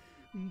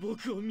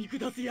僕を見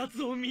下す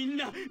奴をみん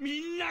な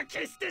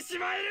消してし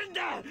まえるん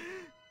だ。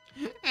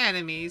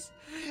 Enemies.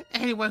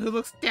 Anyone who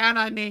looks down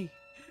on me.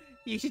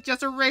 You should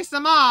just erase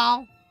them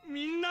all.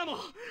 みんなも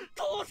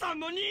父さん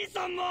も兄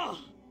さんも。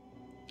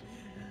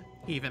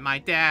 Even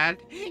my dad.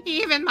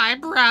 Even my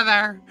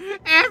brother.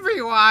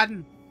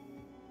 Everyone.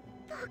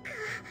 僕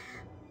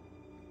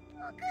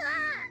は。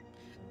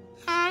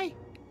I.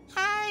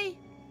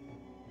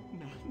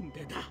 なん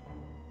でだ。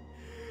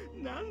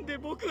なんで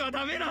僕は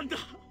ダメなんだ。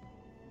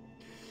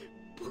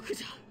僕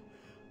じ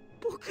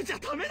ゃ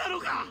ダメなの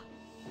か。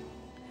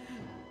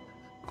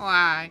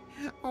 Why?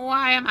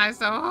 Why am I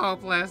so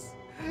hopeless?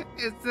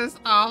 Is this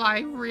all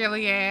I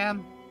really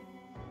am?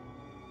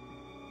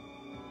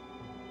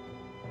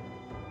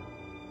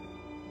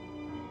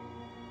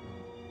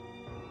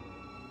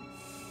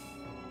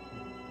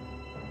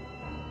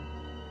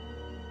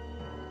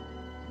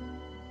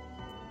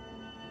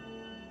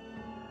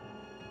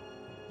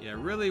 Yeah,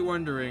 really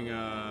wondering,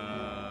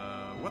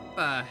 what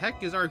the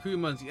heck is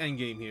Arkumon's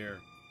endgame here?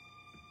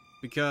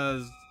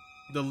 Because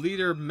the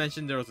leader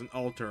mentioned there was an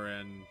altar,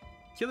 and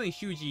killing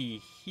Shuji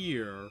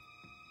here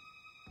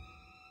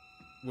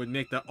would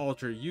make the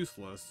altar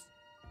useless.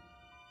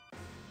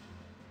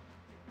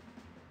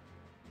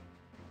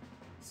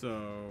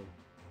 So,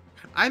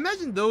 I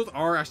imagine those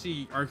are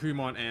actually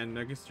Arkumon and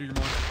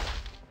Megastigimon.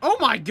 Oh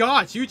my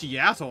god, Shuji, you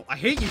asshole! I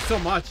hate you so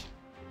much!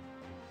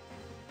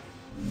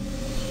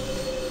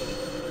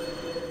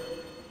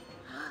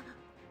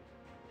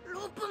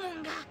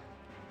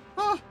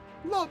 Ah,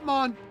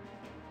 Lopmon!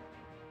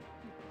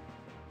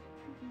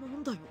 な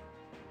んだよ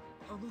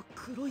あの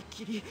黒い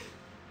霧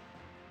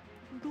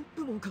ロッ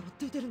プモンから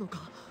出てるの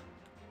か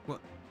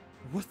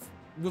What's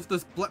with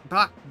this blah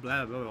blah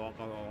blah blah blah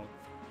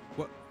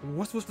blah?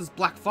 What's with this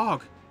black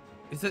fog?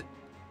 Is it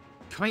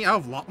coming out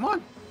of Lopmon? あれ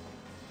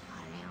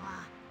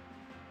は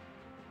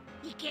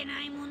いけ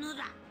ないもの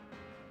だ。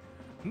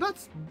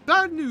 That's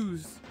bad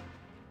news!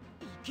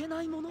 いけ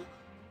ないもの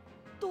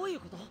どういう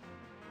こと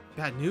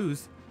Bad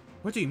news?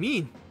 What do you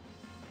mean?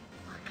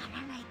 わか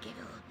らないけど、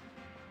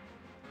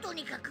と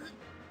にかく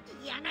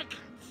嫌な感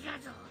じだ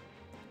ぞ。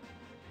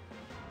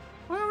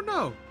 I don't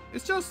know.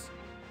 It's just...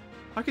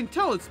 I can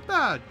tell it's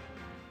bad.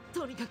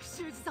 とにかく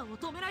修二さんを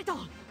止めないと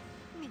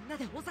みんな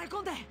で抑え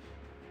込んで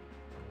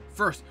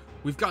First,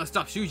 we've got to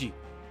stop Shuji.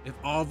 If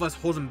all of us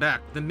hold him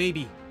back, then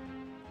maybe...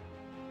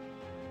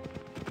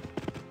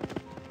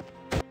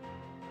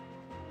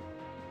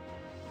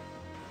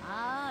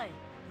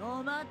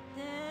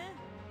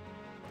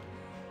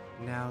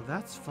 Now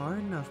that's far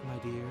enough, my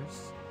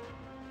dears.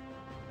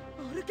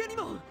 アルケニ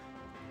モン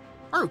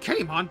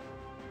Arukemon!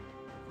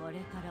 これ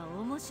から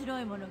面白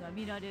いものが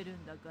見られる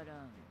んだから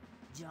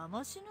邪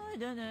魔しない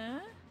で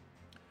ね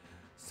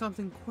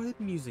Something quite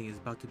amusing is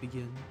about to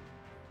begin.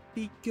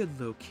 Be good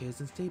little kids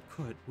and stay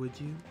put, would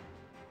you?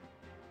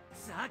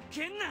 ざ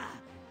けんな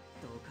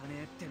どか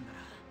ねえってんなら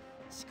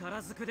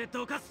力ずくで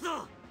どかす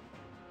ぞ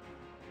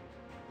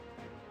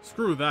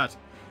Screw that.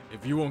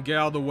 If you won't get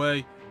out of the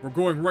way, we're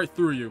going right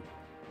through you.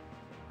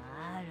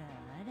 あら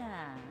あ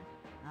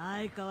ら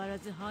相変わら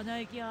ず鼻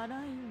息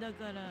荒いんだ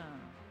から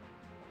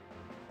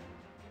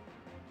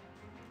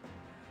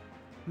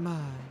My,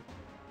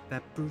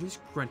 that brutish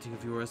grunting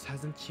of yours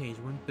hasn't changed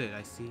one bit,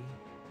 I see.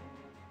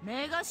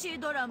 メガシー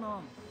ドラモ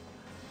ン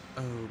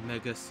Oh,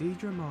 Mega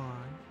Seedramon.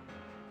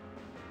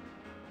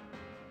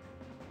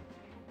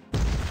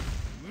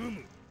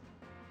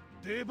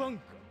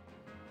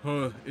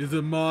 Is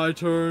it my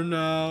turn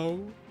now?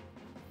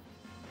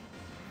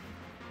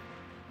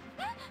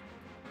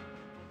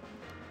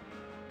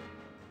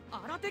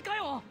 新手か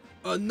よ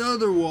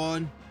Another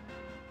one!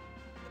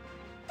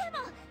 でも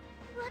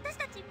私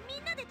たちみ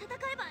んなで戦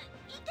えばい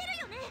ける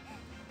よね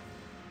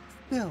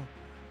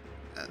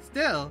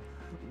Still,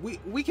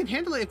 we can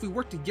handle it if we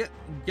work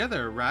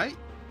together, right?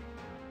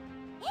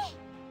 え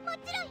えも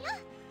ちろんよ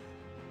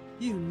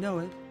You know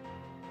it.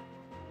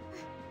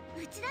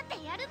 うちだって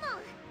やるも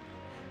ん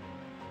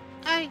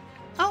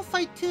I'll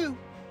fight too.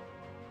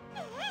 え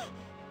え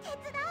手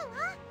伝う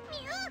わミ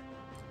ュ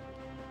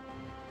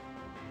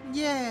ウ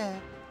Yeah,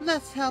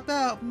 let's help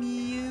out,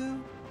 Miu.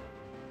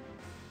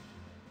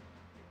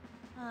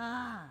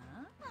 あ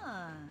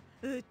あ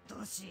うっと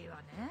うしいわ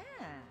ね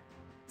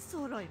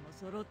揃いも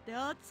揃って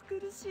暑苦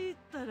しいっ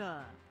た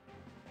ら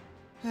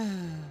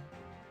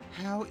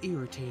How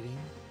irritating.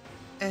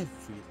 Every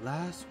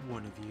last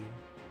one of you.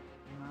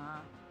 ま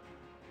あ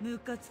ム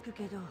カつく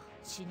けど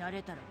死な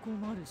れたら困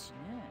るしね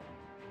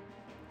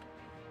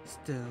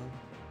Still,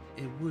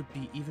 it would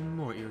be even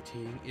more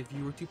irritating if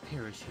you were to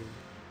perish here.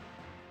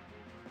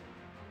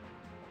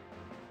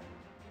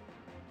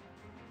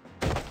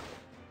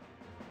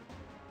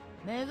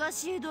 メガ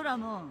シードラ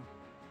モン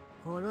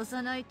殺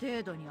さない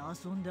程度に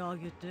遊んであ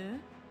げて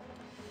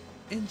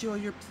Enjoy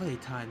your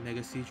playtime,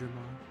 Mega Seedramon.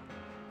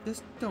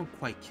 Just don't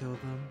quite kill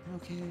them,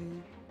 okay?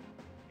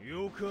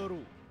 よかろう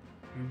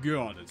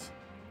Got it.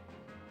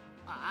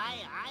 おい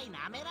おい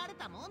なめられ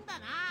たもんだ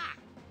な。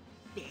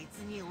別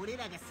に俺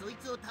らがそい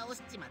つを倒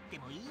しちまって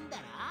もいいんだ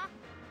ろ。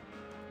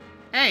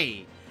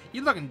 Hey,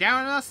 you looking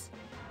down on us?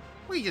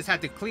 We just had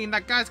to clean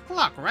that guy's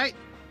clock, right?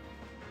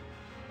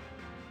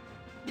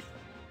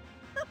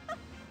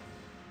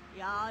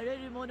 やれ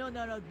るもの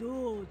なら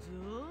どうぞ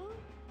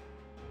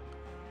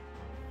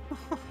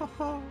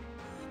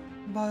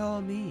By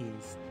all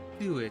means,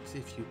 do it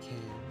if you can.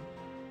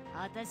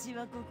 私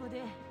はここ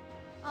で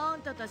あ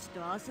んたたち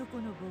とあそこ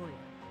の坊や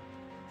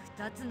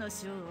二つの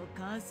ショーを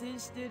観戦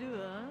してる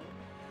わ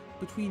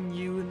Between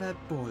you and that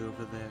boy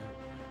over there,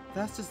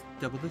 that's just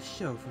double the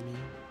show for me.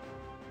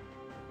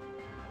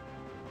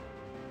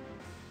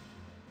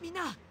 みん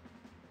な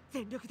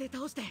全力で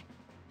倒して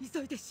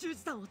急いで修二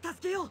さんを助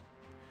けよう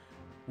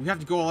We have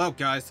to go all out,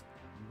 guys.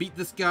 Beat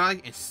this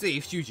guy and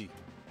save Shuji.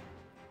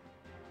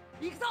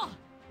 行くぞ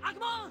アグ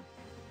モン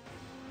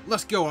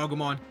Let's go,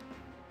 Agumon.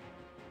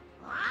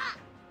 あ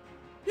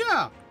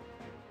Yeah!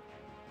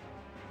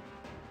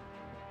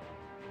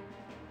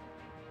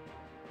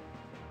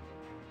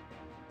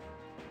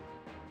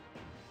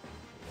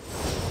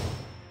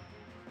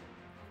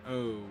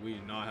 Oh, we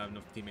do not have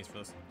enough teammates for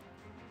this.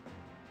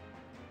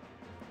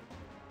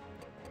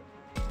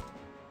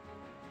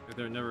 Is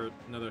there never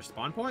another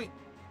spawn point?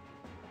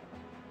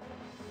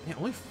 Yeah,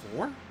 only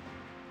 4?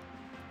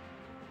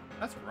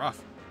 That's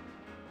rough.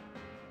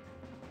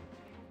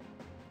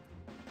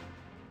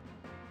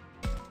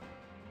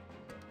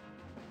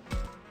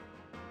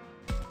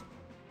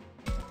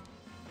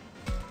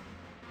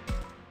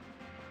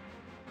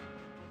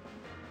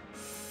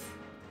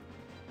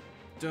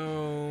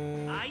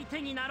 Don't...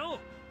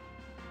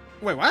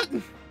 Wait, what?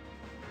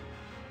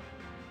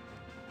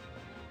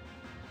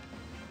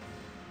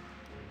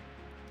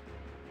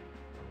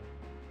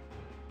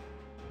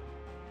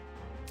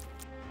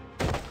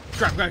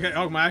 Crap, gotta get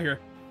out of here.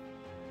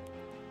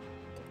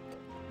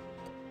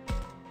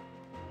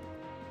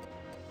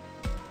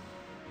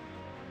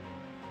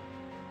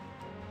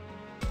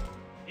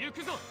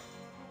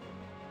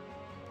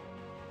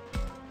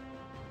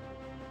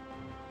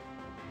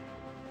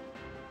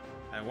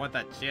 I want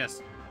that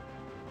chest.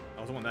 I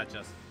also want that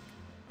chest.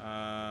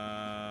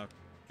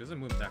 Doesn't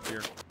move back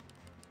here.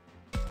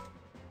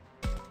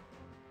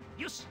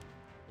 Yosh,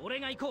 俺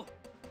が行こ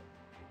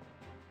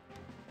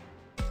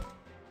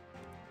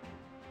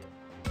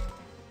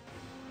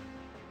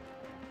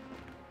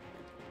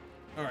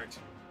う. Alright.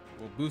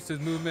 We'll boost his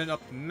movement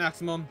up to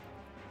maximum.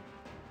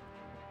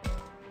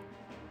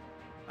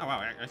 Oh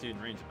wow, actually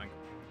in range, I think.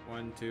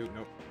 1, 2,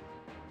 nope.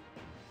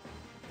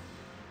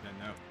 And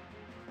no.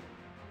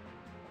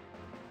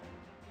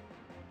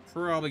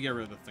 Probably get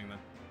rid of this thing then.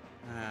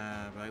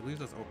 But I leave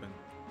this open.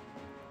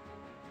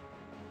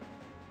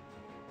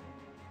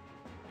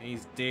 And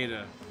he's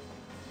data.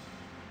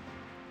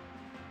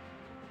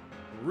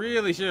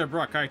 Really should have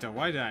brought Kaito.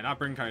 Why did I not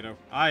bring Kaito?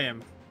 I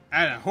am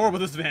at a horrible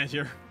disadvantage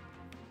here.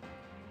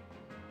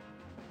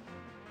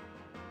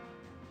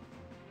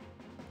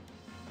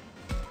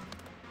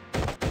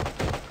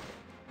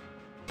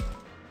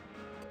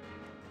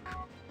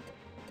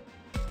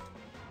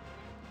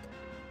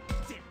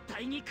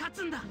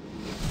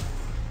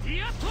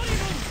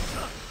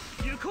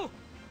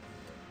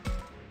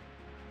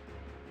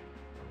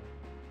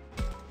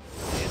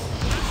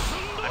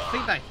 I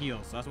think that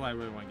heals, so that's why I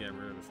really want to get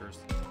rid of it first.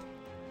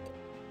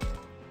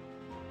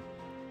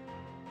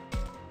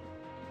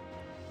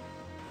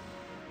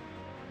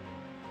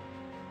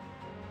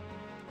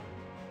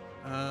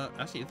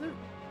 Actually, is it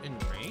in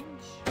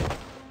range?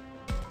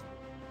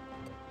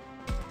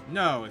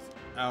 No, it's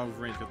out of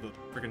range because of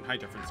the freaking height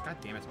difference. God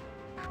damn it.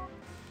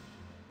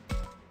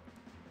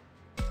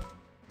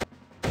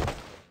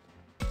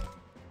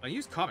 I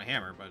used Comet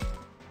Hammer, but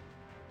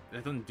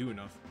that doesn't do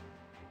enough.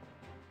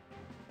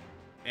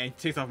 And it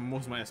takes off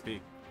most of my SP.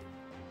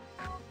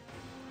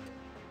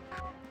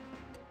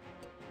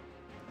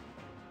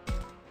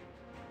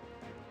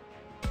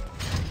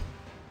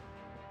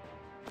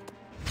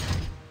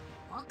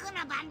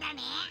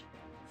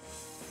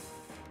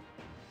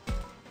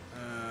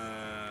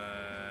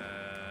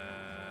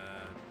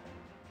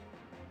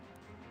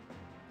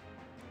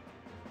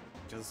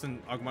 Just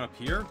send Agumon up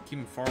here, keep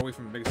him far away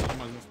from the biggest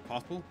Digimon as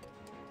possible.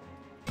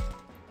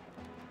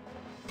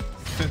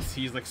 Since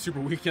he's like super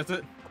weak at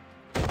it.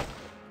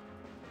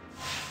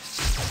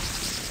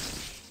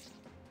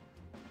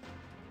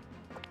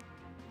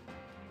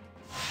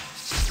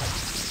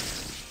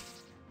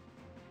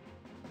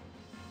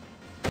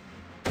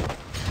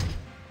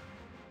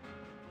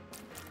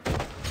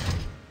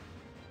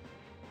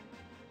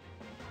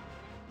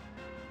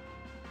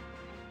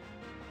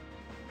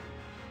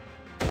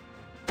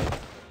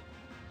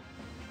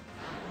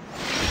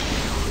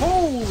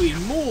 Holy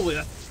moly,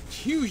 that's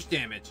huge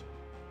damage.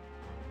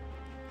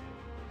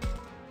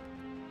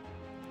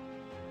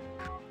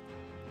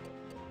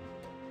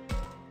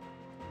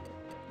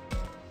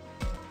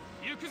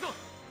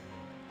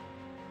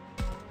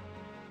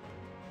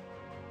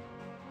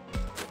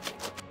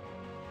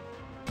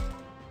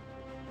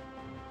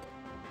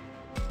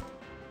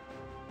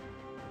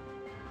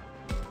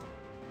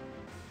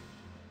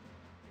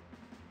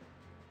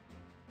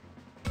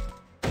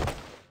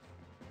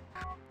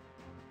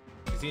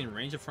 Is he in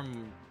range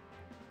from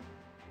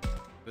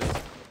this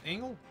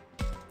angle?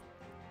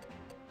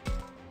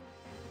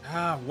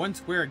 Ah, one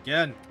square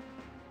again.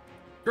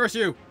 Curse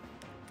you!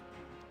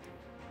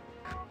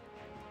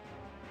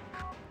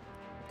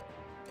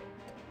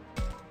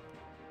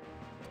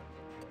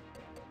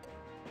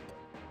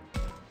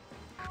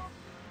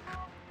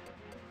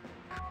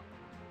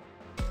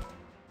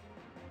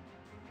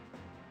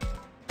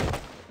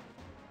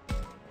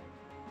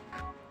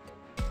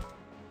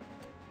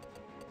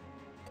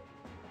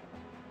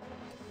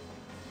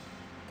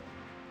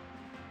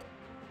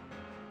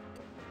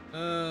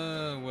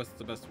 What's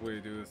the best way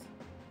to do this?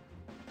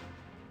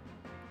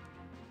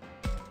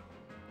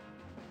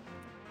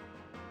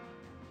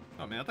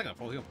 Oh man, I think I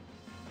full heal.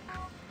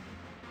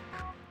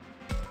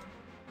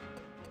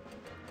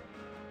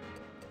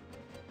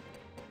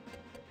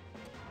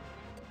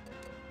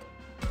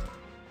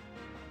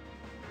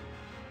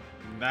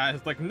 That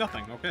is like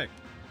nothing, okay.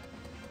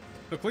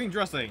 So clean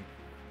dressing.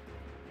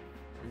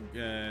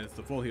 It's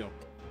the full heal.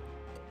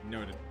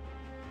 Noted.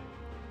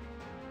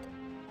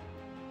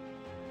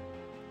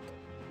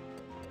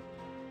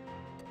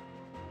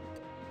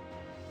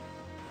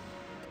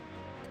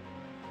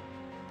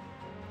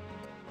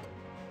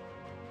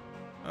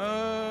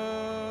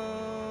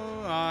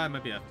 I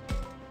might be F.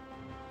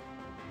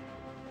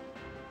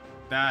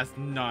 That's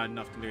not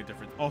enough to make a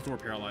difference. Also, we're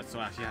paralyzed, so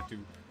I actually have to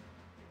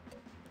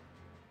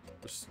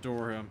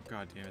restore him.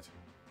 God damn it.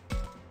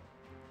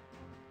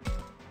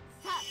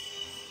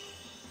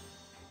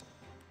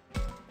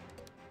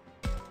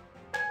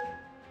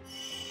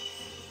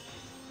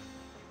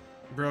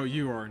 Bro,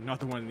 you are not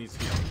the one that needs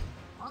to heal.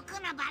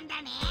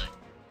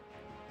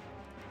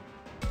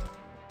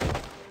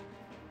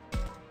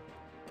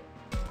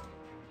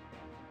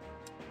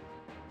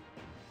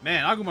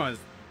 Man, Agumon is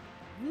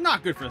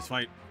not good for this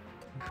fight.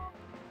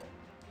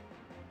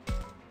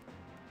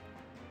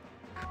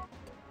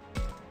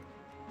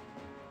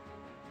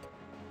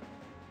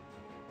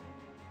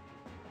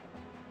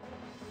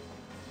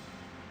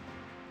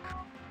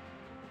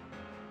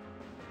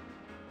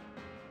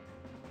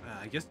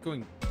 I guess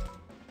going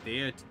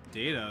data to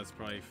data is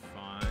probably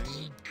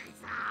fine.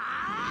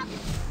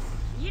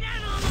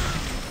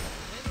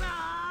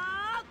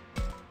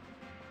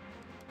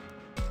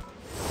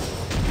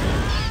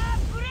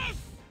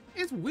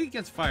 It's weak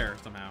against fire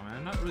somehow, and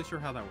I'm not really sure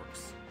how that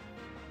works.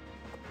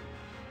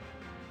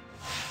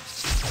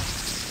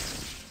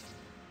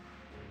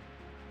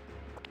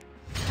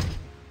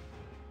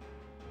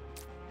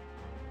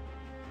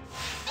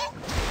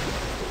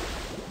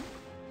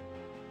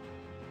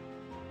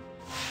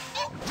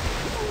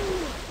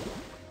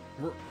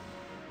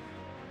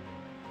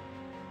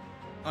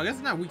 I guess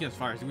it's not weak against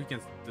fire, it's weak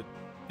against the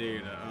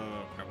data.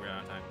 Oh, crap, we're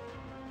out of time.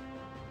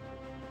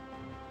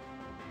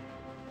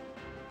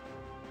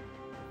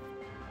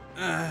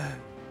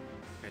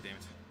 God damn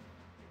it.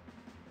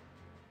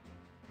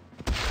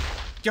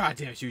 God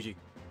damn it, Shuji.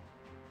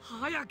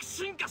 早く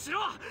進化し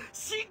ろ。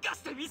進化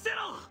してみせろ。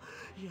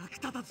役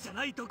立たずじゃ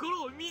ないとこ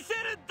ろを見せ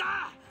るん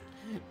だ。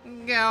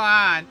 Go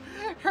on.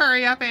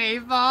 Hurry up and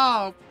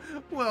evolve.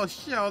 We'll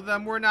show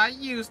them we're not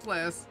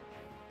useless.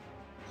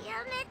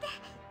 やめて、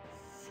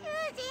修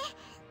二。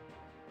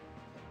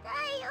痛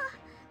いよ。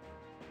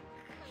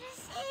苦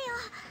しいよ。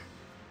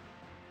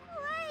怖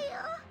いよ。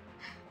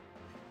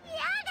や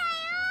だ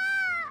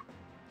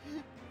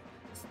よ。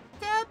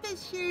Stop it,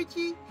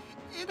 Shuji.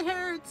 It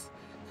hurts,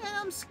 and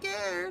I'm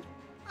scared.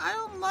 I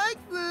don't like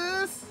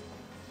this.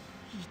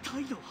 痛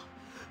いのは、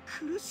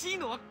苦しい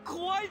のは、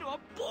怖いのは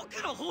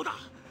僕の方だ。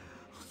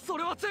そ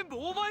れは全部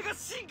お前が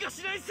進化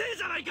しないせい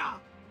じゃないか。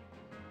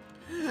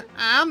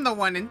 I'm the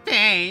one in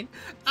pain.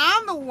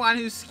 I'm the one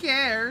who's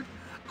scared.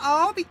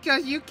 All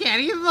because you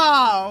can't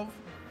evolve.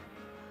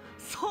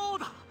 そう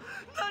だ。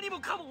何も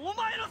かもお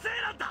前のせい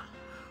なんだ。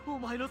お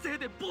前のせい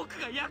で僕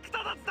が役立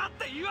たずだっ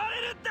て言わ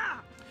れるん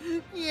だ。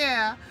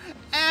 Yeah,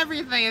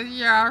 everything is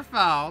your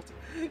fault.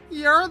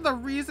 You're the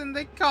reason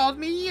they called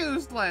me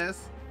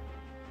useless.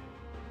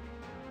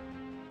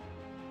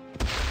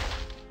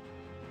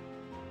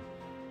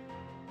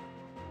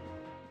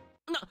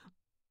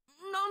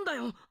 なんだ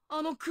よ、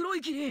あの黒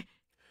い霧。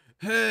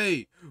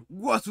 Hey,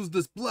 what was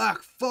this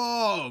black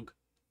fog?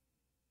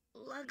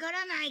 わか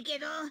らないけ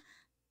ど、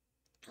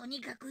と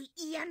にかく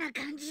嫌な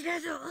感じだ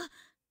ぞ。ダメ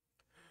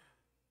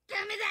だ、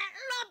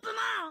ロップ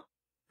マン。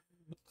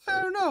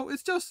 I don't know,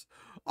 it's just,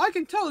 I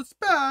can tell it's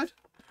bad.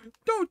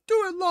 Don't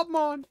do it,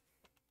 Lopmon.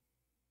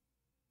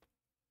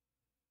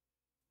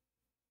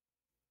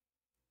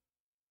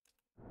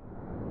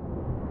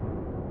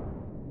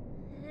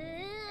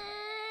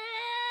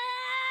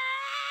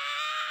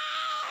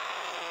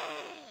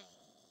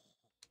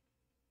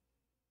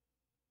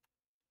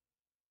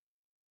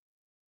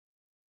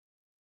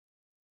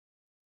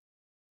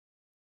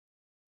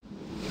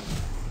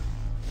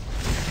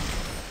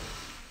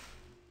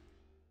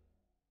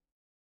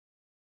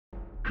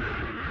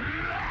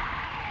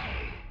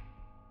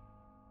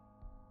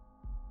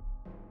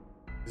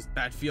 This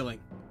bad feeling.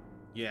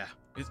 Yeah,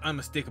 it's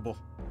unmistakable.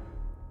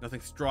 Nothing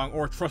strong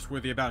or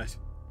trustworthy about it.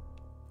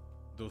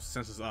 Those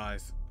senseless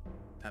eyes.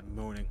 That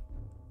moaning.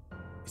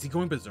 Is he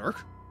going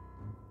berserk?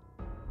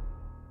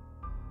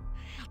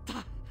 やった。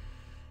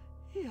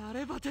や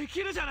ればで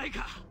きるじゃない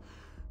か。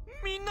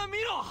みんな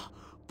見ろ。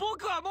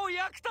僕はもう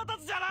役立た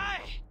ずじゃな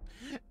い。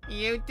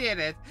 You did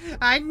it.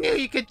 I knew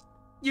you could.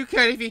 You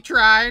could if you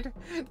tried.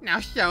 Now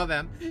show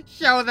them.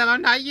 Show them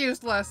I'm not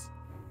useless.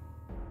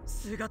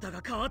 姿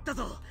が変わった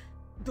ぞ。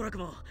ドラク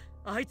モン、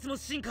あいつも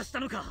進化した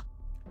のか。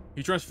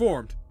 He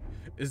transformed.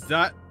 Is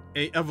that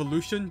a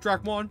evolution,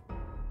 Dracmon?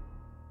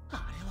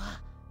 あれは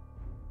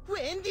ウ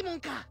ェンディモン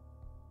か。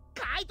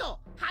カイト、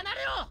離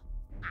れろ。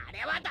あ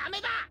れはダ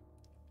メだ。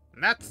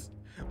 That's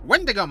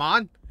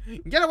Wendigomon.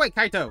 Get away,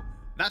 Kaito.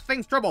 That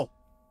thing's trouble.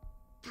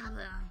 多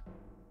分、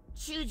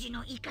修二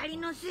の怒り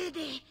のせいで、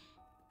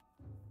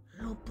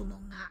ロップモ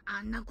ンが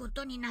あんなこ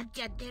とになっ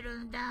ちゃって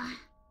るんだ。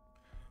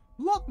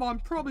 Lopmon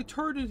probably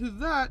turned into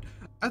that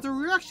as a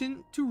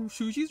reaction to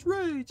Shuji's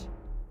rage.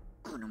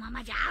 このま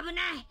まじゃ危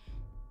ない。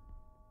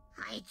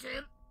あいつ、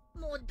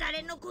もう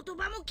誰の言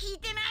葉も聞い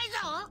てない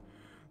ぞ。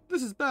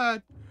 This is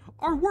bad.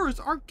 Our words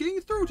aren't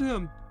getting through to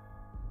him.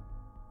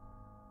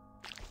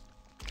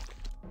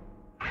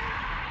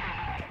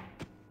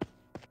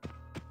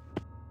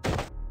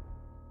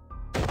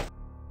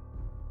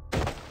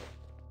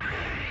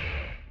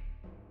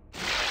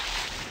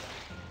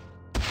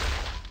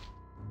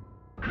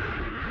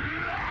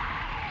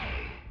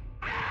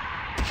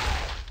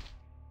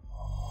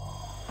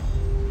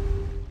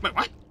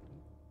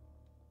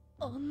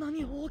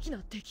 きな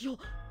敵を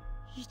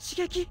一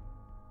撃。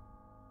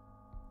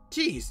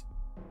 Jeez,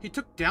 he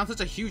took down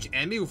such a huge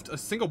enemy with a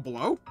single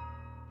blow?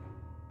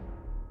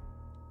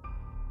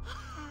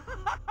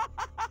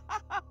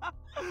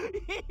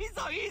 いい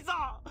ぞいいぞ、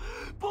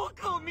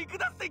僕を見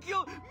下す敵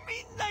をみ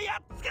んなや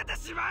っつけて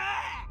しまえ。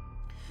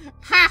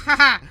 Ha ha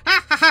ha!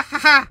 Ha ha ha ha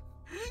ha!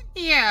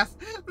 Yes,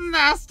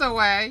 that's the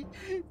way!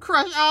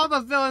 Crush all the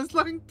villains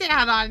looking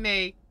down on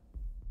me!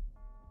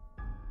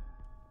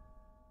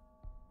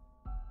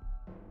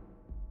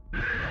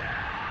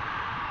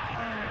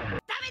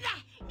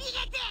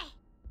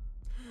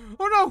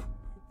 Oh no!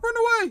 Run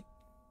away!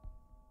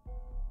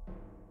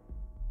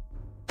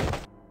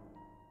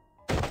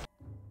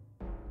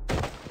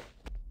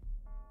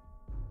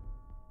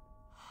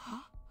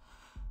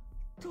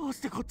 どう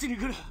してこっちに来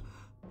る。や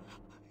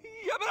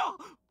めろ、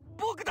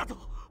僕だと、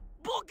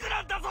僕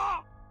なんだぞ。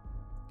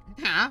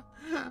 Huh?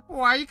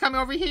 Why are you coming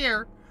over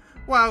here?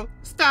 Whoa,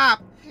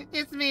 stop!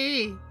 It's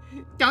me!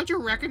 Don't you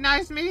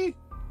recognize me?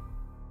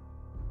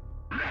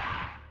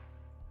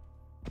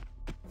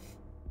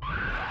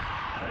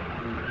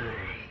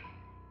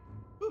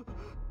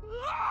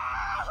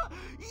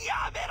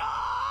 やめろ。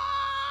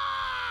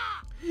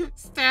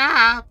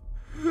 Stop!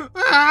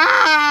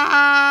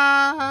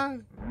 Ah!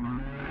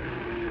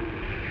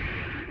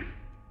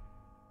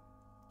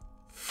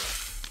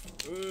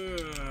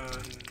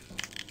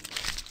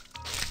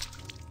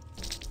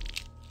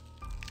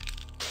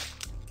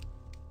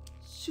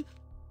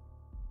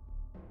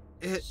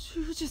 It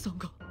修二さん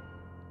が。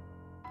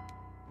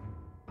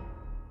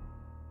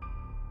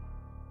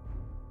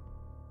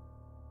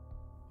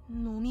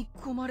飲み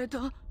込まれ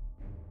た。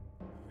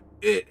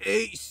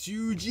 ate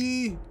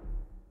Shuji.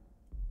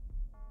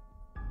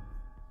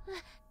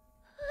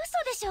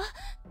 嘘でしょ。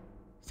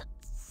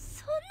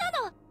そん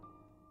なの。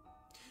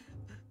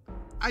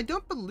 I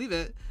don't believe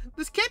it.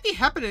 This can't be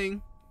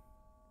happening.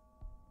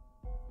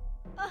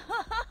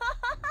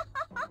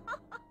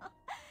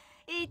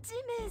 1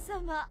名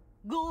様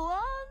ご案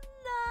内。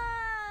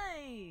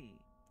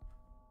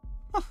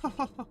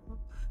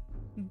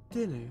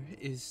 Dinner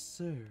is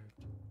served.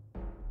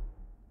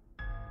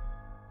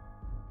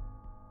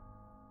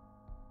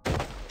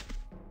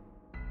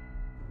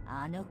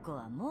 あの子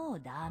はもう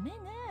ダメ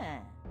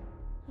ね。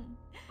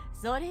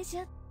それじ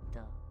ゃっと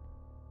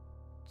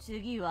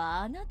次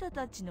はあなた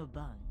たちの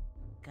番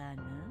か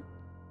な。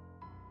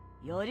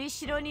より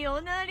しろに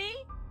おなり。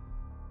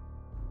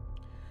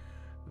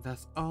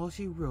 That's all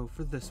she wrote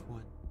for this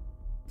one.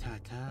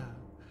 Ta-ta.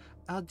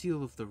 I'll deal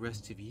with the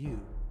rest of you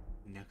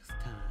next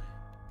time.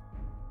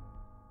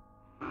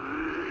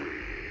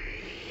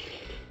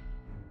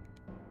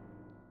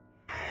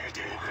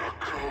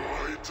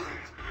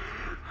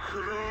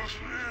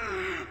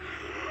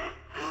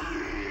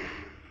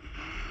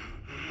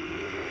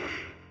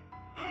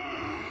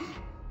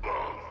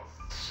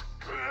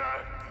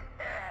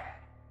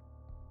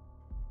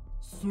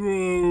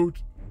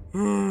 Throat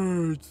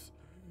hurts.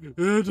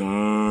 It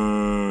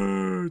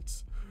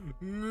hurts.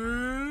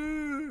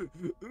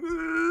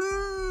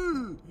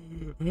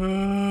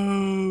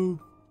 Help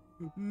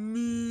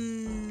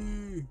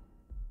me.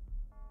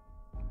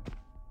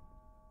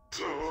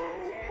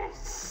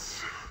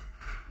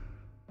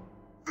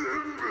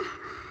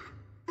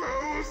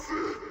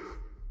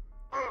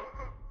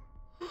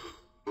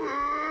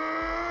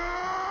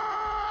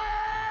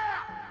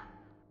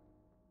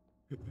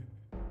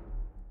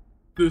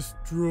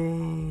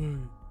 Destroy.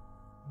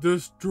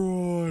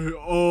 Destroy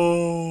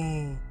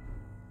all.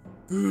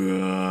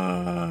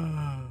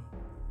 Ah.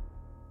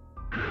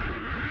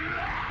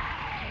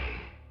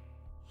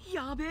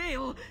 やべえ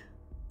よ、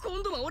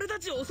今度は俺た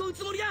ちを襲う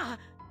つもりだ。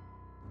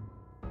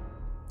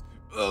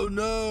 Oh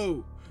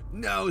no!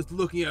 Now it's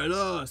looking at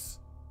us.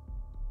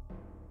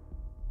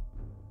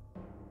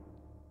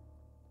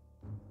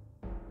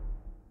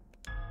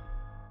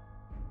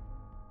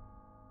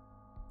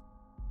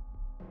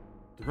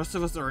 The rest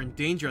of us are in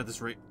danger at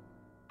this rate.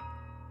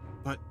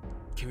 But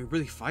can we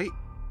really fight?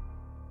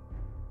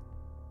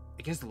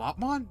 Against the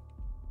Lopmon?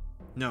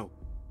 No.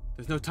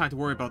 There's no time to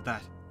worry about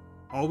that.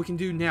 All we can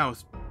do now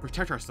is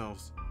protect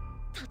ourselves.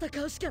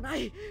 戦うしかな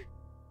い。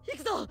行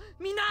くぞ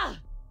みんな。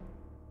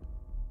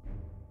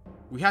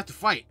 We have to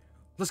fight.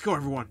 Let's go,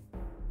 everyone.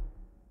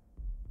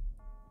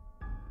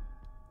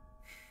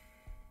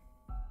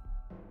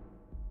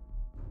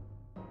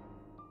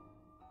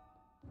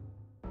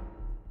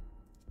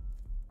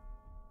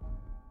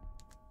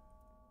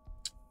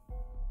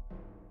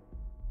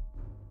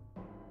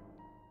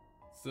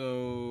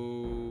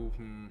 So,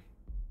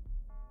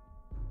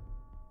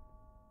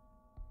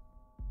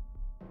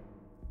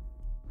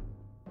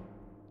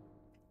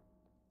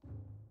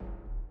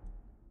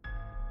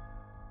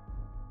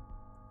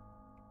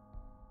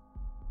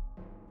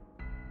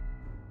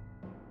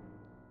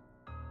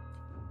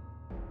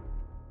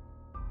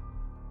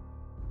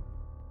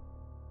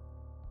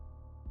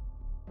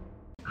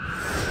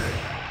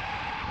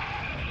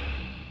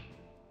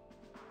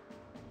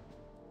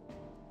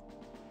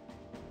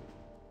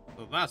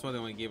 So that's why they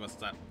only gave us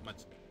that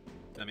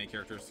many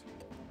characters.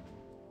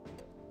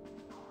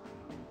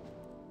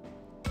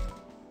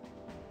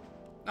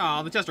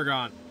 Oh, the chests are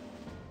gone.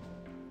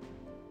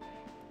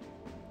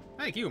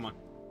 Hey, Kiwamon.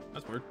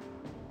 That's weird.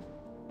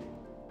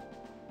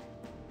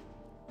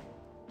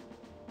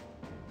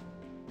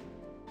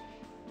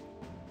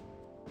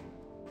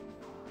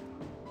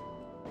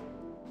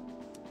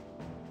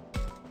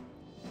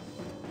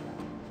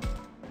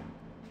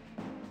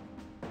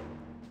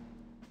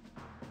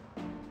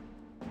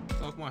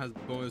 Pokemon has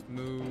bonus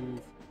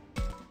move.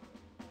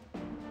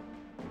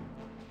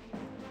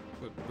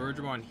 Put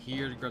Bergermon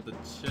here to grab the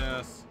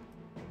chest.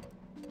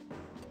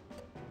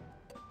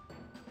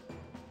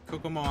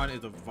 Kokomon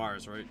is a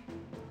virus, right?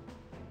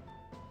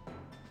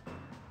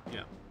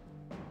 Yeah.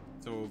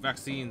 So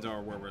vaccines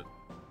are where we're...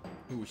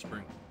 Who we should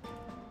bring.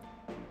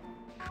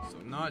 So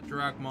not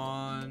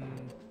Dragmon.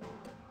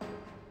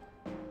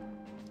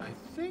 I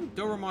think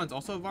Doraemon's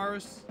also a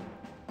virus.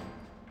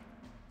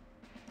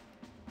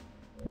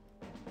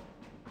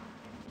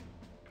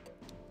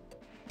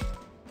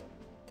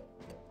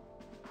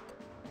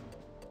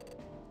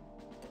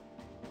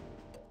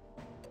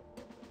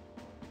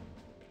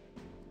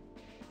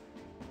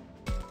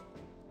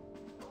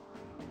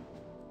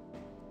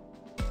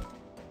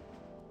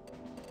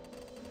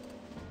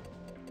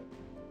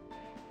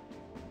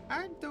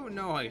 I don't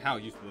know like how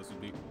useful this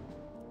would be.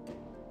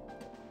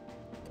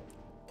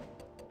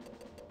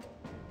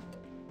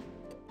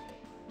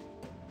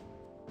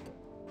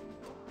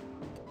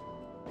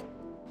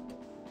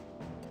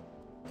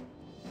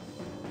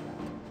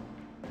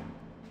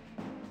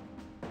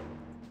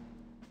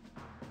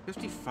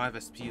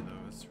 $55 SP though,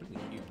 that's really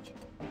huge.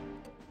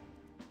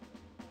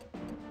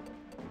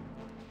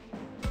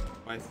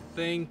 I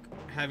think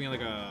having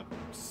like a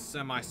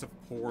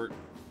semi-support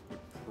would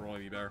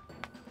probably be better.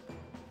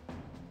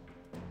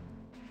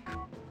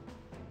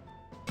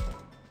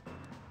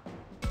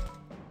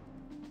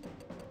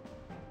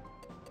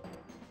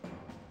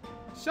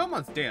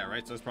 Shellmon's data,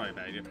 right? So it's probably a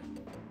bad idea.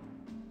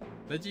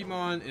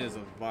 Digimon is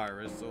a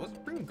virus, so let's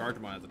bring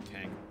Gardevoir as a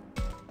tank.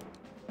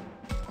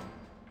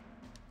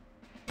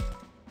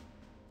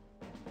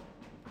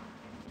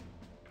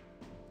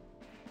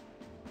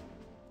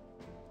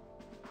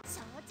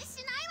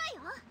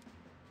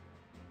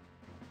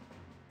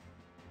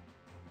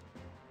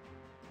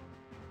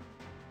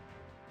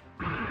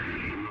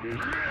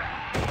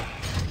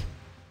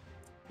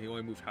 He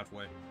only moved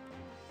halfway.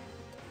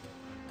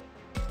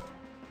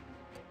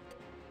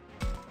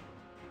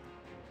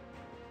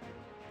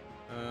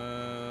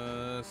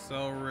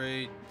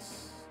 Accelerate.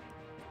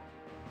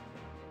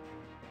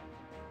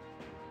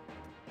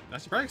 I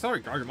should probably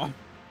accelerate Gardevoir.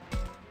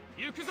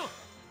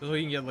 So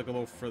he can get like a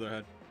little further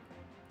ahead.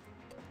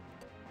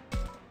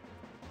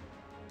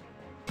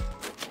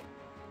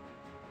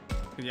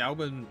 Yeah, I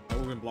would've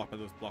been blocked by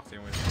those blocks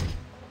anyway.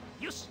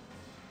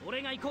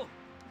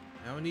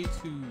 I don't need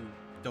to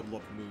double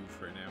up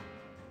move right now.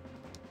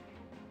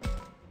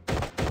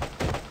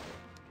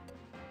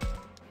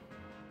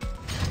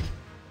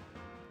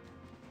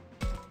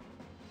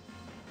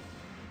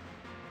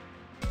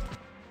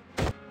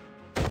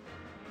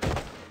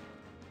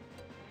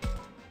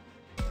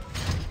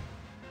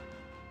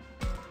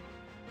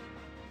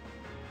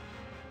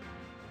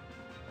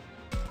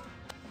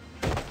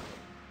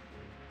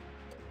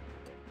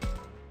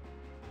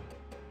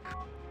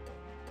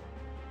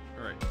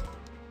 Alright.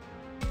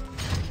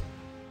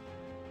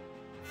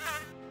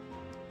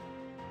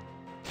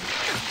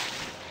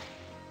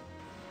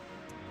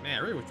 Man, I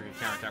really wish we could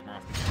counterattack more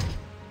often.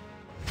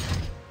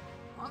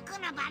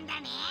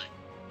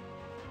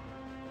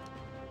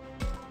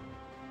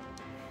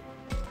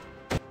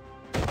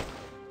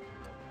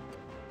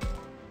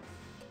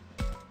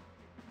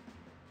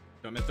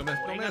 Don't miss, don't miss,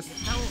 don't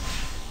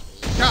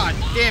miss! God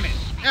damn it!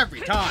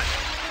 Every time!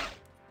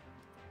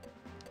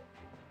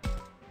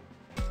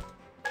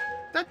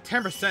 That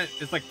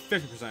 10% is like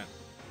 50%.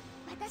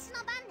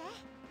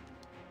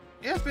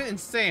 Yeah, it's been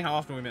insane how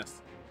often we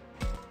miss.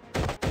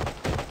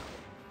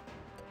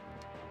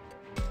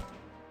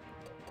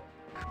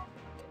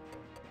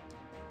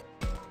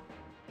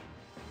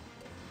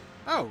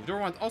 Oh,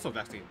 Doraemon's also a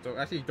vaccine. So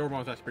actually,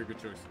 Doraemon's actually a pretty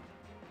good choice.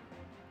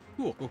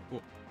 Cool, cool,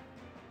 cool.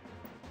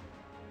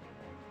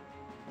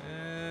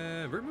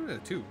 We're moving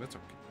to 2. That's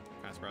okay.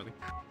 Kind of surprising.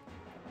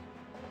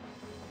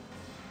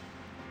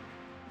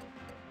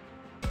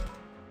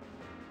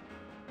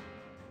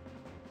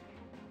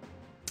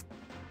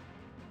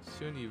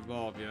 Shouldn't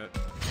evolve yet.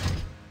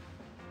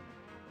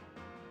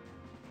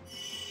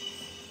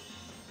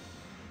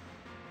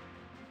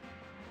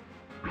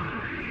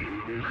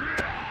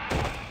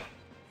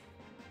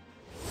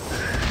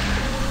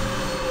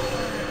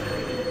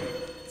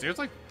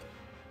 Seriously?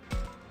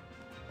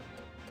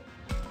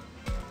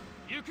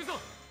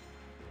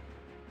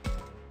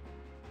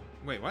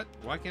 Wait, what?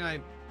 Why can't I...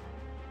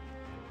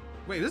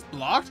 Wait, this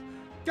blocked?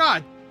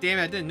 God damn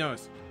it, I didn't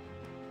notice.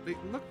 It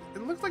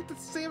looks like the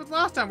same as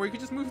last time where you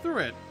could just move through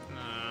it.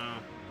 No.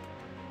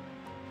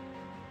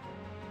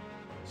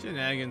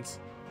 Shenanigans.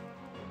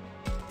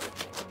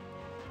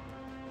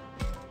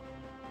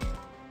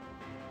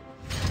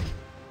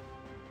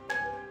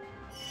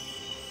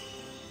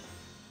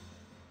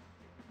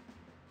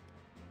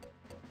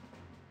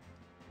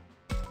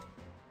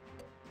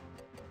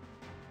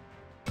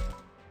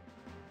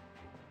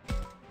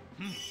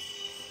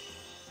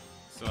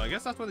 I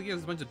guess that's why they gave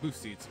us a bunch of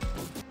boost seats.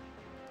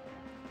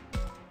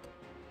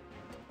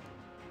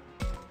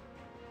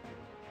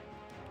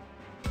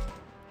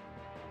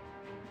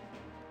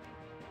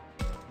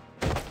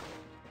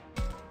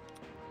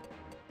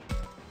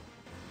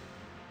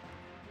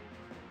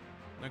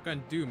 Not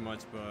gonna do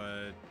much,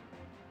 but...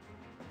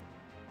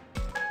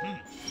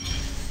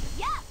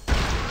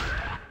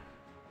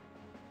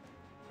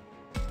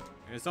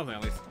 It's something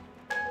at least.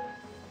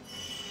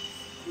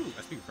 Ooh,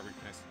 SP recovery,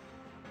 nice.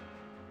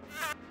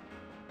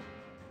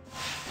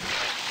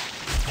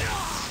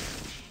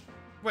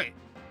 Wait,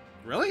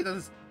 really? That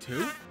is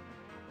 2?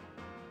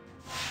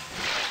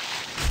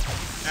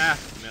 Ah,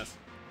 miss.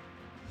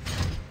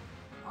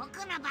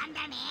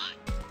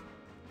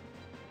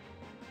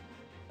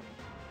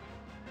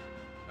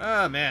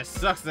 Oh man, it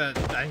sucks that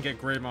I didn't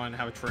get Greymon and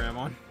have a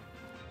Tramon.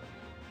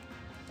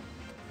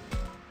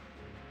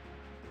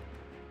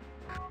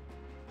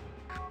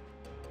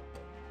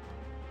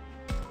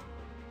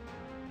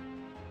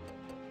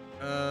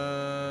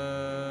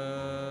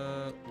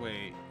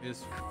 Wait,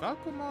 is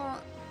Falcomon...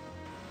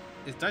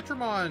 Is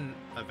Ditramon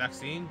a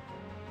vaccine?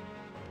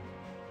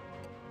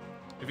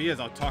 If he is,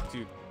 I'll talk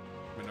to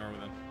Minoru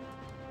then.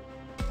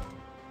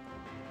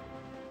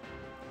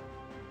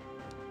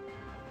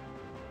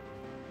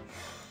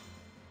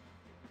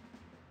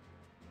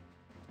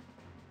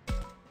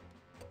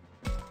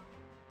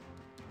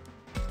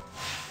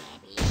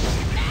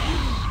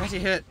 Actually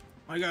hit!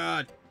 My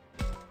god!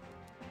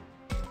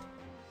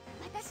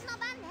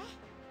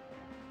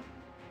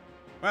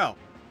 Well,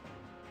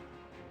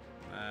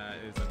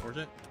 it's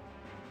unfortunate.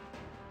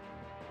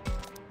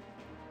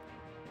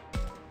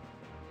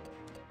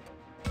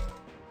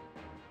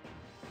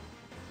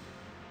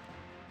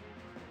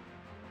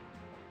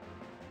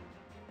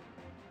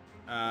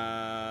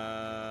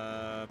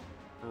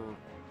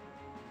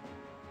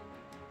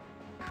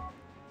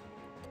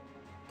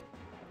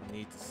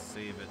 Need to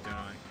save it, don't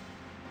I?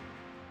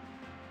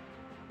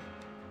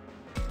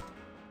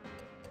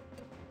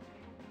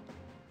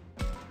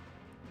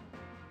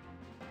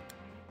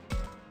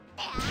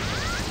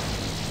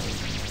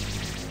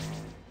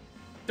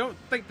 Don't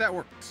think that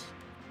worked.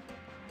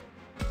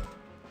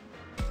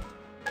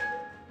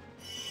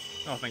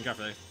 Oh, thank God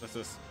for that. That's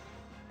this.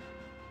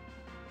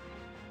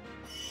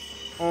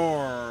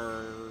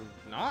 Or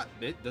not?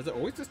 Does it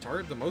always just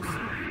target the most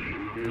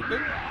good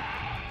thing?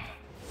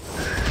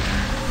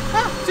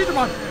 Ah!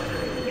 Digimon!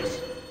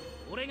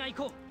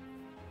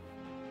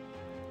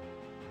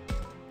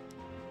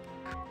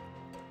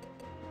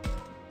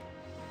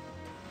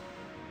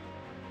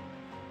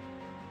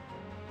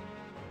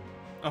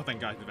 Oh,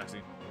 thank God, the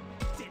vaccine.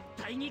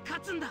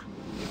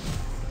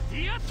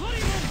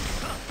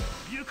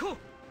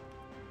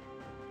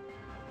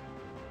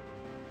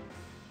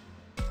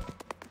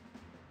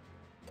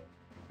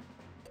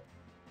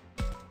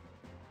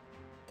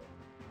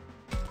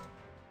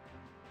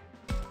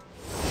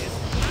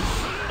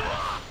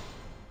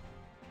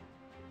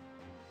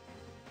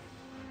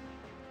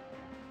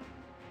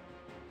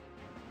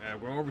 Yeah,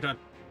 we're overtime.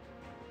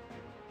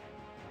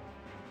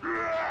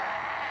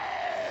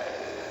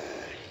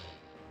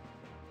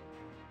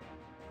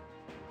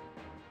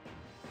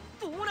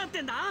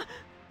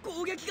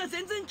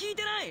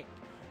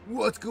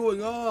 What's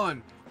going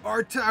on? Our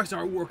attacks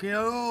aren't working at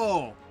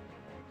all.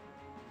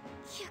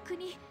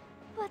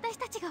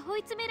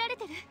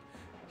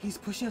 He's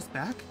pushing us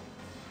back?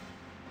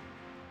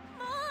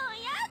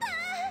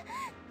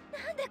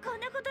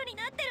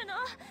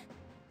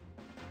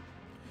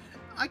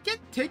 I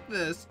can't take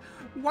this.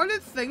 Why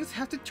did things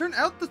have to turn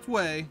out this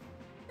way?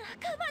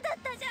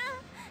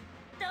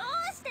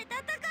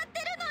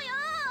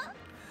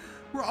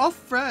 We're all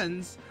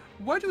friends.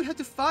 Why do we have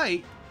to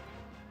fight?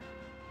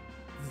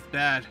 This is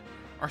bad.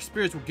 Our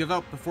spirits will give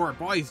up before our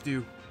bodies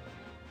do.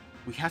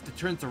 We have to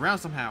turn this around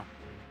somehow.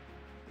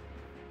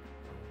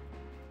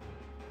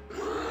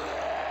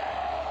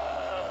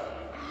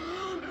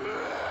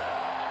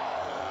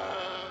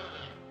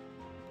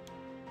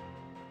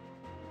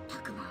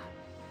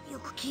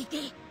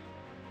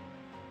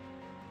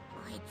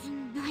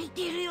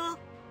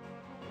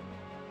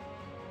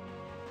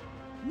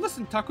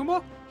 Listen,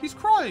 Takuma, he's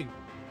crying.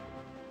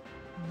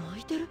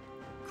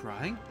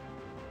 Crying?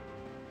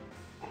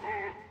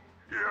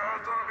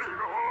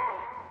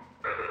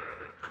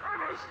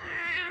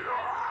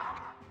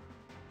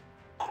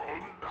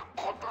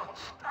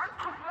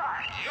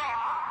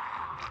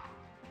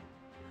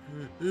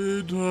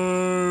 It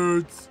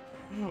hurts.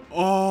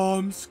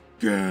 I'm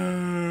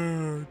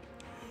scared.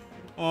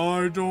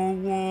 I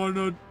don't want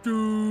to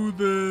do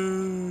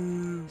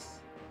this.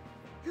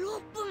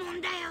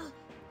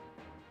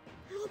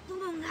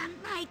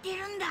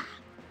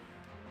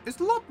 It's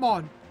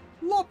Lopmon.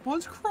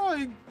 Lopmon's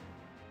crying.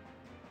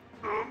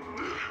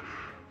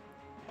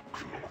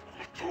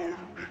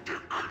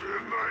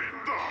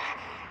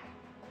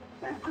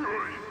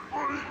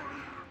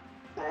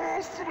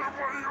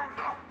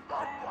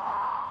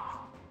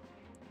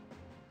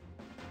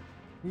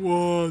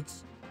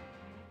 What's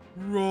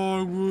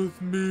wrong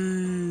with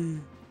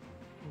me?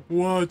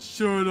 What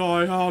should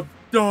I have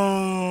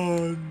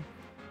done.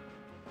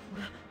 こ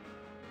れま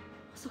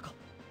さか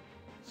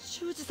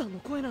修二さんの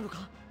声なの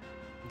か？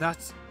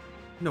 That's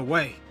no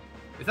way.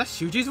 Is that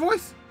Shuji's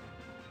voice?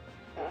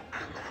 僕な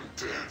ん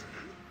て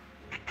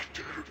生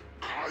きてる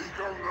甲斐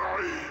がない。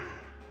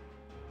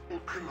僕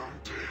なん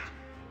て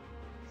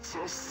さ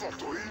っさ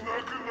といなくな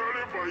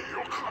れば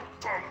よかっ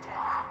たんだ。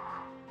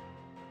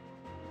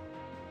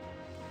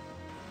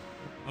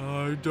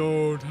I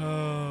don't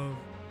have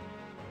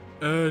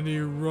any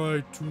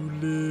right to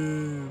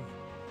live.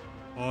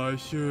 I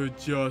should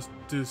just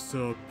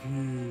disappear.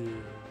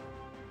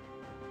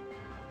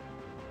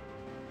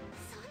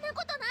 そんな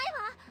ことないわ。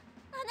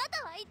あな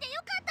たはいて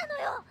よかったの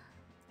よ。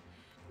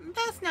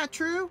 That's not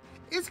true.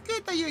 It's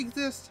good that you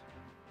exist.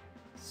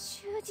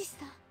 修二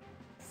さん、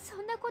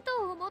そんなこ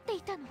とを思って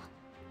いたの。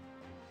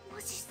も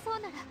しそう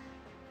なら、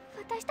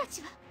私た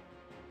ちは。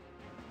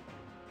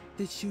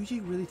 Did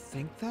Shuji really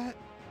think that?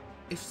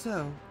 If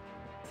so,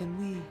 then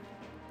we...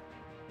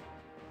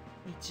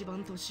 一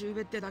番年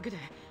上ってだけで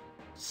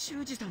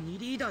修二さんに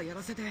リーダーや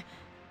らせて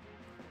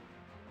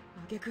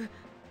挙句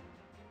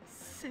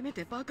攻め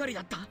てばかり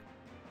だった。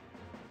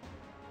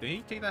 Did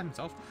he take that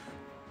himself?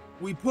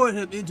 We put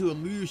him into a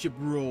leadership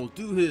role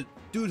due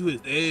to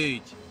his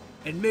age,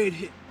 and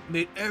made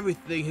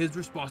everything his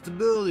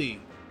responsibility.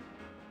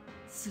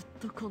 ずっ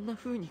とこんな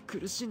風に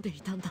苦しんで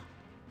いたんだ。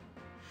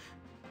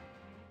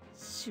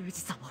修二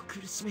さんを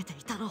苦しめてい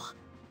たのは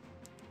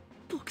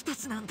僕た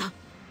ちなんだ。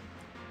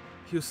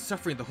 He was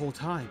suffering the whole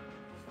time,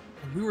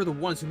 and we were the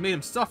ones who made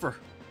him suffer.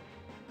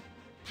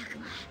 たく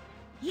ま、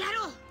や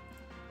ろう。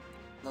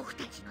僕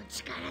たちの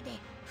力で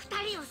二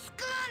人を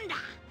救うんだ。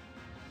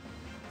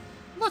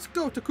 Let's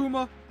go,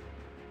 Takuma.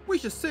 We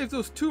should save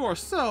those two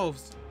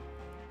ourselves.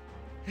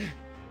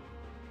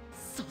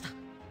 そうだ、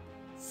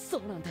そ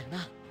うなんだよ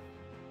な。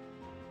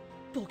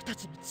僕た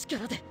ちの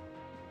力で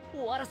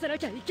終わらせな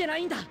きゃいけな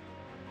いんだ。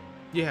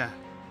 Yeah,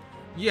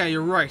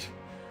 you're right.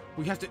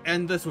 We have to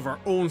end this with our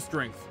own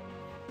strength.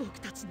 僕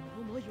たちの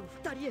思いを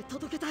二人へ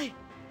届けたい。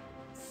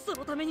そ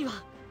のためには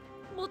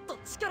もっと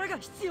力が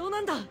必要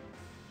なんだ。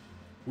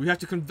 We have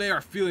to convey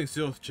our feelings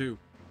to those two.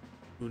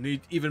 We'll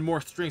need even more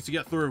strength to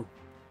get through.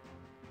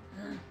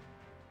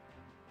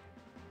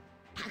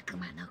 たく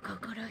まの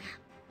心が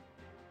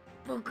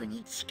僕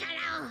に力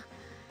を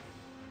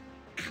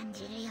感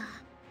じるよ。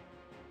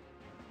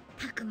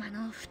たくま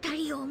の二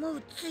人を思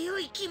う強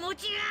い気持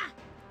ち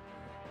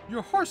が。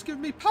 Your hearts give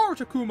me power,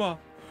 Takuma.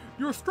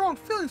 Your strong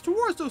feelings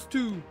towards those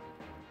two.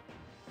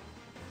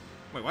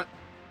 Wait, what?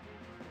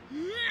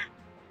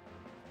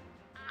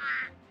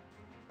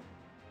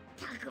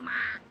 たくま、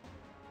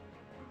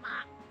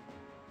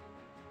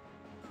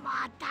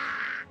また。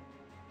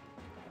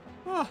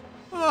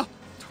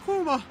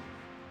 Takuma,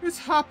 it's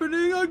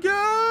happening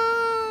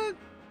again.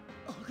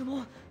 アグモ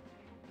ン、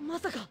ま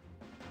さか。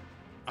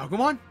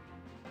 Agumon?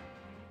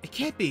 It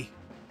can't be.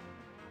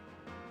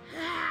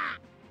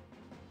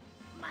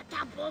 ま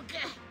た僕。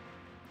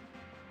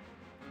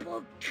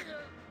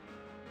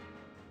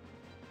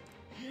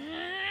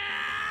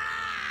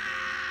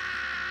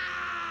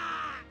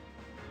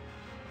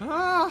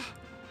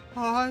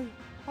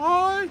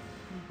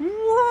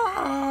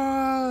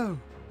Wow!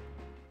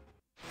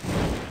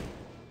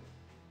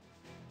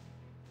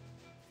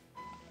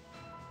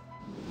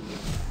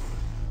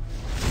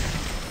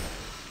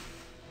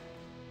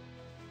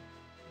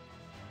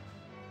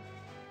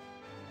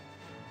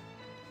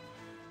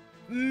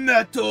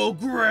 Metal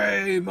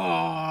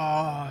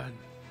Greymon!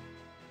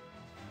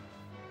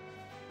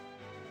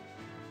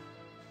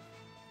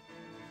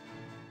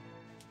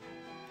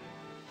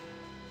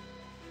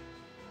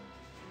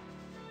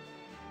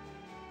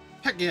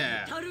 Heck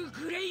yeah! タル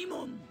グレイ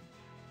モン。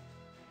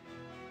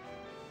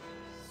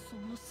そ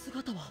の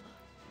姿は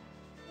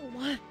お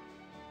前。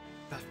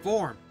 That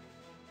form.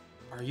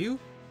 Are you?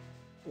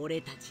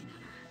 俺たちなら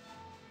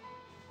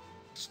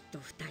きっと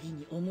二人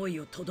に思い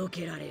を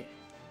届けられる。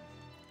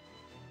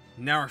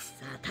 Now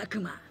さあタ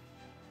クマ、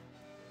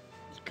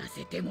行か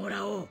せても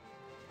らおう。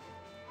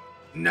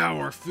 Now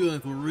our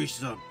feelings will reach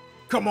them.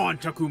 Come on,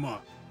 Takuma.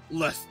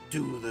 Let's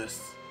do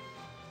this.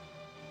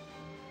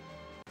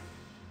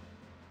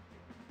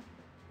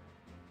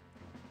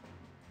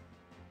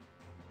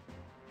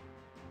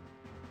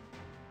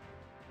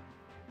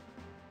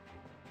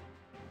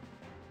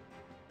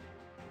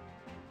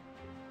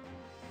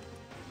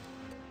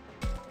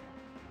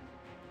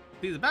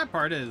 See, the bad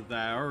part is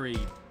that I already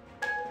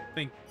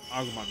think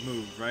Agumon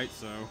moved, right?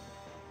 So...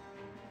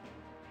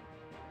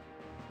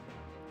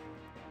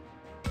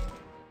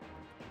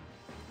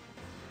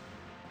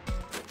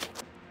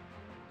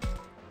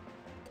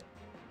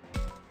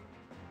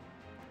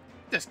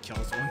 Just kill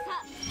this one.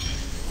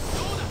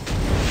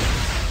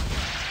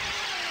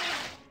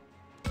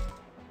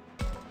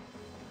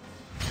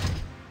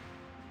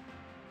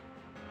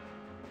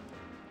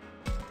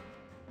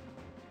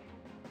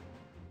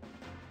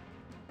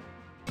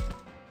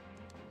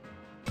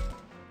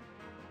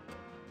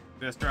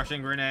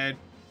 Destruction grenade.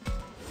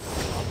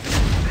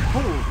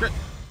 Oh, crit.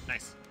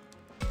 Nice.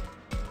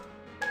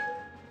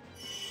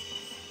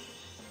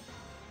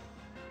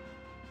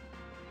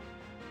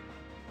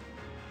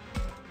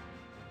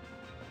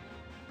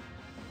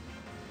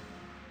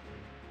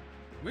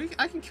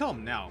 I can kill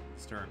him now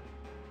this turn.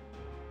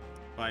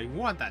 But I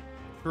want that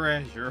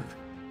treasure.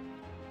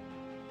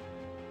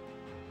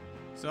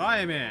 So I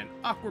am in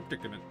awkward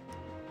predicament.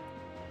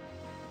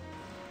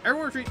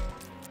 Everyone retreat.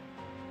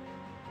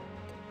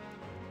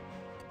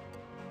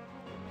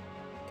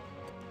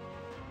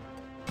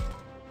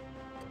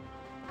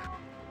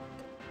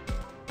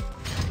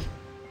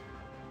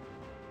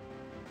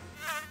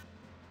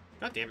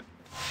 God damn it.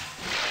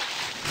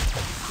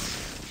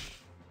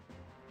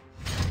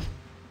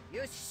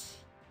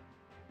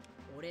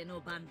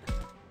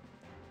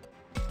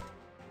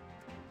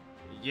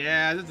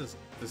 Yeah, this just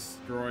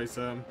destroys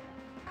him.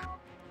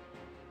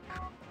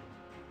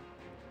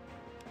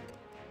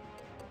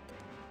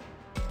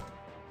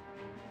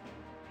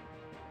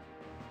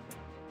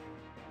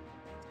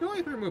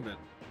 Only 3 movement,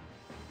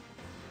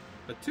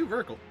 but 2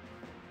 vertical.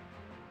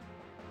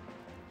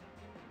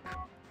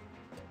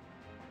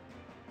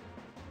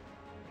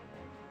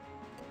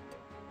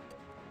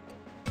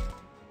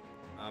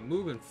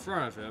 Move in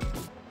front of him.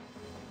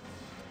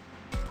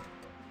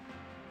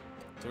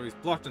 So he's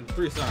blocked on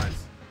 3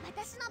 sides.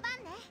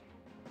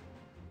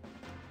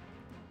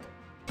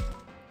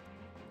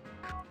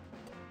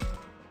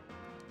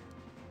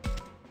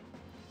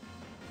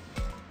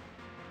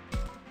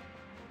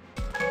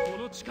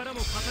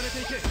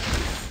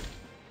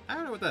 I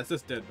don't know what that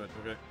assist did, but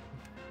okay.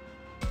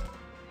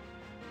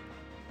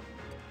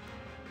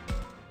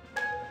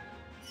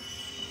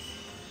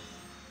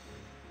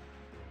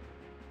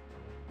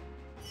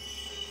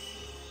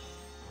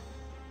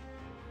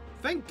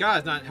 Thank God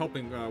it's not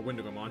helping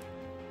Digimon.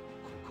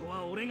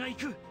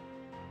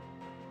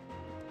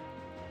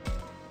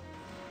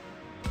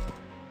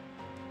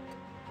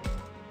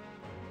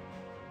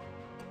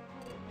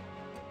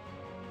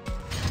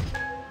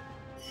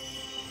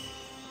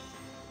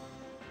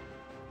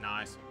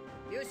 Nice.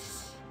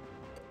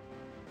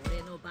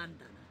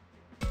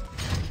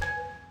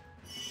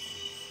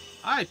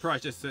 I probably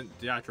just sent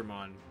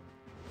Digimon.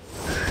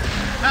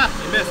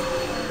 Ah, you missed.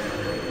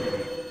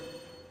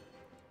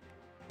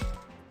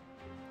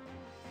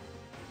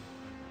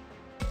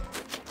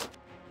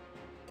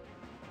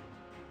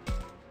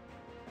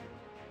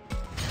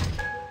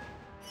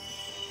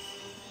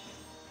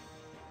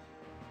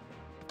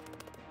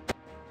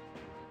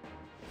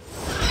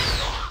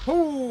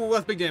 Oh,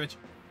 that's big damage.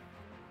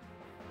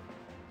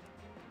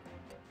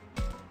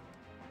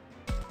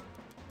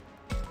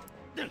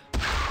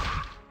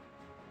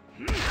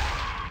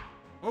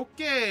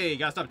 Okay,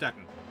 gotta stop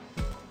attacking.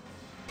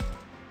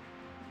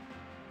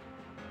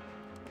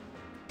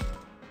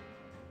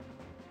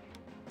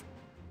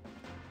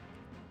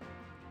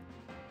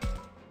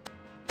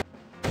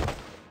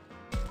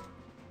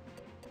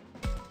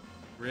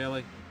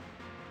 Really?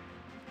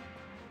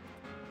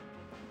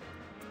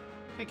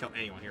 Can't kill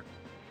anyone here.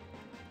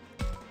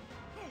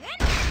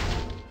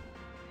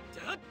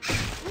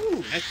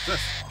 Ooh,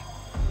 excess.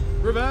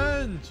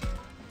 Revenge!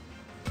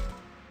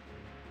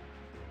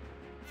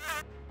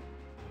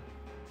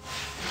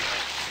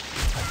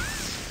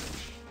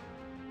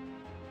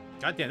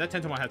 God damn, that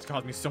Tentomon has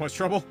caused me so much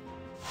trouble.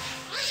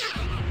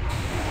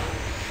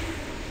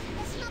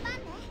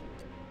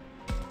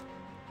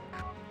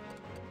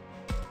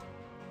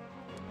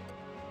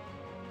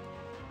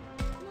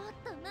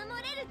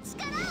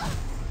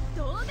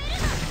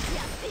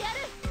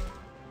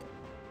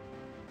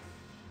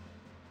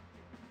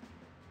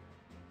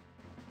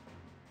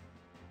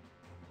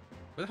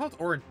 What the hell's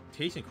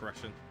orientation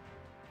correction?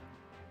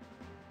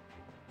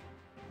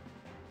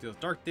 Deals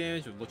dark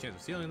damage with low chance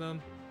of sealing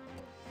them.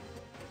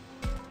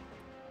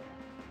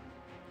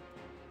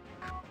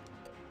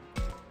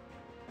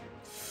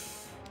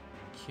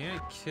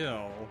 Can't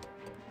kill.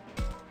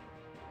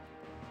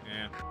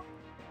 Yeah.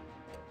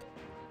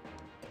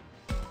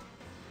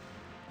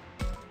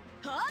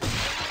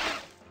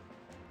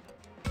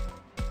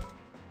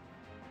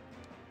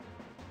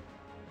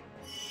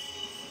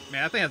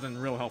 Man, that thing has been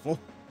real helpful.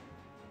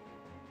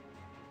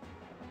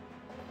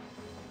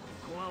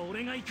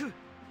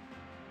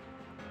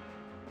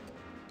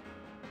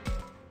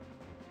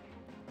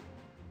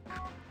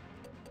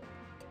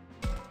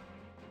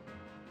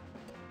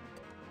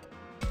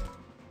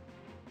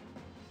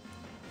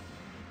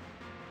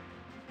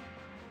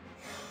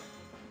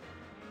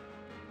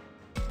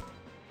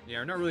 Yeah,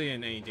 we're not really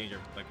in any danger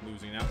of, like,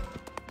 losing now.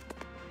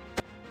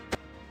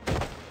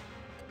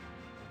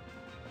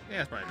 Yeah,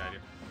 that's probably a bad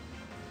idea.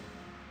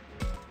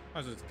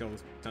 I'll just kill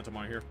this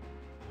Tentomon here.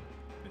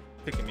 And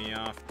picking me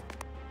off.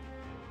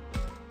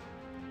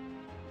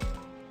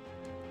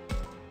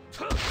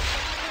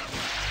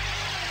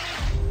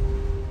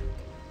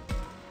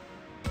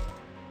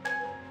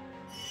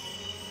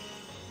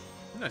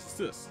 Nice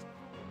assist.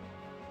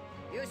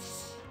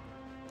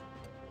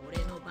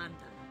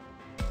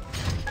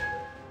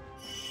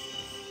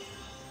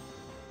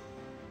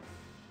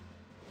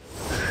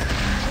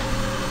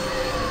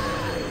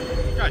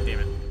 God damn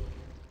it.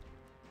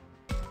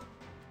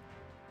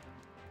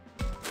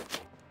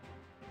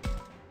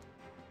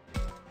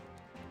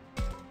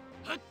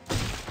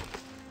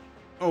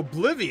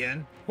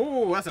 Oblivion?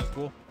 Oh, that sounds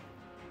cool.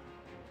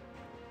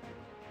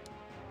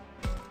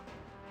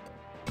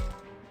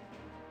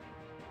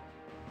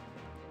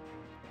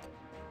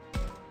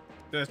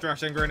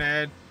 Destruction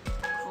grenade.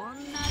 こ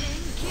んな連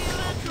休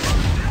は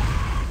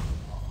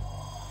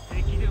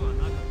敵では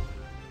なかった。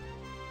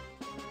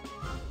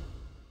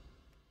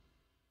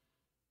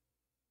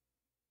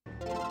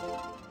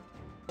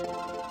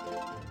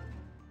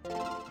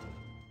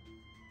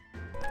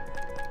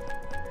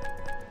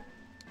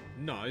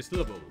 Nice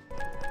level.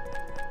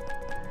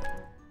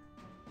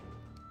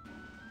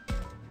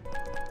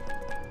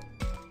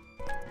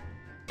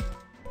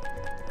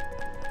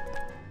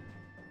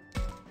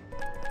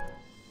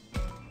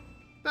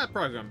 That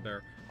probably got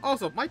there.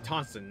 Also, my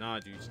taunts did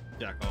not do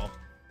jack all.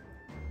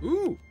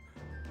 Ooh!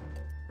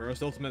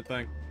 First ultimate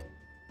thing.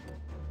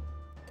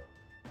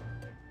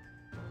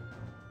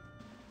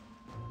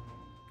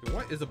 Okay,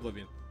 what is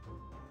Oblivion?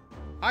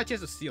 High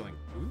chance of stealing.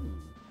 Ooh.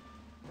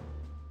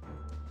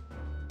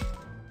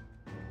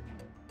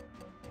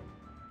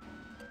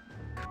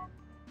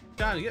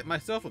 Time to get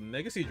myself a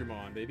Mega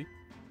Digimon, baby.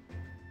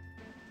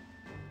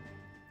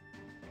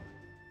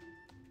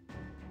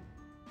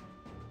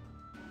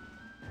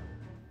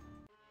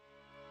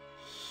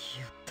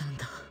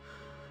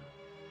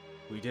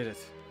 We did it.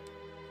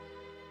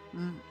 う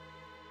ん。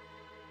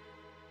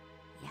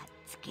やっ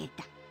つけ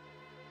た。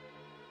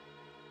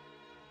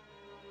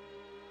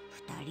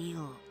二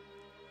人を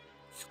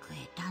救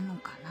えたの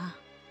かな。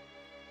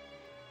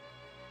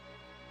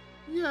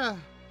Yeah,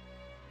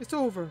 it's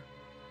over.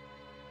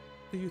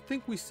 Do you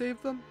think we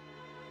saved them?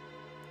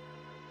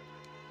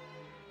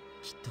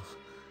 きっ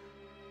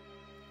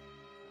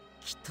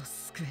と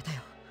救えた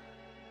よ。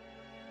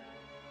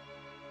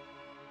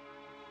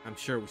I'm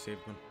sure we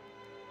saved them.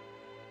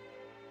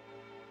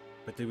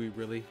 But did we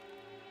really?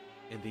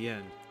 In the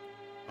end,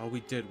 all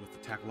we did was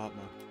attack Lotmon.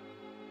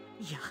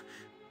 いや、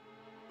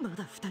ま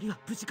だ二人は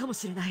無事かも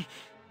しれない。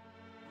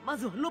ま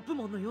ずはロップ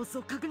モンの様子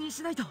を確認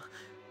しないと。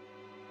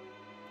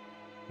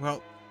Well,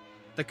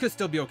 they could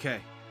still be okay.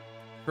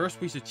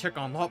 First, we should check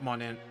on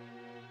Lotmon and...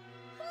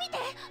 見て、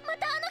ま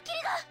たあの霧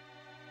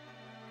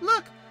が。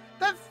 Look,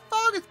 that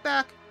fog is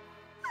back.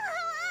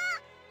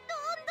 ど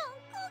んどん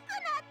濃く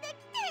なってき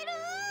てる。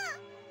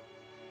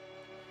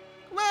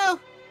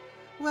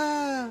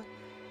 Wow,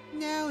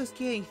 now it's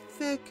getting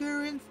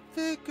thicker and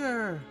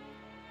thicker.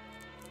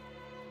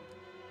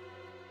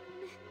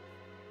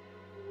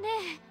 ね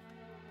え、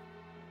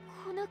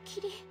この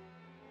霧、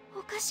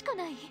おかしく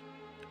ない？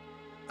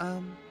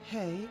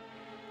 Hey,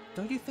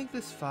 don't you think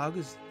this fog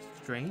is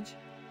strange?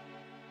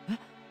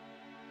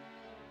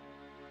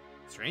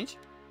 Strange?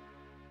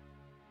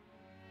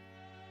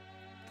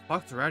 The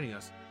fog's surrounding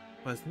us,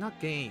 but it's not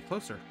getting any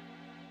closer.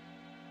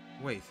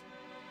 Wait,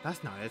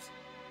 that's not it.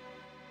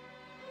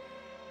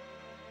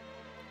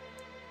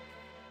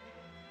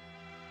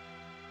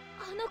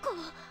 あの子を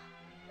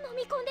飲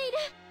み込んでいる。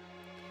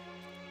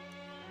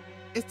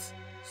 It's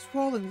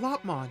swallowing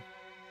Lotmon.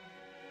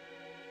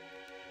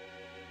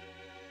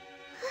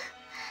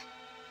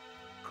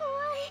 怖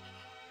い。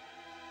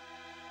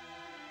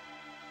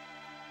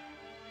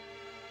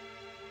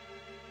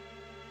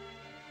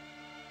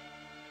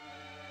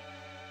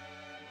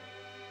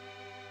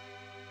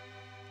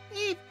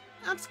 Eve,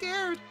 I'm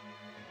scared.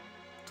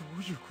 ど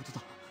ういうこと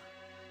だ？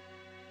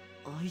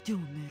相手を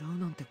狙う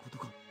なんてこと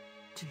が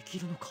でき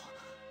るのか？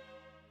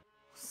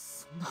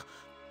そん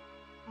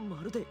な、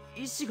まるで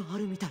意志があ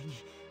るみたいに。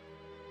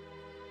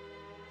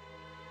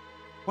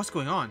 What's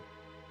going on?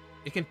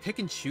 It can pick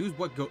and choose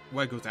what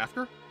it goes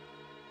after?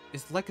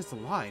 It's like it's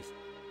alive.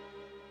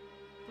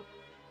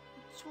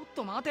 ちょっ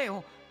と待て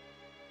よ。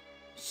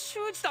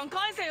修二さん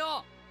返せ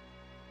よ。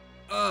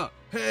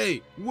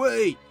Hey,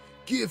 wait!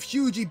 Give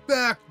Shuji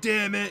back,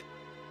 damn it!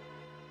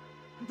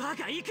 バ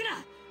カ行く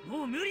な。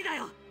もう無理だ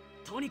よ。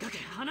とにかく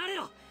離れ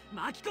ろ。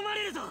巻き込ま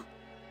れるぞ。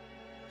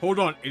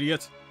 Hold on,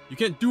 idiot! You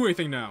can't do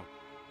anything now.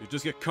 You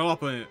just get caught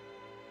up in it.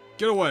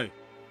 Get away.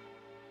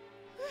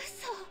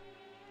 嘘。こ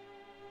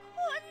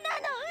んな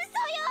の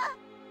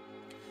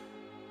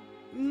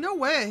嘘よ。 No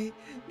way.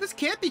 This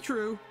can't be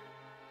true.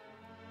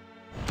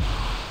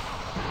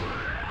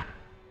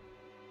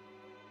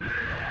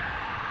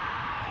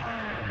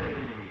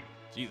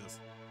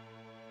 Jesus.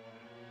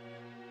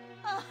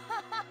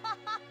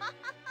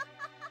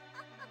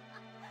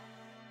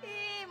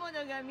 いいも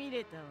のが見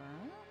れたわ。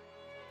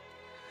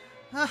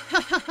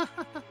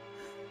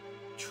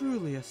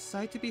 Truly a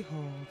sight to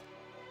behold.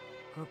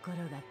 心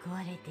が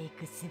壊れてい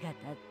く姿っ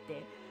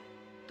て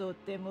と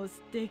ても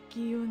素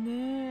敵よ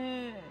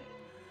ね。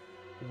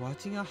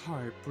 Watching a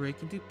heart break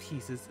into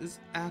pieces is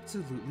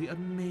absolutely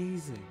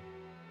amazing.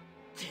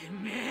 て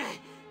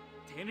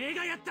めえ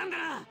がやったんだ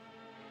な。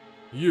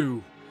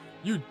 You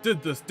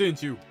did this,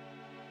 didn't you?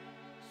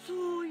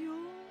 そうよ。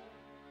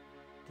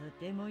と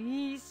ても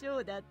いいシ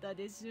ョーだった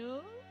でし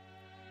ょ。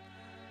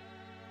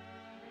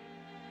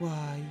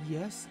 Why,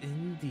 yes,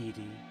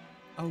 indeedy.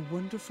 A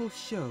wonderful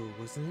show,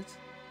 wasn't it?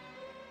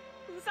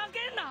 ふざ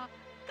けんな。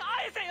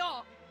返せ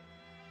よ。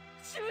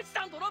修二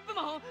さんとロップ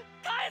マン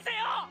返せ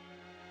よ。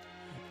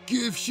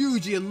 Give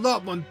Shuji and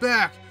Lotmon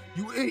back,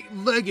 you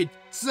eight-legged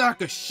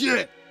sack of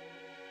shit!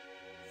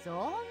 そ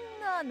ん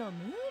なの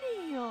無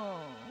理よ。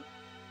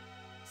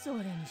そ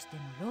れにして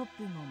もロッ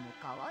プモンも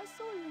かわい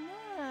そうよ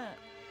ね。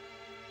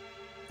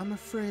 I'm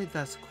afraid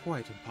that's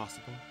quite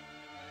impossible.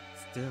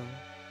 Still,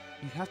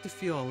 you have to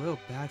feel a little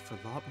bad for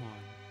Lopmon,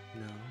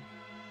 no?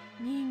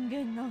 人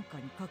間なんか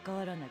に関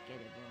わらなけれ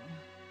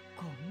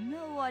ばこん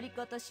な終わり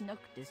方しな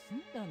くて済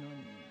んだのに。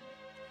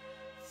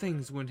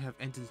 Things wouldn't have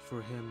ended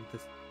for him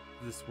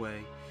this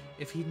way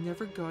if he'd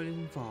never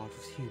gotten involved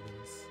with humans.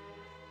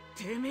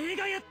 てめえ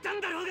がやったん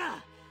だろう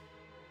が。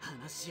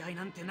話し合い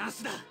なんてな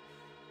しだ。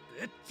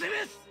ぶっ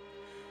潰す。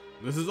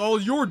 This is all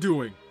you're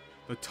doing.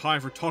 The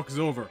time for talk is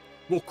over.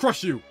 We'll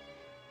crush you.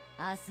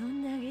 遊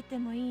んであげて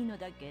もいいの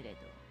だけれど、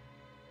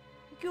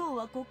今日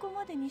はここ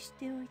までにし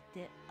ておい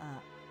て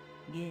あ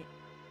げる。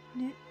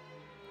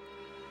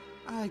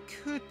 I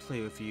could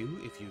play with you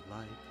if you'd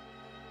like,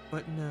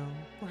 but no,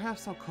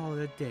 perhaps I'll call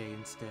it a day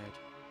instead.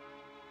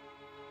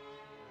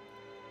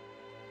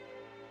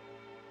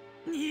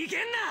 逃げ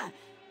んな。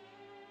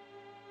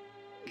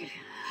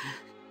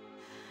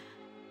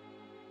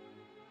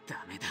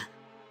ダメだ。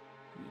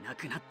いな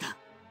くなった。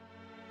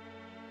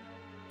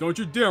 Don't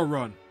you dare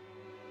run.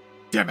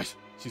 Damn it,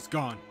 she's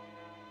gone.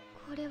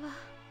 これは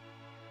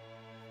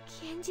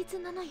現実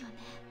なのよね。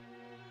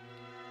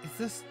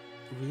 Is this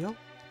real?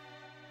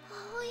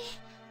 葵、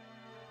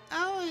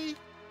 Aoi!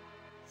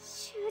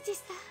 修二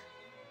さん、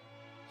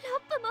ロ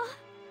ップも。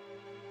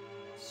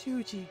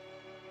 Shuji,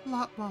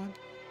 Lopmon.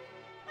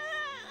 あ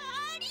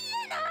り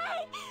えな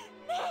い。ね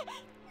え、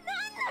な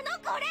んな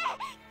のこれ。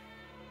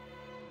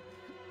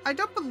 I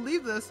don't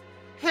believe this!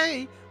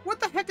 Hey, what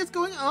the heck is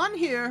going on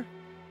here?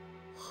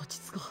 落ち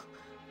着こ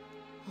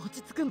う。落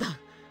ち着くんだ。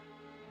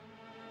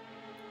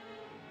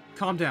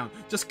 Calm down.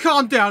 Just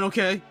calm down,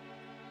 okay?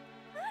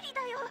 無理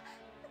だよ。ね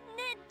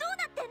え、どう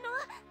なってんの？ロ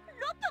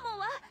ップモン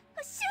は？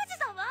修二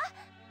さんは？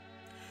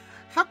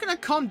 How can I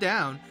calm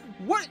down?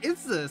 What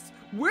is this?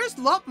 Where's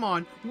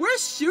Lopmon? Where's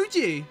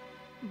Shuji?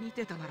 見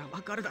てたなら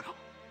わかるだろ。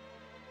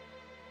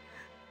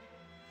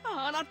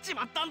ああなっち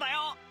まったんだ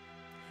よ。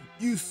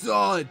 You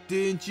saw it,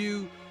 didn't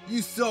you? You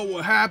saw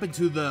what happened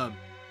to them. こんなのっ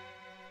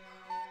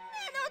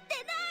て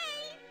な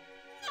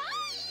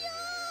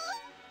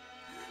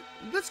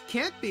いよ。 This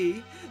can't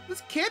be.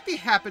 This can't be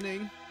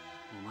happening.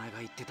 お前が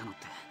言ってたのっ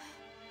て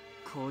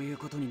こういう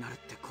ことになるっ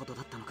てこと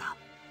だったのか。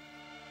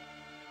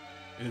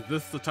 Is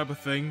this the type of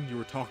thing you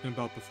were talking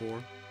about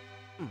before?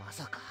 ま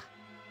さか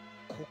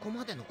ここ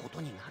までのこ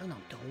とになるなん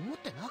て思っ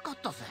てなかっ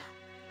たぜ。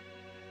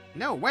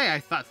 No way I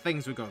thought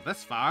things would go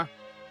this far. く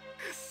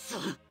そ。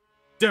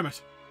 Damn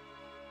it!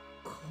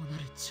 こうな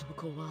る兆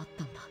候はあっ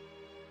たんだ。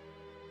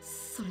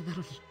それな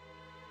のに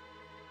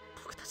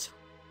僕たちは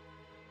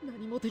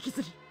何もでき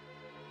ずに。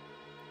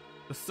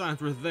 The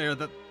signs were there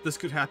that this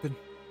could happen,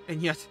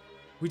 and yet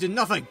we did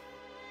nothing.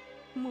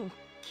 もう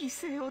犠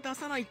牲を出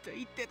さないって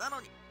言ってた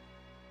のに。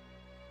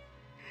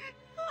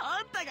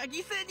あんたが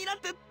犠牲になっ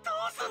てどう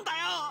すんだ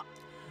よ。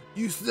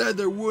 You said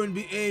there wouldn't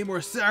be any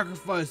more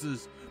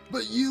sacrifices,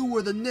 but you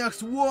were the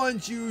next one,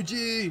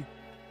 Shuji!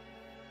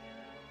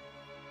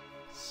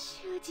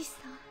 修二さ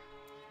ん、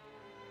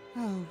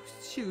 Oh,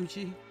 Shuji.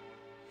 しっか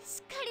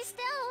りし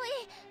て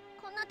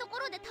葵。こんなとこ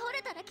ろで倒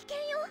れたら危険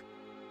よ。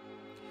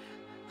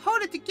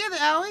 Hold it together,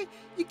 Aoi!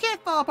 You can't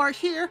fall apart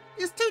here!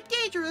 It's too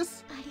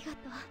dangerous! ありが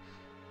とう。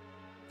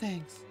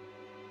 Thanks.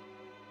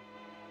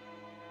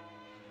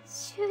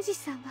 修二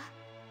さんは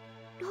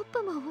ロッ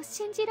プモンを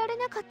信じられ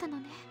なかったの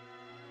ね。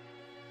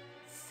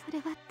それ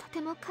はと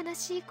ても悲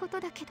しいこと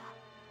だけど。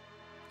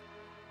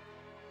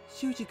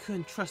 Shuji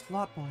couldn't trust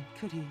Lopmon,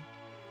 could he?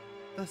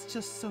 That's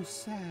just so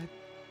sad.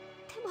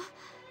 でも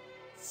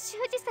修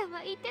二さん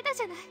は言ってた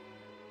じゃない。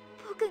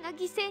僕が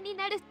犠牲に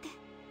なるって。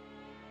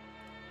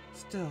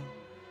 Still,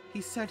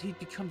 he said he'd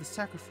become the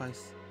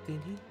sacrifice,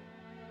 didn't he?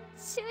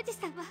 修二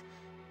さんは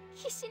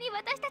必死に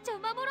私たちを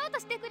守ろうと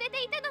してくれ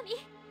ていたのに。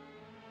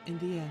 In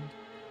the end,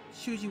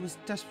 Shuji was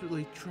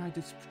desperately trying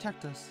to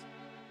protect us.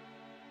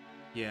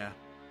 Yeah.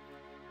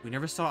 We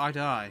never saw eye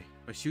to eye,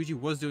 but Shuji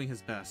was doing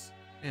his best,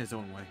 in his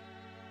own way.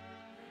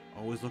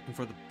 Always looking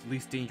for the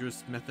least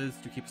dangerous methods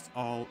to keep us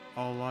all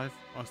alive,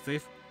 all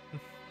safe.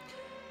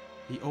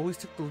 He always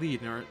took the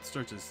lead in our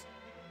searches,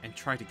 and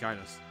tried to guide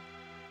us.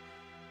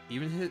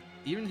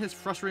 Even his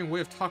frustrating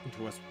way of talking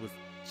to us was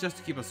just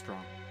to keep us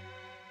strong.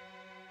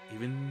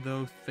 Even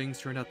though things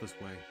turned out this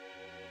way,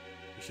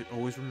 we should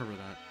always remember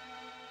that.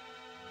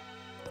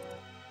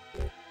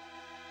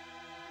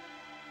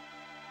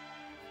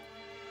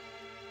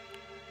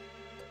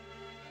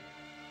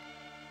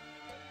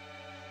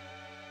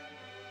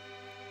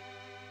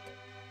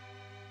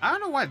 I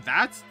don't know why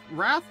that's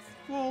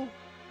wrathful.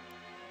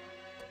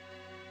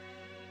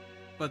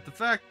 But the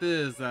fact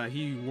is that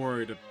he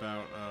worried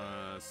about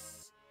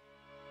us.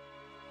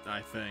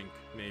 I think,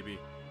 maybe.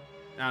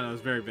 I don't know,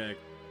 it's very vague.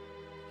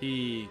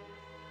 He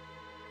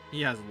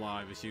has a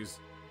lot of issues.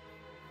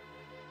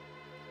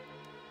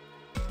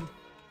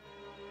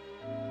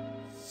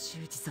 修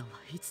二さんは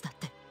いつだっ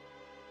て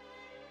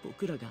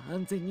僕らが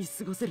安全に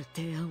過ごせる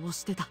提案を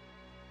してた。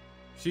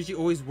 Shuji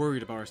always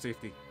worried about our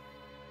safety.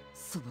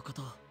 そのこ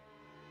とを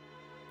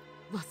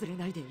忘れ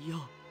ないでいよ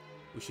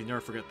う。 We should never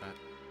forget that.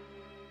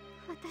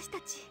 私た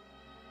ち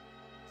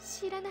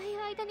知らない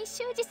間に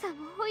修二さんを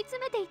追い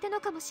詰めていた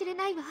のかもしれ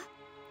ないわ。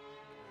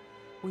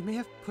 We may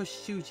have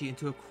pushed Shuji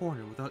into a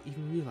corner without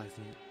even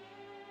realizing it.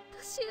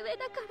 年上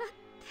だからって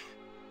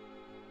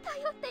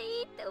頼って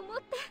いいって思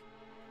って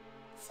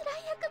辛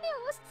い役目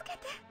を押し付け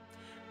て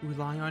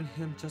Relying on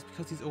him just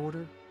because he's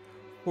older?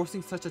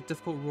 Forcing such a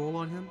difficult role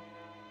on him?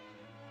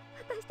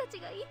 私たち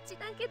が一致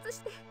団結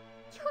して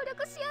協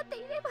力し合って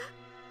いればきっ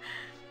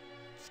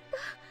と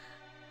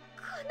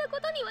こんなこ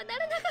とにはな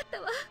らなかった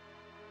わ。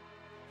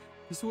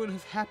 This wouldn't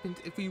have happened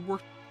if we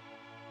worked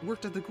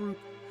as a group.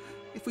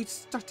 If we'd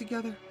stuck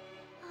together.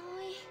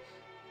 葵、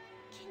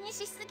気に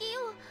しすぎ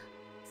よ。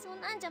そ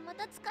んなんじゃま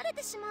た疲れ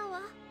てしまう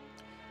わ。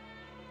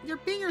 You're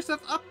beating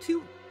yourself up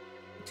too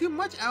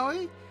much,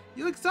 Aoi.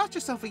 You'll exhaust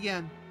yourself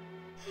again.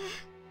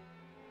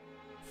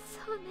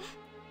 そうね。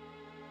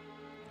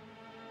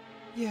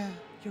 Yeah,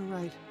 you're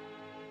right.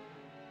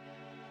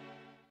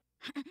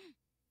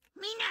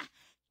 みんな、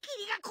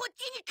霧がこっ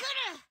ちに来る。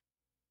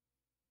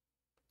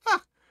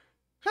 Ah!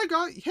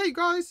 Hey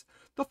guys!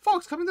 The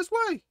fog's coming this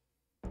way!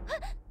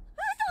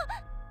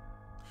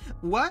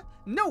 What?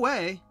 No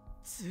way!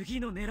 次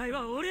の狙い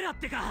は俺らっ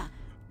てか。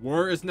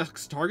 Where is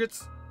next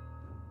targets?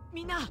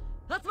 みんな集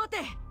まって、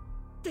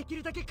でき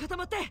るだけ固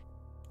まって。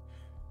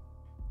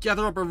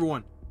 Gather up,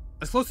 everyone,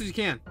 as close as you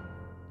can.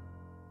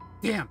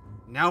 Damn!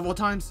 Now of all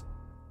times,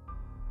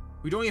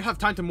 we don't even have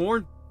time to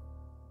mourn.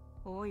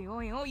 おい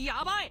おいおい、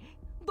やばい。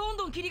どん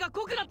どん霧が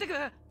濃くなってく。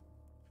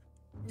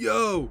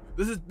 Yo,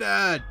 this is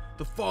bad.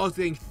 The fog's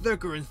getting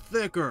thicker and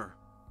thicker.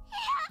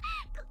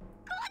 来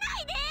な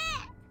いで。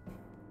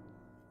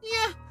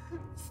 Yeah!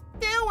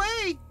 Stay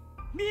away!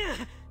 ミ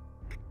ュウ、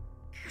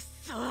く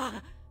そ。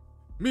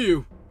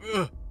 Miu!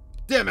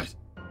 Damn it!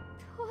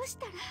 どうし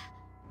た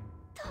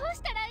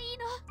らいい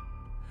の？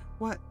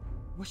 What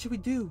should we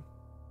do?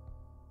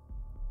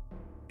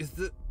 Is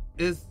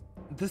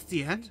this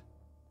the end?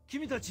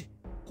 君たち、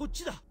こっ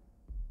ちだ。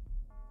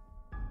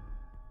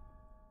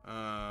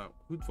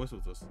Whose voice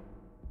was this?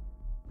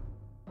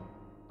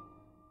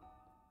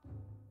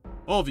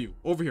 All of you,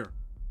 over here.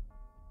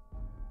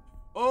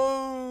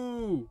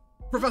 Oh!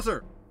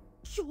 Professor!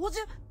 教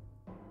授、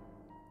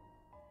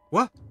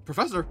 What?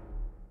 Professor?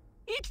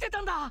 生きて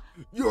たんだ。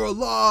 You're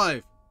alive!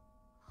 よ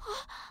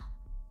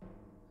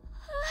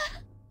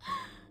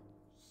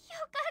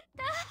かっ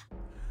た。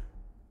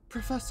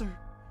 Professor,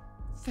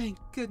 thank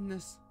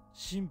goodness.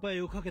 心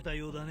配をかけた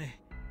ようだ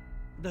ね。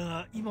だ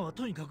が今は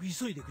とにかく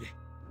急いでくれ。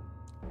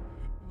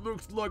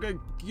Looks like I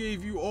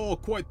gave you all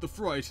quite the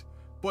fright.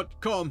 But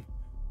come,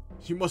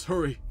 you must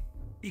hurry.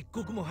 一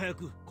刻も早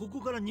くこ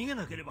こから逃げ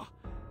なければ。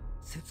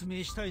説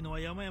明したいのは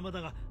山々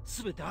だが、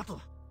すべて後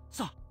だ。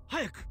さあ、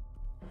早く。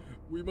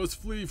We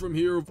must flee from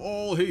here with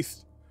all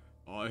haste.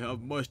 I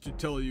have much to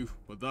tell you,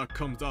 but that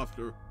comes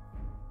after.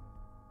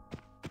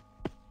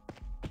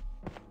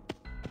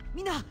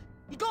 みんな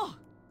行こ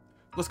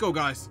う。 Let's go,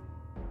 guys.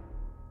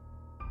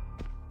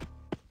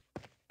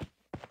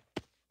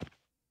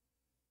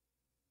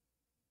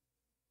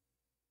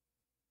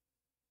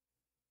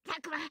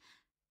 タ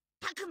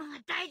クマは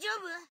大丈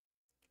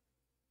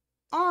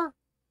夫？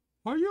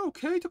 Are you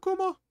okay,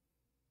 Takuma?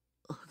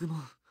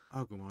 Agumon.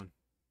 Agumon.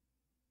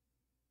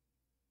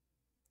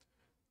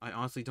 I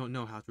honestly don't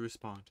know how to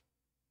respond.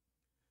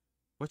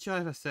 What should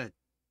I have said?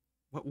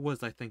 What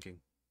was I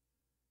thinking?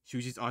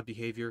 Shuji's odd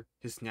behavior,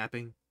 his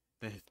snapping,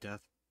 then his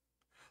death.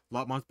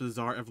 Lopmon's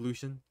bizarre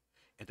evolution,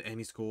 and the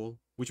enemy's goal,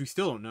 which we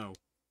still don't know.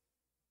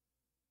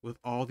 With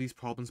all these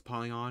problems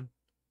piling on,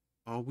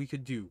 all we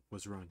could do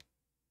was run.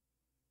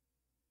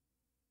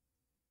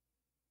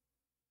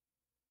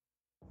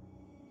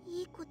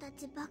 いい子た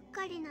ちばっ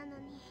かりなの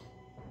に、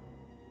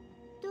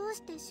どう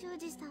して修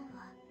二さん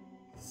は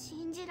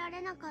信じら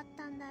れなかっ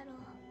たんだろう。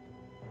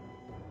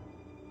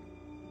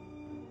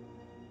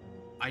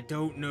 I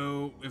don't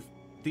know if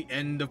the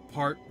end of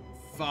part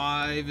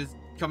 5 is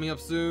coming up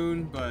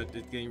soon, but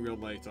it's getting real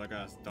late, so I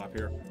gotta stop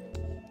here.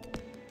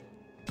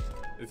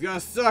 It's gonna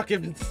suck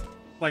if it's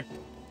like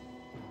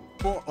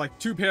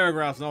 2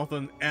 paragraphs and all of a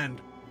sudden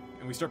end,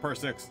 and we start part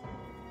 6.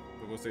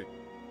 But we'll see.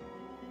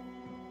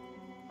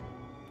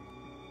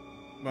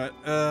 But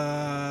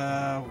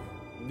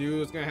knew it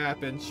was gonna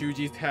happen.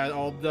 Shuji's had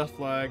all the death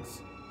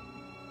flags.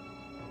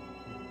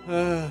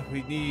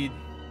 We need.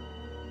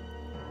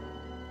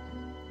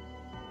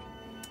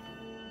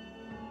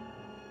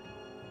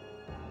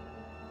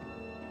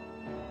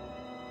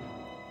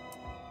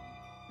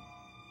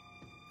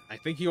 I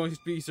think he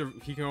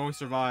can only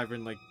survive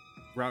in like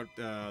route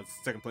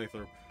second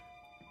playthrough.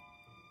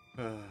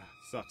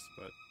 Sucks,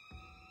 but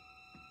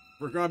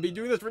we're gonna be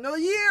doing this for another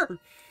year.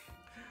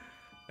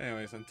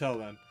 Anyways, until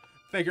then,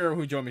 thank you everyone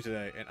who joined me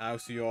today, and I'll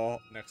see you all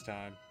next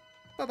time.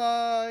 Bye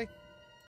bye.